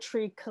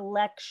poetry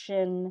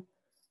collection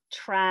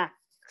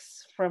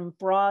Tracks from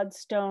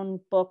Broadstone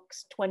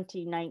Books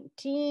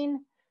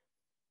 2019,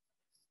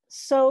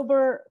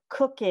 Sober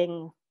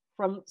Cooking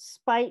from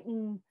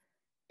Spuyten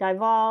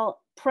Duyvil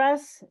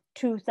Press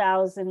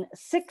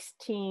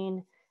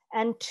 2016,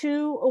 and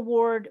 2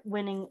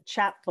 award-winning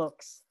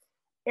chapbooks,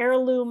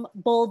 Heirloom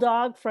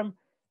Bulldog from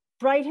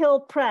Bright Hill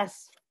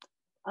Press.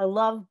 I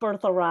love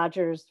Bertha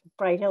Rogers,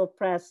 Bright Hill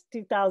Press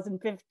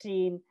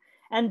 2015,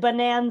 and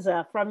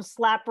Bonanza from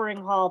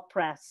Slappering Hall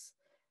Press.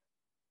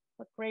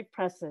 What great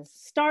presses.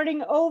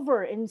 Starting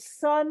over in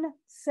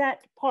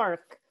Sunset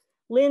Park,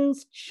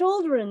 Lynn's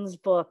children's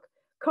book,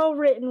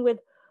 co-written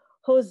with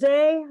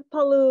Jose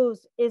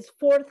Palouse, is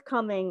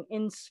forthcoming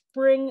in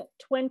spring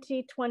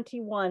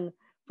 2021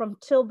 from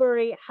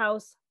Tilbury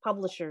House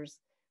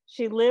Publishers.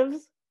 She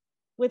lives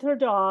with her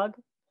dog,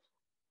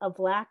 a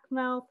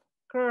blackmouth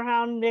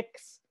Curhound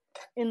mix,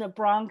 in the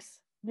Bronx,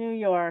 New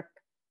York.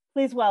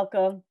 Please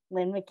welcome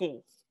Lynn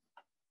McGee.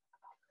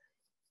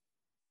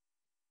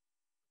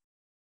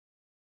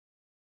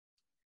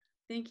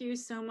 Thank you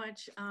so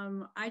much.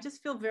 I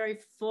just feel very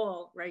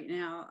full right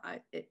now.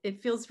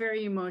 It feels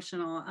very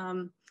emotional.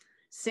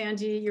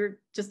 Sandy, you're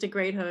just a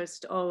great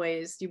host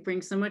always. You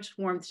bring so much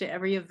warmth to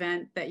every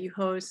event that you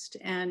host.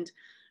 And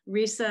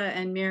Risa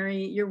and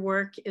Mary, your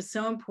work is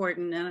so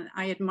important and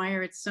I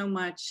admire it so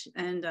much.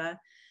 And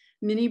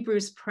Minnie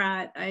Bruce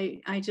Pratt,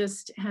 I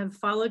just have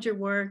followed your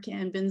work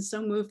and been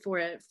so moved for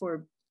it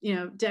for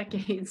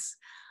decades.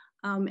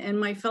 And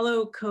my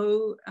fellow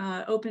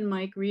open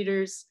mic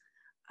readers,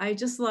 I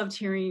just loved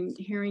hearing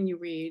you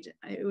read.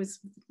 It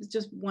was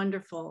just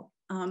wonderful.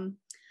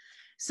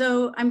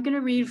 So I'm going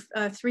to read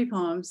 3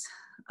 poems.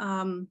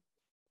 Crimes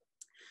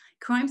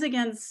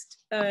Against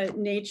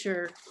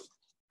Nature.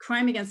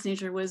 Crime Against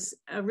Nature was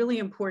a really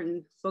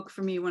important book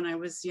for me when I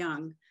was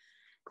young,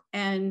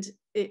 and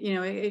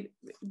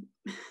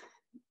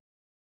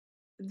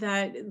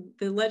that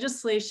the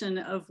legislation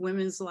of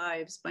women's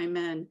lives by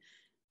men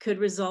could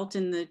result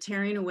in the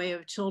tearing away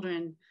of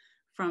children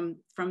from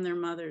their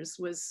mothers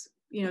was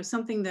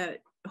something that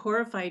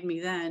horrified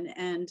me then.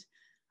 And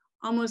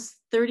almost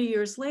 30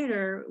 years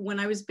later, when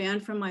I was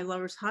banned from my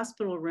lover's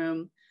hospital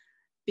room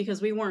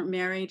because we weren't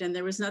married and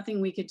there was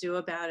nothing we could do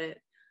about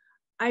it,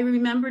 I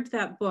remembered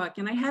that book,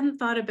 and I hadn't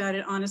thought about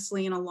it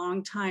honestly in a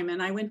long time. And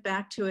I went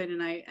back to it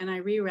and I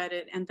reread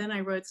it, and then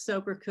I wrote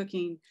Sober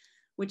Cooking,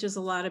 which is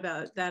a lot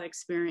about that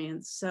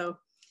experience. So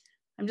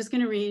I'm just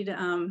going to read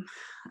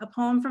a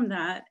poem from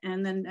that,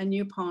 and then a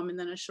new poem, and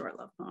then a short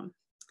love poem.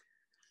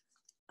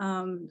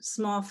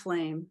 Small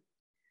Flame.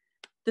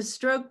 The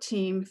stroke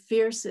team,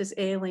 fierce as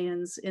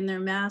aliens in their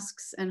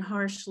masks and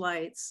harsh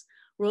lights,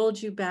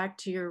 rolled you back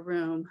to your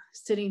room,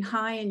 sitting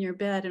high in your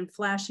bed and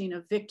flashing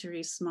a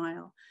victory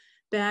smile,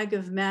 bag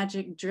of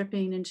magic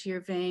dripping into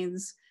your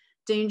veins,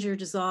 danger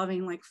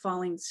dissolving like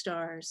falling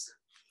stars.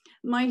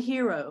 My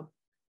hero,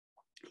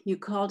 you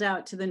called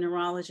out to the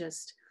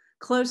neurologist.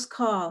 Close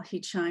call, he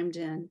chimed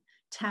in,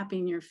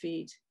 tapping your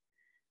feet.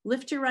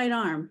 Lift your right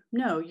arm.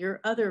 No, your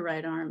other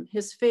right arm,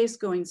 his face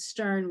going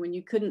stern when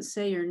you couldn't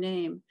say your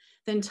name.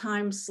 Then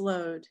time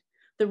slowed.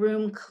 The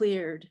room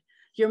cleared.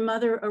 Your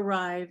mother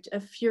arrived, a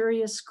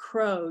furious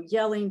crow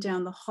yelling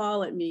down the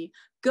hall at me.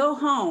 Go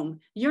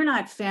home. You're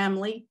not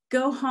family.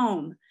 Go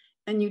home.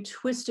 And you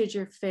twisted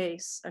your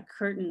face a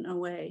curtain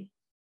away.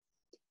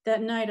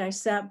 That night I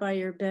sat by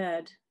your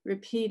bed,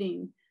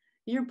 repeating,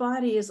 your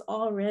body is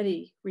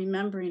already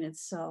remembering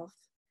itself.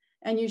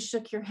 And you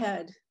shook your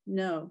head,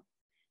 no.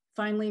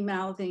 Finally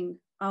mouthing,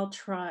 I'll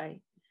try,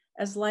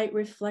 as light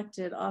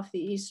reflected off the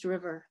East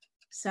River,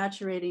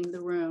 saturating the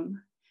room.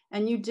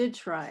 And you did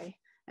try,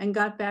 and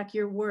got back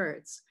your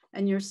words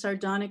and your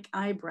sardonic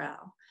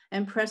eyebrow,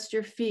 and pressed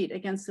your feet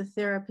against the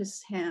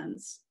therapist's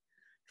hands.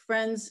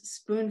 Friends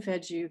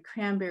spoon-fed you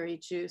cranberry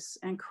juice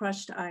and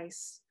crushed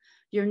ice.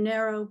 Your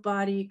narrow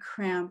body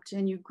cramped,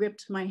 and you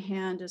gripped my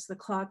hand as the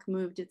clock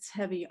moved its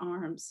heavy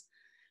arms.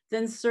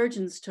 Then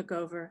surgeons took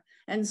over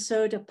and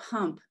sewed a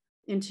pump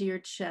into your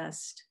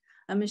chest.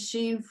 A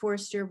machine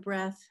forced your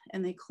breath,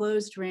 and they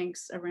closed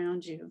ranks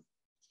around you.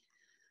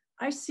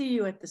 I see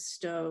you at the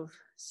stove,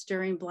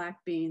 stirring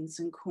black beans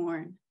and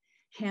corn,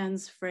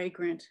 hands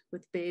fragrant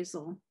with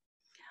basil.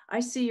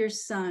 I see your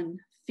son,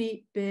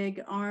 feet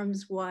big,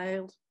 arms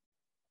wild,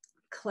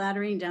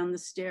 clattering down the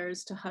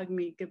stairs to hug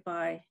me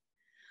goodbye.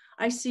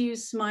 I see you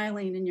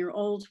smiling in your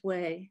old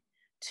way,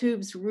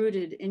 tubes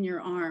rooted in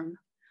your arm.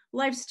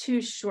 Life's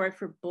too short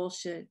for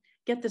bullshit.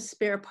 Get the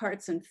spare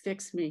parts and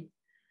fix me.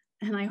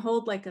 And I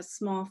hold like a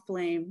small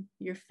flame,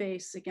 your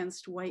face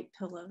against white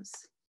pillows.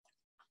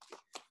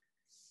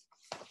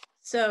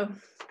 So,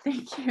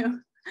 thank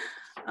you.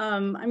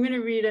 I'm going to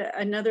read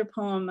another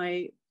poem.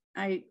 My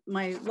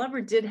lover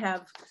did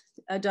have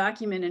a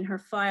document in her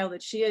file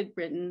that she had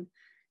written,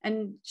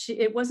 and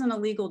it wasn't a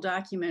legal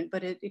document,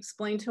 but it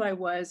explained who I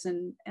was,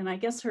 and I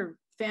guess her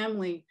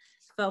family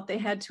felt they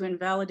had to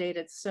invalidate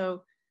it.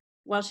 So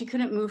while she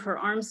couldn't move her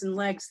arms and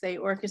legs, they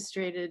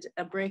orchestrated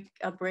a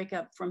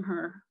breakup from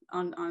her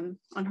on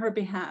her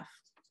behalf.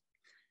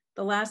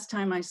 The last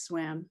time I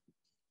swam.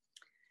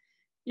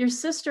 Your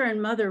sister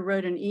and mother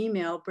wrote an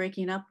email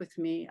breaking up with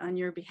me on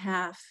your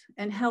behalf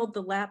and held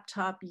the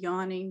laptop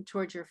yawning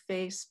toward your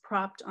face,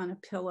 propped on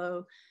a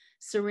pillow,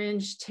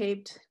 syringe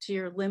taped to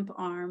your limp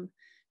arm,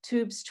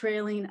 tubes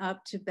trailing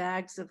up to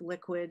bags of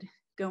liquid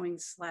going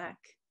slack.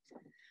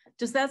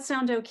 Does that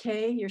sound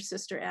okay? Your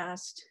sister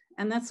asked.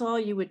 And that's all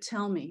you would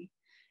tell me,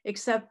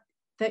 except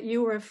that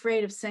you were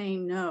afraid of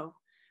saying no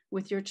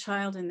with your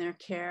child in their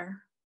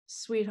care.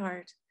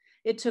 Sweetheart,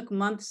 it took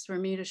months for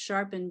me to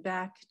sharpen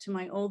back to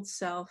my old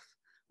self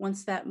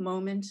once that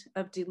moment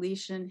of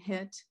deletion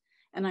hit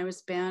and I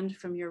was banned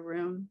from your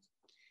room.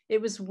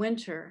 It was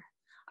winter.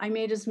 I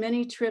made as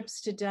many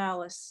trips to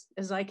Dallas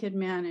as I could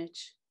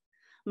manage.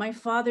 My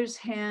father's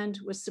hand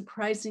was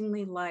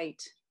surprisingly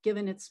light,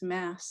 given its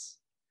mass.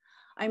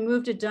 I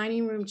moved a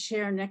dining room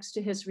chair next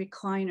to his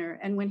recliner,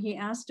 and when he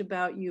asked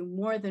about you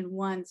more than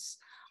once,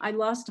 I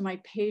lost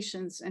my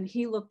patience and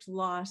he looked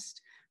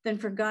lost, then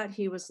forgot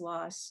he was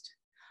lost.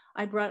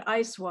 I brought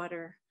ice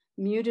water,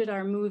 muted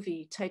our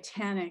movie,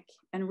 Titanic,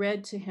 and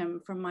read to him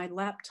from my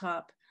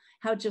laptop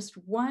how just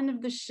one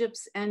of the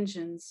ship's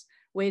engines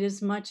weighed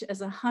as much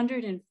as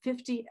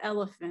 150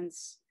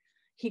 elephants.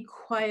 He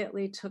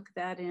quietly took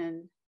that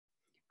in.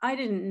 I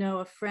didn't know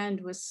a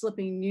friend was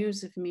slipping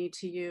news of me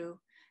to you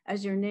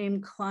as your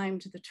name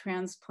climbed the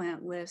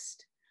transplant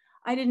list.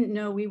 I didn't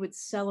know we would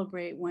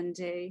celebrate one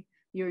day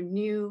your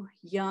new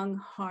young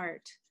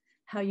heart,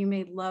 how you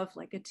made love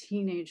like a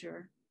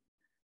teenager.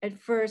 At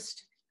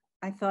first,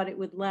 I thought it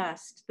would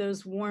last,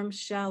 those warm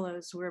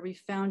shallows where we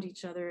found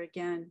each other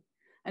again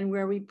and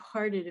where we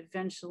parted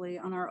eventually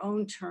on our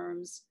own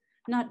terms,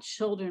 not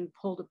children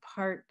pulled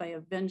apart by a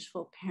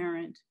vengeful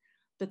parent,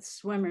 but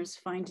swimmers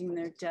finding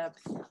their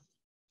depth.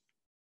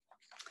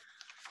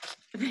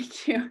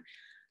 Thank you.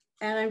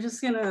 And I'm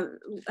just gonna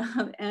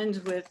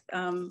end with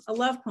a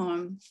love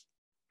poem,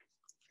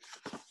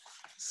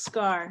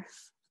 Scar.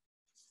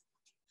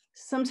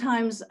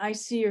 Sometimes I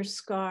see your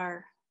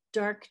scar,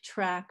 dark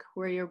track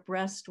where your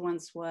breast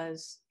once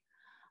was.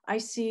 I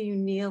see you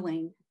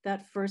kneeling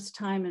that first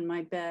time in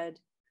my bed,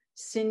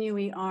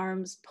 sinewy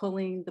arms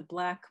pulling the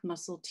black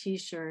muscle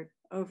t-shirt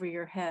over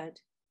your head.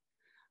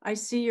 I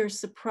see your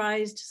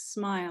surprised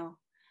smile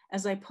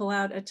as I pull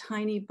out a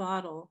tiny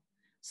bottle,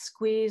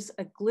 squeeze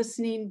a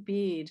glistening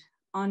bead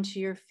onto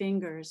your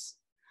fingers.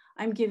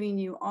 I'm giving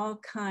you all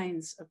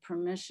kinds of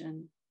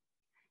permission.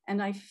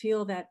 And I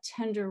feel that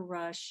tender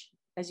rush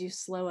as you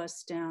slow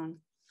us down.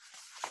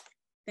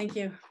 Thank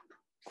you.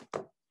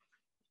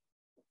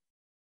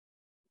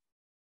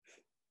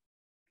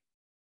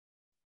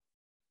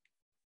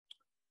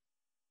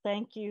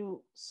 Thank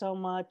you so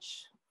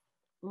much,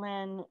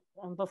 Lynn.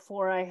 And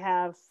before I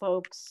have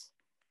folks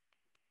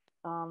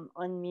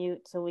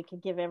unmute so we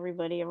could give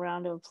everybody a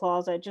round of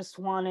applause, I just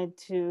wanted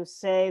to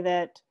say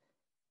that,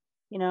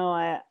 you know,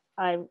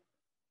 I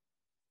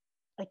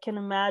can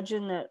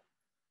imagine that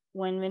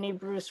when Minnie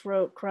Bruce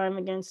wrote Crime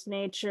Against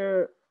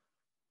Nature,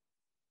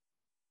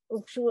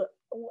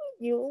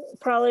 you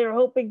probably are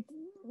hoping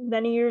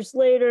many years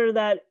later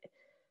that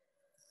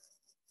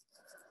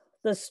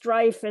the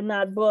strife in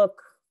that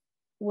book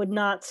would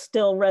not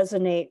still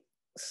resonate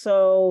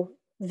so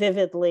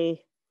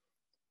vividly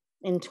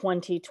in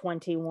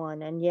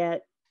 2021. And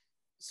yet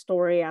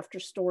story after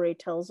story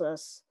tells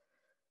us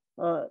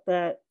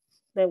that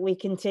we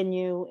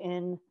continue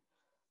in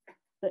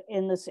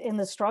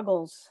the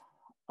struggles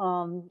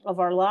of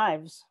our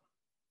lives,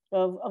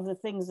 of the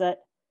things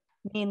that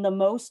mean the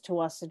most to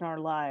us in our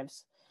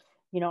lives,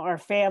 you know, our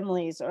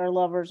families, our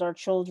lovers, our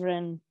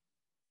children,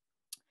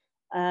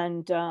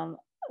 and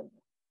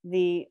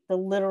the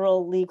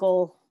literal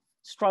legal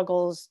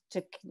struggles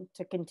to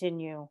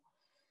continue.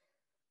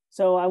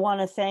 So I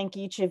want to thank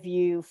each of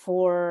you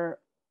for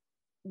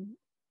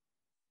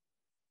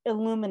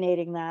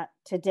illuminating that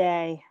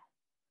today.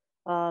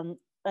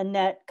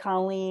 Annette,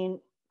 Colleen,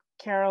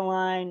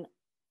 Caroline,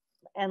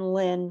 and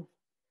Lynn,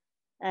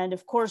 and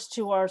of course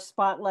to our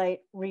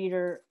spotlight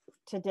reader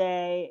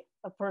today,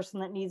 a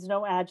person that needs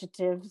no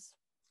adjectives.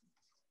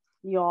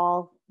 You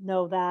all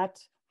know that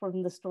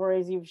from the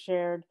stories you've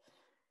shared.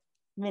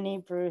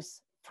 Minnie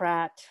Bruce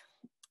Pratt,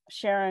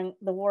 sharing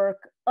the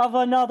work of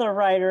another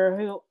writer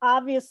who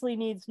obviously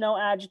needs no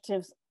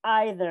adjectives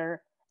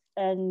either,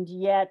 and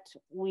yet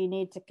we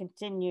need to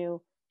continue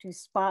to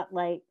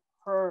spotlight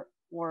her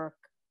work,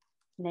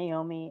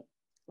 Naomi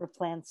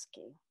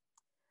Replansky.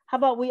 How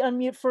about we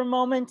unmute for a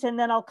moment, and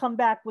then I'll come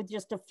back with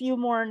just a few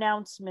more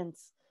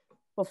announcements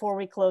before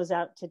we close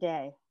out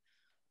today.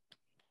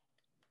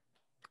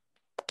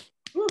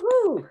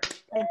 Woohoo!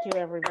 Thank you,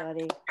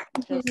 everybody.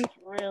 Just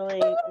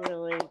really,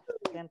 really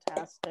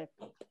fantastic.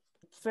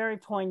 Very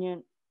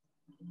poignant.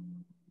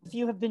 If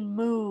you have been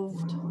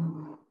moved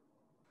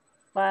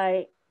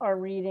by our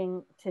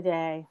reading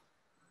today,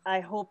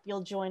 I hope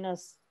you'll join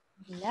us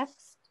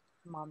next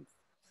month.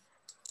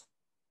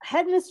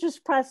 Headmistress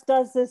Press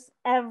does this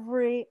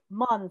every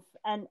month,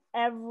 and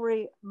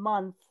every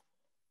month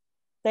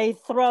they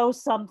throw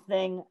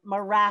something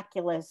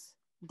miraculous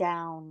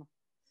down.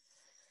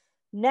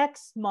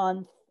 Next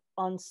month,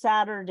 on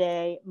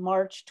Saturday,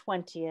 March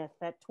 20th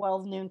at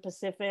 12 noon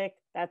Pacific,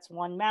 that's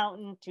 1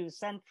 Mountain, 2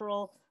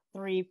 Central,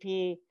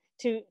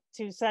 2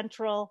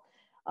 Central,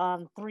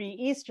 3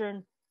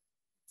 Eastern,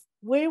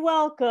 we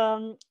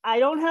welcome, I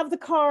don't have the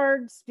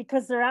cards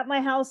because they're at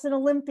my house in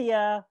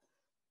Olympia,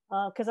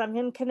 because I'm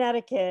in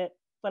Connecticut,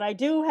 but I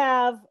do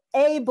have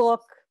a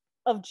book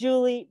of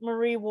Julie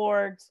Marie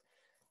Ward's.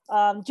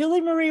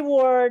 Julie Marie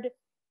Ward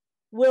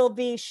will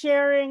be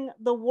sharing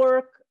the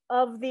work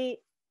of the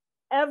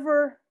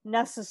ever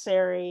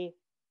necessary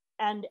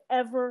and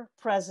ever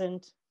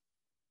present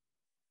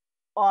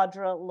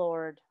Audre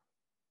Lorde.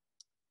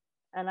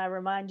 And I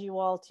remind you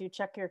all to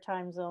check your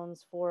time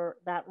zones for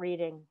that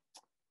reading.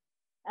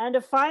 And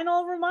a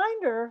final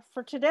reminder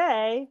for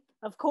today,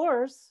 of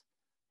course,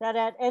 that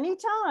at any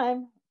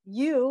time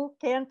you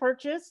can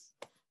purchase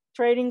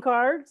trading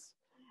cards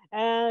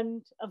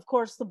and of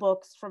course the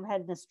books from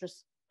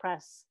Headmistress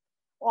Press,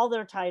 all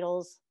their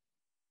titles.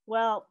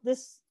 Well,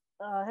 this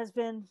has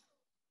been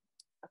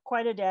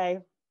quite a day.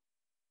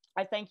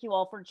 I thank you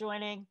all for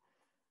joining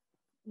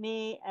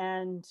me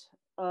and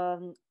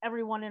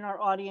everyone in our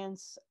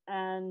audience.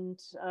 And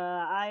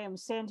I am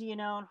Sandy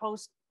Yanone,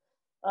 host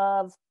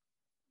of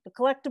the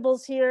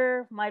Collectibles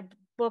here. My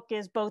book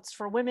is Boats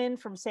for Women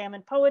from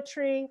Salmon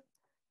Poetry.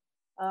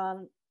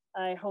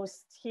 I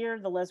host here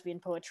the Lesbian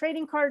Poet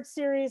Trading Card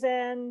Series,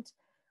 and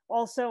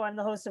also I'm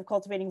the host of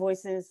Cultivating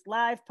Voices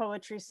live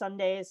poetry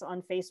Sundays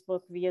on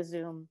Facebook via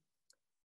Zoom.